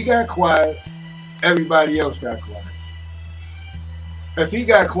 He got quiet. Everybody else got quiet. If he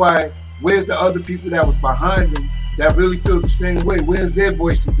got quiet, where's the other people that was behind him that really feel the same way? Where's their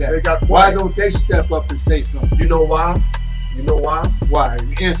voices at? They got quiet. Why don't they step up and say something? You know why? Why?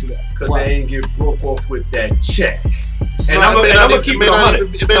 Answer that. Because they ain't get broke off with that check. So and I'm gonna keep it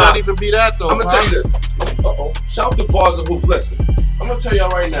 100. It may not even be that though. I'm gonna tell you this. Shout to Bars and Hoops. Listen, I'm gonna tell y'all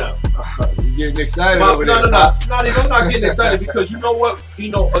right now. You getting excited No, over there? I'm not getting excited because you know what?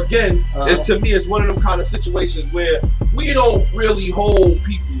 Again, to me, it's one of them kind of situations where we don't really hold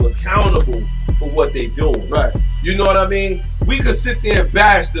people accountable for what they doing. Right. You know what I mean? We could sit there and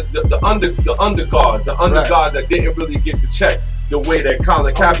bash the underguards that didn't really get the check the way that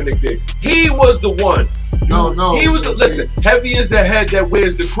Colin Kaepernick did. He was the one. He was listen, heavy is the head that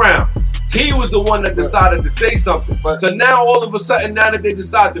wears the crown. He was the one that decided to say something. So now all of a sudden, now that they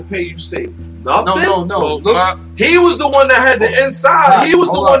decide to pay, you say nothing? No. Look, he was the one that had the inside. He was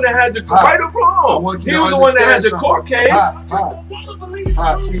the one that had the right or wrong. He was the one that had the court case.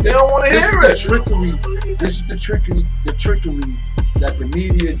 See, they don't want to hear it. This is the trickery that the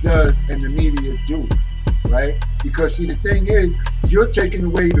media does and the media do, right? Because see, the thing is, you're taking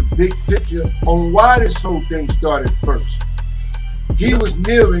away the big picture on why this whole thing started first. He was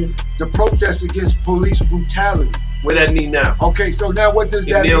kneeling to protest against police brutality. Where that knee now? Okay, so now what does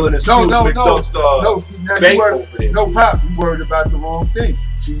that mean? No. See, now you worried about the wrong thing.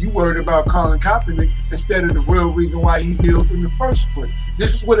 See, you worried about Colin Kaepernick instead of the real reason why he kneeled in the first place.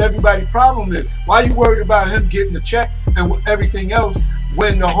 This is what everybody's problem is. Why you worried about him getting the check and everything else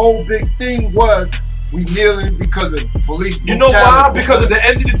when the whole big thing was we kneeling because of police brutality? You know why? Because at the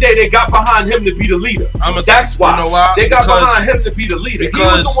end of the day, they got behind him to be the leader. That's why. You know why? They got behind him to be the leader. He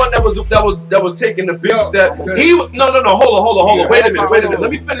was the one that was taking the big step. Hold on. Wait a minute. Let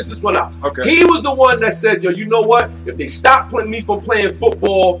me finish this one out. Okay. He was the one that said, yo, you know what? If they stop me from playing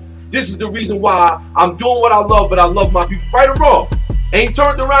football, this is the reason why I'm doing what I love, but I love my people. Right or wrong? And he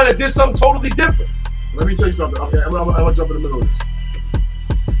turned around and did something totally different. Let me tell you something. Okay, I'm gonna jump in the middle of this.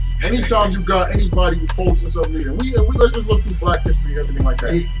 Anytime you got anybody who posts themselves leading, we let's just look through Black history and everything like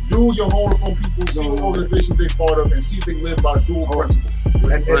that. Do your homework on people, see what organizations they're part of, and see if they live by dual principle.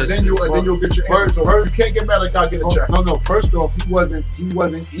 And then you'll get your answer. So you can't get mad at God getting a check. No. First off, he wasn't a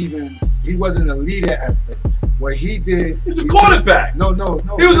leader at first. What he did, he was a quarterback. No.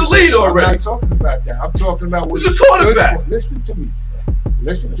 He was a leader already. I'm not talking about that. I'm talking about what he was a quarterback. Listen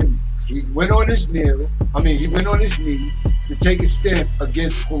to me. He went on his knee to take a stance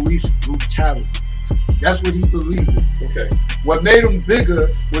against police brutality. That's what he believed in. Okay. What made him bigger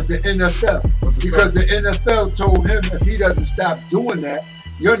was the NFL. Because the NFL told him if he doesn't stop doing that,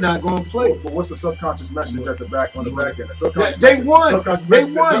 you're not going to play. But what's the subconscious message on the back end? They won. You want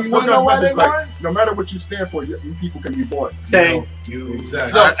to know why they won? No matter what you stand for, you people can be bought. Thank you.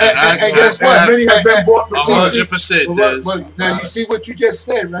 Exactly. And guess what? Many have been bought. 100%. Now you see what you just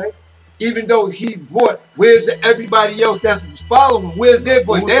said, right? Even though he bought, where's everybody else that's following? Where's their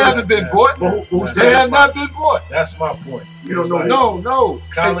voice? They haven't been bought. They have not been bought. That's my point. You don't know. No.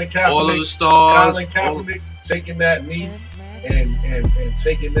 Colin Kaepernick, all of the stars. Colin Kaepernick taking that knee and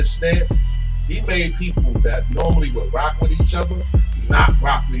taking this stance, he made people that normally would rock with each other not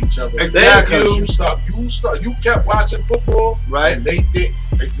rock with each other. Exactly. You kept watching football, right? And they did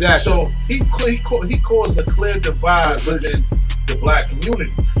exactly. So he caused a clear divide within the black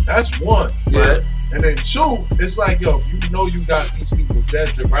community. That's one. Right? And then two, it's like, yo, you know you got these people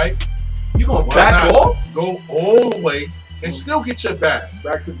dead to right. You gonna back off? Go all the way and still get your back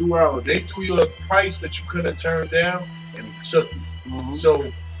to duality. They threw you a price that you couldn't turn down, and he took you. So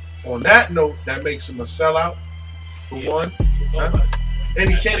on that note, that makes him a sellout for one. And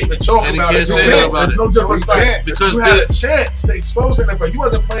he can't even talk about it. There's no difference because you had a chance to expose it, but you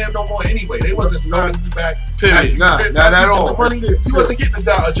wasn't playing no more anyway. They wasn't signing you back. Period. Not at all. He wasn't getting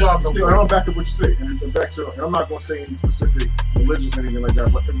a job no more. I'm back to what you say, and back to, and I'm not going to say any specific religious or anything like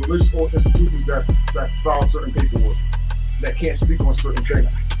that, but the religious institutions that file certain paperwork that can't speak on certain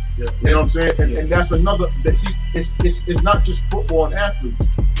things. Yeah. You know what I'm saying? And that's another. See, it's not just football and athletes.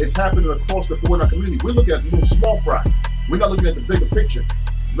 It's happening across the board in our community. We're looking at the little small fry. We're not looking at the bigger picture.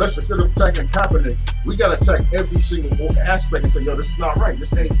 Instead of attacking Kaepernick, we got to attack every single aspect and say, yo, this is not right.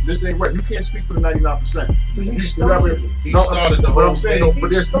 This ain't right. You can't speak for the 99%. He started the whole I'm saying, but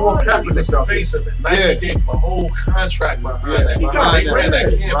there's more Kaepernicks out there. Face of it. Nike gave him a whole contract behind that. They ran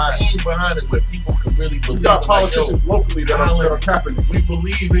that campaign behind it where people could really believe. You got politicians locally that are Kaepernick. We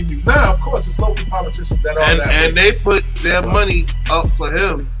believe in you. Now, of course, it's local politicians that are that. And they put their money up for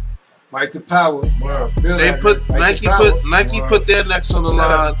him. Fight the power. They put Nike put their necks on the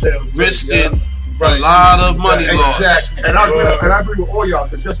line, risking a lot of money loss. Exactly. And I agree with all y'all,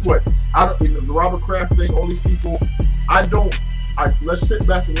 because guess what? The Robert Kraft thing, all these people, I don't let's sit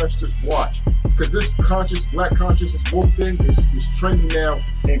back and let's just watch. Because this black consciousness woke thing is trending now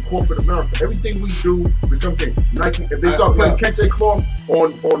in corporate America. Everything we do becomes a Nike. If they start putting kente cloth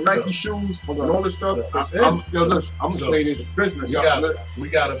on Nike shoes and all this stuff, I'm gonna say this. It's business. We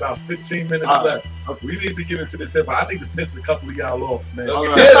got about 15 minutes left. We need to get into this here, but I think to piss a couple of y'all off, man.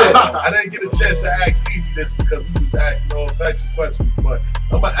 I didn't get a chance to ask Easy this because we was asking all types of questions, but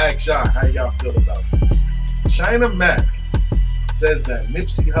I'm gonna ask y'all how y'all feel about this. China Mac says that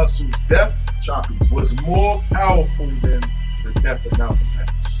Nipsey Hussle's death was more powerful than the death of Malcolm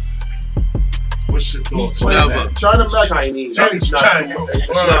X. What's your thoughts? China Mac. Chinese. I'm gonna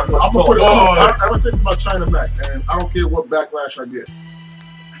say this about China Mac, and I don't care what backlash I get.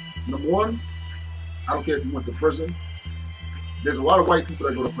 Number one, I don't care if you went to prison. There's a lot of white people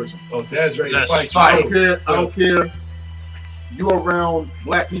that go to prison. Oh, Dad's ready to fight. I don't care. You're around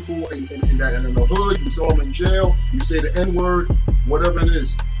black people in the hood. You saw them in jail. You say the N-word, whatever it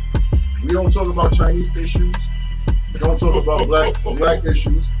is. We don't talk about Chinese issues. We don't talk about black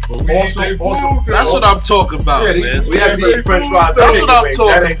issues. Also, that's what I'm talking about, man. We actually eat French fries. That's what I'm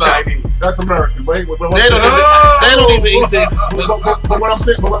talking about. That's American, right? They don't even eat that. But what I'm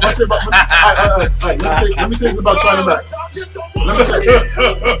saying, let me say this about China Mac. Let me tell you.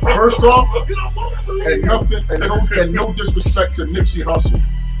 First off, and no disrespect to Nipsey Hussle,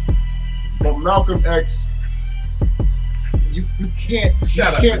 but Malcolm X, you can't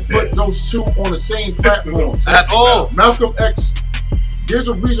put those two on the same platform at all. Malcolm X, there's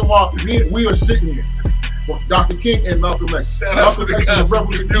a reason why we are sitting here. For Dr. King and Malcolm X. Malcolm X is a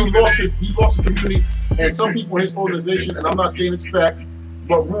revolution. He lost his community, and some people in his organization, and I'm not saying it's fact,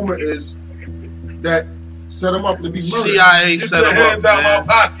 but rumor is that set him up to be murdered. CIA set him up,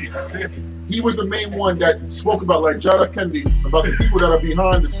 man. He was the main one that spoke about, like John F. Kennedy, about the people that are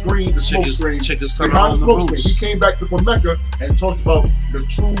behind the screen, the smoke screen. Behind the smoke screen. He came back from Mecca and talked about the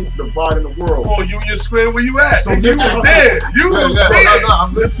true divide in the world. Oh, Union Square, where you at? So you was there. You was there.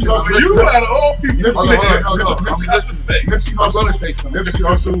 I'm listening. You out of all people. Nipsey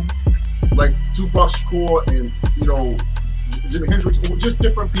Hussle, like Tupac Shakur and, Jimi Hendrix, just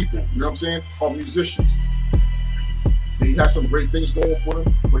different people, you know what I'm saying, are musicians. They have some great things going for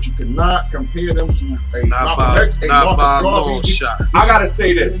them, but you cannot compare them to a Malcolm X, a Marcus Garvey. I gotta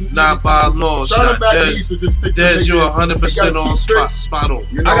say this. Not by law shot. There's you 100% on spot on.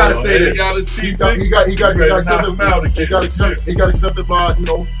 I gotta say this. He got accepted by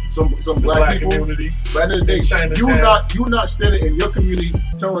some black people. But at the end of the day, you're not standing in your community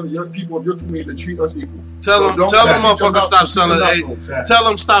telling your people of your community to treat us equal. Tell them motherfuckers stop selling egg. Tell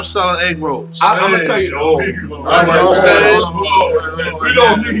them stop selling egg rolls. I'm gonna tell you though. You know what I'm saying? We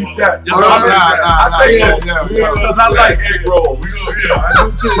don't need that. I tell you because I like egg rolls.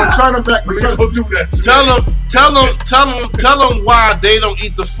 Tell them why they don't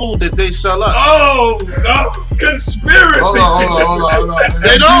eat the food that they sell us. Oh no, conspiracy. Hold on.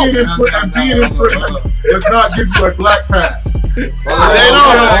 They don't. And being in prison does not give you a black pass. They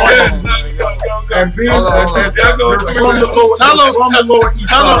don't. And being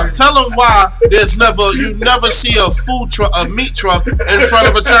tell them why you never see a meat truck in front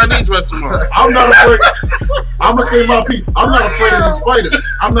of a Chinese restaurant. I'm not afraid. I'm gonna say my piece. I'm not afraid of these fighters.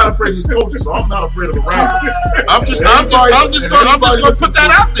 I'm not afraid of these coaches. So I'm not afraid of the round. I'm just gonna put that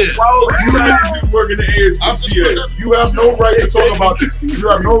out there. You have no right to talk about. You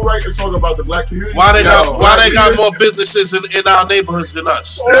have no right to talk about the black community. Why they got more businesses in our neighborhoods than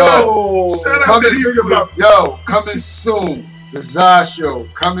us? Coming soon. The ZA Show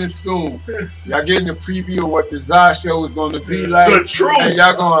coming soon. Y'all getting a preview of what the ZA Show is going to be like. The truth. And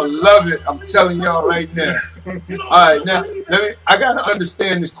y'all going to love it. I'm telling y'all right now. All right, now I got to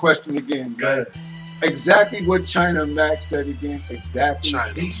understand this question again. Right? Exactly what China Mac said again. Exactly.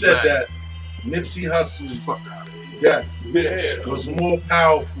 He said that Nipsey Hussle was more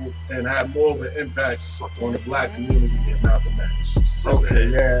powerful and had more of an impact on the black community than Malcolm X. Okay,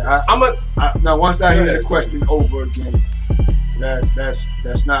 yeah. Now, once I hear the question over again, that's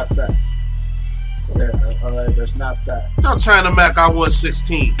not facts. Yeah, all right, that's not facts. Tell China Mac I was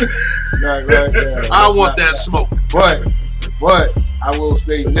 16. Right, I want that smoke. But I will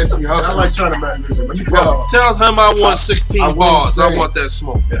say Nipsey Hussle. I like China Mac music. Tell him I want 16 bars. I want that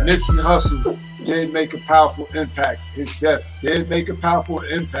smoke. Nipsey Hussle did make a powerful impact. His death did make a powerful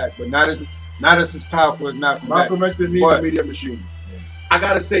impact, but not as powerful as Malcolm X. Malcolm X didn't need a media machine. I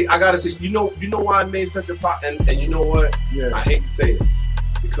gotta say, you know why I made such a pop, and you know what? Yeah. I hate to say it,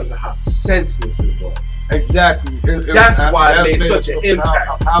 because of how senseless it was. Exactly. That's why it made such an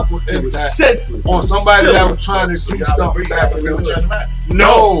impact. A powerful impact. It was senseless. On somebody that was trying to do something back in the day.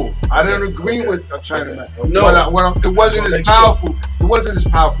 No, I didn't agree with a Chinaman. No, it wasn't as powerful. It wasn't as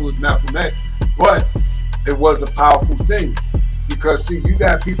powerful as Malcolm X, but it was a powerful thing because see, you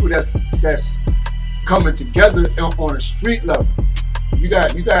got people that's coming together on a street level. You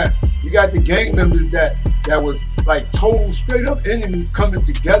got the gang members that was like total straight up enemies coming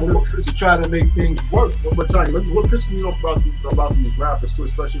together to try to make things work. But Tanya, what pisses me off about these rappers too,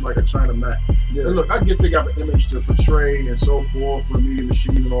 especially like a Chinaman. Yeah. And look, I get they got an image to portray and so forth for the media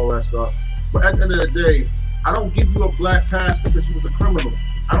machine and all that stuff. But at the end of the day, I don't give you a black pass because you was a criminal.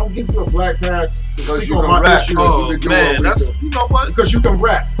 I don't give you a black pass to speak on my issue. Oh man, that's you know what? Because you can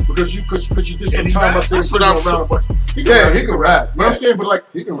rap. Because you did some time up there. That's what I'm talking about. He can rap. But I'm saying, but like,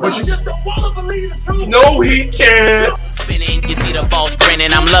 he can rap. You just don't want to believe the truth. No, he can't. Spinning, you see the balls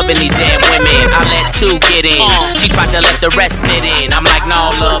grinning. I'm loving these damn women. I let two get in. She tried to let the rest fit in. I'm like,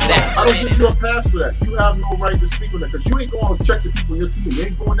 no, love, that's I don't give you a pass for that. You have no right to speak on that because you ain't going to check the people in your team. You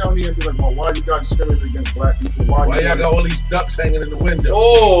ain't going down there and be like, well, why you guys discriminating against black people? Why y'all got all these ducks hanging in the window?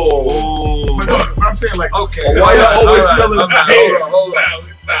 But no, I'm saying like, okay. Why y'all always selling hold on.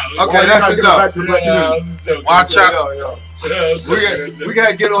 Okay, that's enough. Watch out. We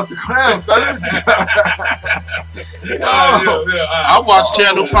gotta get off the ground, fellas. I watch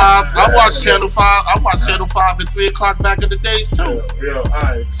Channel 5. I watch Channel 5. I watch Channel 5 at 3 o'clock back in the days too.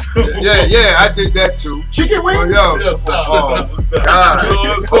 Yeah, I did that too. Chicken wings.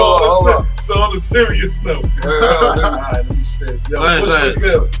 So on the serious note. Alright, let me stay. What's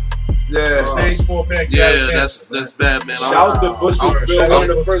good? Yeah, Stage 4 pack. Yeah, that's bad, man. Shout out to Bushwick Bill. One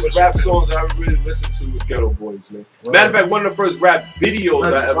of the first rap songs I ever really listened to was Ghetto Boys, man. Matter of fact, one of the first rap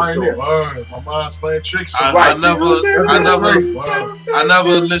videos I ever saw. My mom's playing tricks. I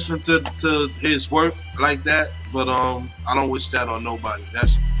never listened to his work like that, but I don't wish that on nobody.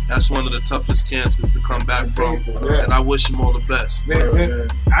 That's one of the toughest cancers to come back from, and I wish him all the best.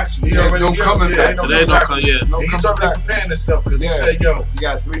 Actually, he don't come back. He's already preparing himself because he said, "Yo, you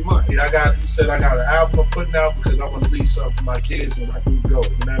got 3 months." He said, "I got an album I'm putting out because I want to leave something for my kids when I do go." You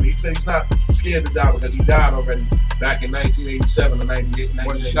know what I mean? He said he's not scared to die because he died already back in 1987 or 98.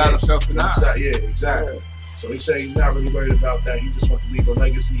 When he shot himself in the eye. Yeah, exactly. So he said he's not really worried about that. He just wants to leave a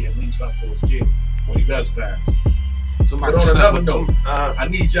legacy and leave something for his kids when he does pass. But on another note, I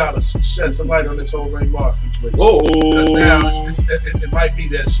need y'all to shed some light on this whole Ray Mark situation. Because now it might be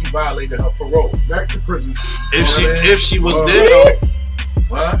that she violated her parole. Back to prison. If she was there, though.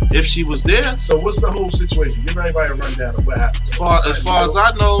 Huh? If she was there. So what's the whole situation? Give everybody a rundown of what happened. As far as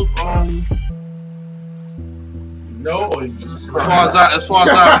I know, no, or you just as far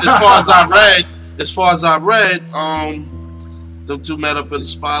as I read, them two met up at a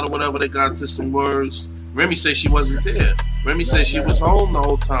spot or whatever. They got to some words. Remy said she wasn't there. Remy said she was home the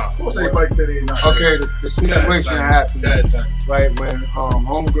whole time. Of course, everybody said they not. Okay, the situation happened right when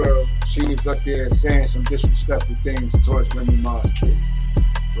homegirl, she was up there saying some disrespectful things towards Remy Ma's kids.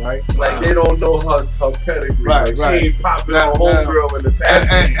 Right? Like they don't know her pedigree. Right. She ain't popping on homegirl in the past.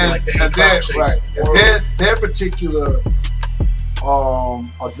 And their particular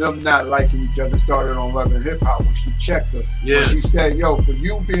of them not liking each other started on Love and Hip Hop when she checked her. Yeah. When she said, "Yo, for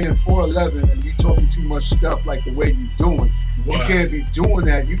you being 4'11" and you talking too much stuff like the way you doing, you can't be doing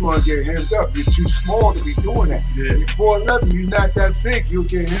that. You're gonna get hemmed up. You're too small to be doing that. Yeah. You're 4'11", you're not that big. You'll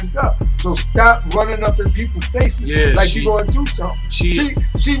get hemmed up. So stop running up in people's faces like you're gonna do something." She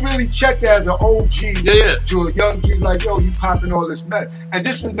really checked as an OG to a young G. Like, yo, you popping all this mess, and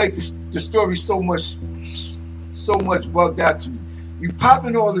this would make the story so much bugged out to me. You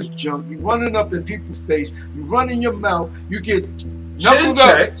popping all this junk, you running up in people's face, you running your mouth, you get knuckled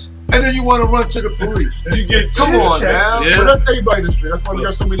up, and then you want to run to the police. You get come on now. Yeah. But that's everybody in the street. That's why we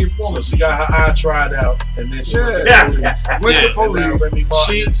got so many informants. So she got her eye tried out, and then she went to the police. With the police. And now Remy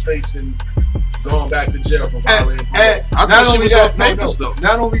Martin is facing going back to jail for violating parole. I thought she was off papers though.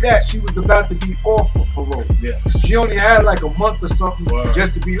 Not only that, she was about to be off of parole. Yeah. She only had like a month or something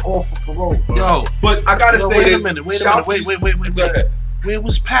just to be off of parole. Yo, but I gotta say this. Wait a minute. Where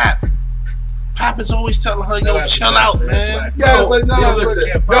was Pap? Pap is always telling her, "Yo, chill out, man." Yeah, but no, listen.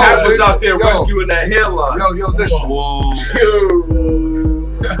 Pap was out there rescuing that hairline. Yo, listen. Whoa.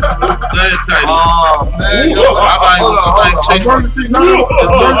 Oh man. I might chase him. Go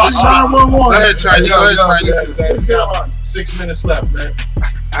ahead, Tiny. 6 minutes left, man.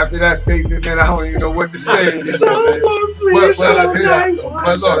 After that statement, man, I don't even know what to say. But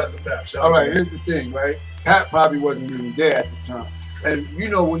look, all right, here's the thing, right? Pat probably wasn't even there at the time. And you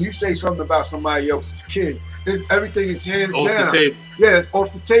know, when you say something about somebody else's kids, everything is hands Off down. the table. Yeah, it's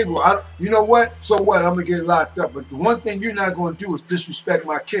off the table. You know what? So what? I'm gonna get locked up. But the one thing you're not gonna do is disrespect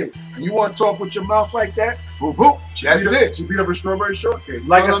my kids. And you want to talk with your mouth like that? Boop boop. That's it. She beat up a strawberry shortcake.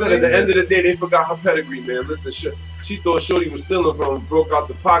 Like I said, at the end of the day, they forgot her pedigree, man. Listen, she thought Shorty was stealing from him, broke out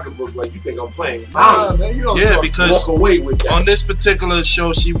the pocketbook like, you think I'm playing? Nah, man, you don't Yeah, talk. because Walk away with that. on this particular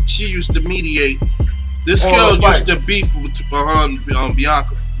show, she used to mediate. This All girl the used fights. to beef with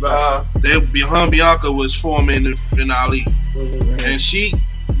Bianca. Bianca was forming in Ali, and she,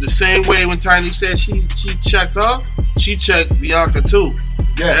 the same way when Tiny said she checked her, she checked Bianca too.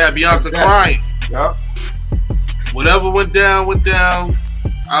 Yeah, Bianca crying. Yeah. Whatever went down.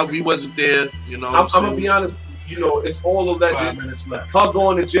 We wasn't there, you know. I'm gonna be honest. You know, it's all alleged. 5 minutes left. Her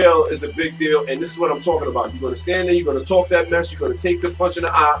going to jail is a big deal, and this is what I'm talking about. You're gonna stand there, you're gonna talk that mess, you're gonna take the punch in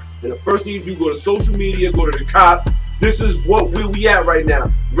the eye, and the first thing you do, go to social media, go to the cops. This is where we at right now.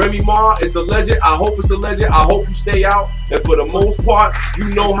 Remy Ma, it's alleged. I hope it's alleged. I hope you stay out. And for the most part,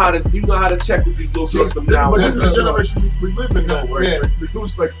 you know how to check with these little systems now. But this is the generation we live in now, right? Like, the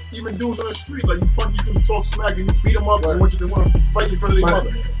dudes, like even dudes on the street, like you punch these dudes, talk smack, and you beat them up, and they want to fight in front of their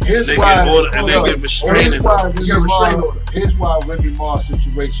mother. Here's They why, get ordered and they get restraining. Here's why Remy Ma's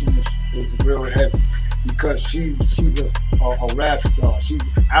situation is real heavy. Because she's a rap star. She's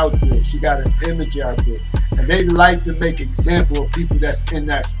out there. She got an image out there. And they like to make example of people that's in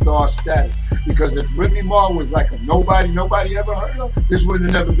that star status. Because if Remy Ma was like a nobody ever heard of, this would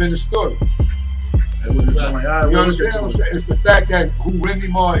have never been a story. You understand what I'm saying? It's the fact that who Remy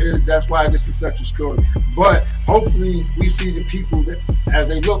Ma is, that's why this is such a story. But hopefully we see the people that, as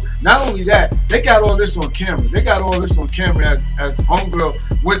they look, not only that, they got all this on camera. They got all this on camera as Homegirl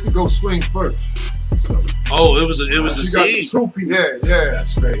went to go swing first. So, it was a scene. Yeah.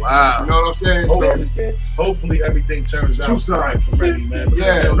 That's great. Wow. You know what I'm saying? Hopefully everything turns out Two sides. right for Remy, man.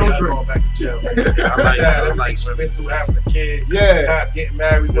 Yeah, no drink. going back to jail. I like She's been through having a kid. Yeah. Not getting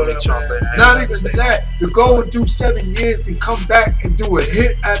married with her. Not even that. To go and do 7 years and come back and do a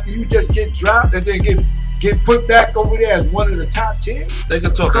hit after you just get dropped and then get put back over there as one of the top 10. They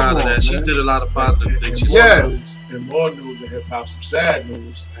can talk out of that. She did a lot of positive things. And more news in hip hop, some sad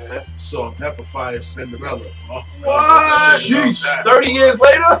news. Salt and Pepper fired Cinderella. What? Sheesh. 30 years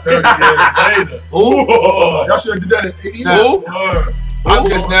later? 30 years later. Y'all should have did that in 89. I'm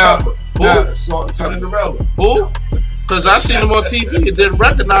just now Salt and Pepper. Cinderella. Who? Because I seen him on TV and didn't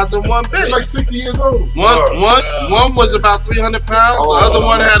recognize him one bit. He's like 60 years old. One was about 300 pounds. The other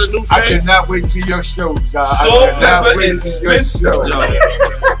one had a new face. I cannot wait till your show, Zah. Salt, pepper, and Spencer.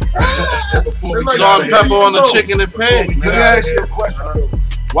 Salt and pepper on the chicken and pan. Let me ask you a question though.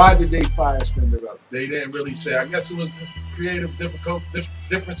 Why did they fire Cinderella? They didn't really say. I guess it was just creative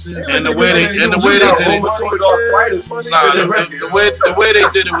differences. And the way they did it. The way they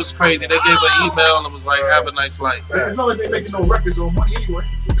did it was crazy. They gave an email and was like, "Have a nice life." It's not like they're making no records or money anyway.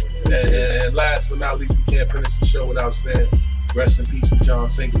 And last but not least, we can't finish the show without saying rest in peace to John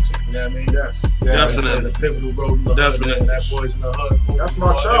Singleton. You know what I mean? That's Definitely. The pivotal role in the Definitely. hood, man. That boy's in the hood. That's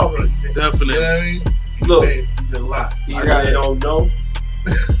my childhood. Definitely. You know what I mean? Look, he did a lot. Either they don't know,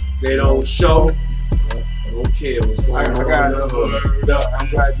 they don't show. I don't care what's going on. I'm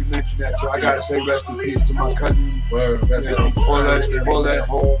glad you mentioned that, Joe. I gotta say rest in peace to my cousin. Rest in peace. All that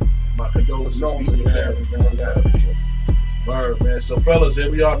home. My condolences to the family, man. Word, man. So, fellas, here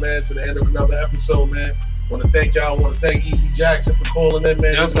we are, man, to the end of another episode, man. Want to thank y'all. Want to thank Easy Jackson for calling in,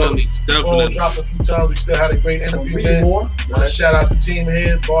 man. Definitely. Dropped a few times. We still had a great interview, man. Want to shout out the team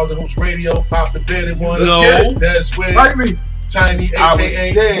here, Bars and Hoops Radio, Pop the Bearded One. No. That's where Tiny,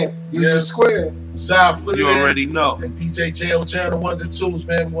 a.k.a. Union Square. Zah Flippin', You already know. And DJ JL Channel 1s and 2s,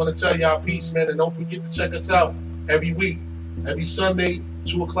 man. We want to tell y'all peace, man. And don't forget to check us out every week. Every Sunday,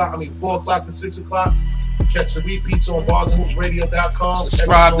 4 o'clock to 6 o'clock. Catch the repeats on barsandhoopsradio.com.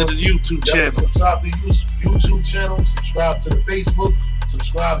 Subscribe to the YouTube channel. Subscribe to the YouTube channel. Subscribe to the Facebook.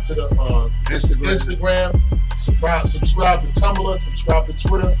 Subscribe to the Instagram. Subscribe to Tumblr. Subscribe to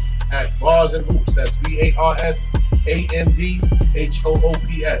Twitter at Bars and Hoops. That's BARSANDHOOPS.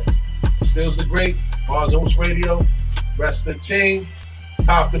 Stills the Great. Bars and Hoops Radio. Rest of the team.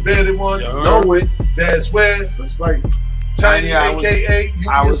 Pop the Bearded One. Know it. That's where. Let's fight. Tiny, a.k.a.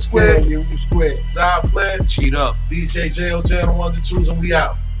 Union Square. Union Square. Zah Flair. Cheat up. DJ JL Channel 1s and 2s, and we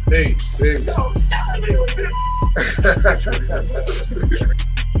out. Peace.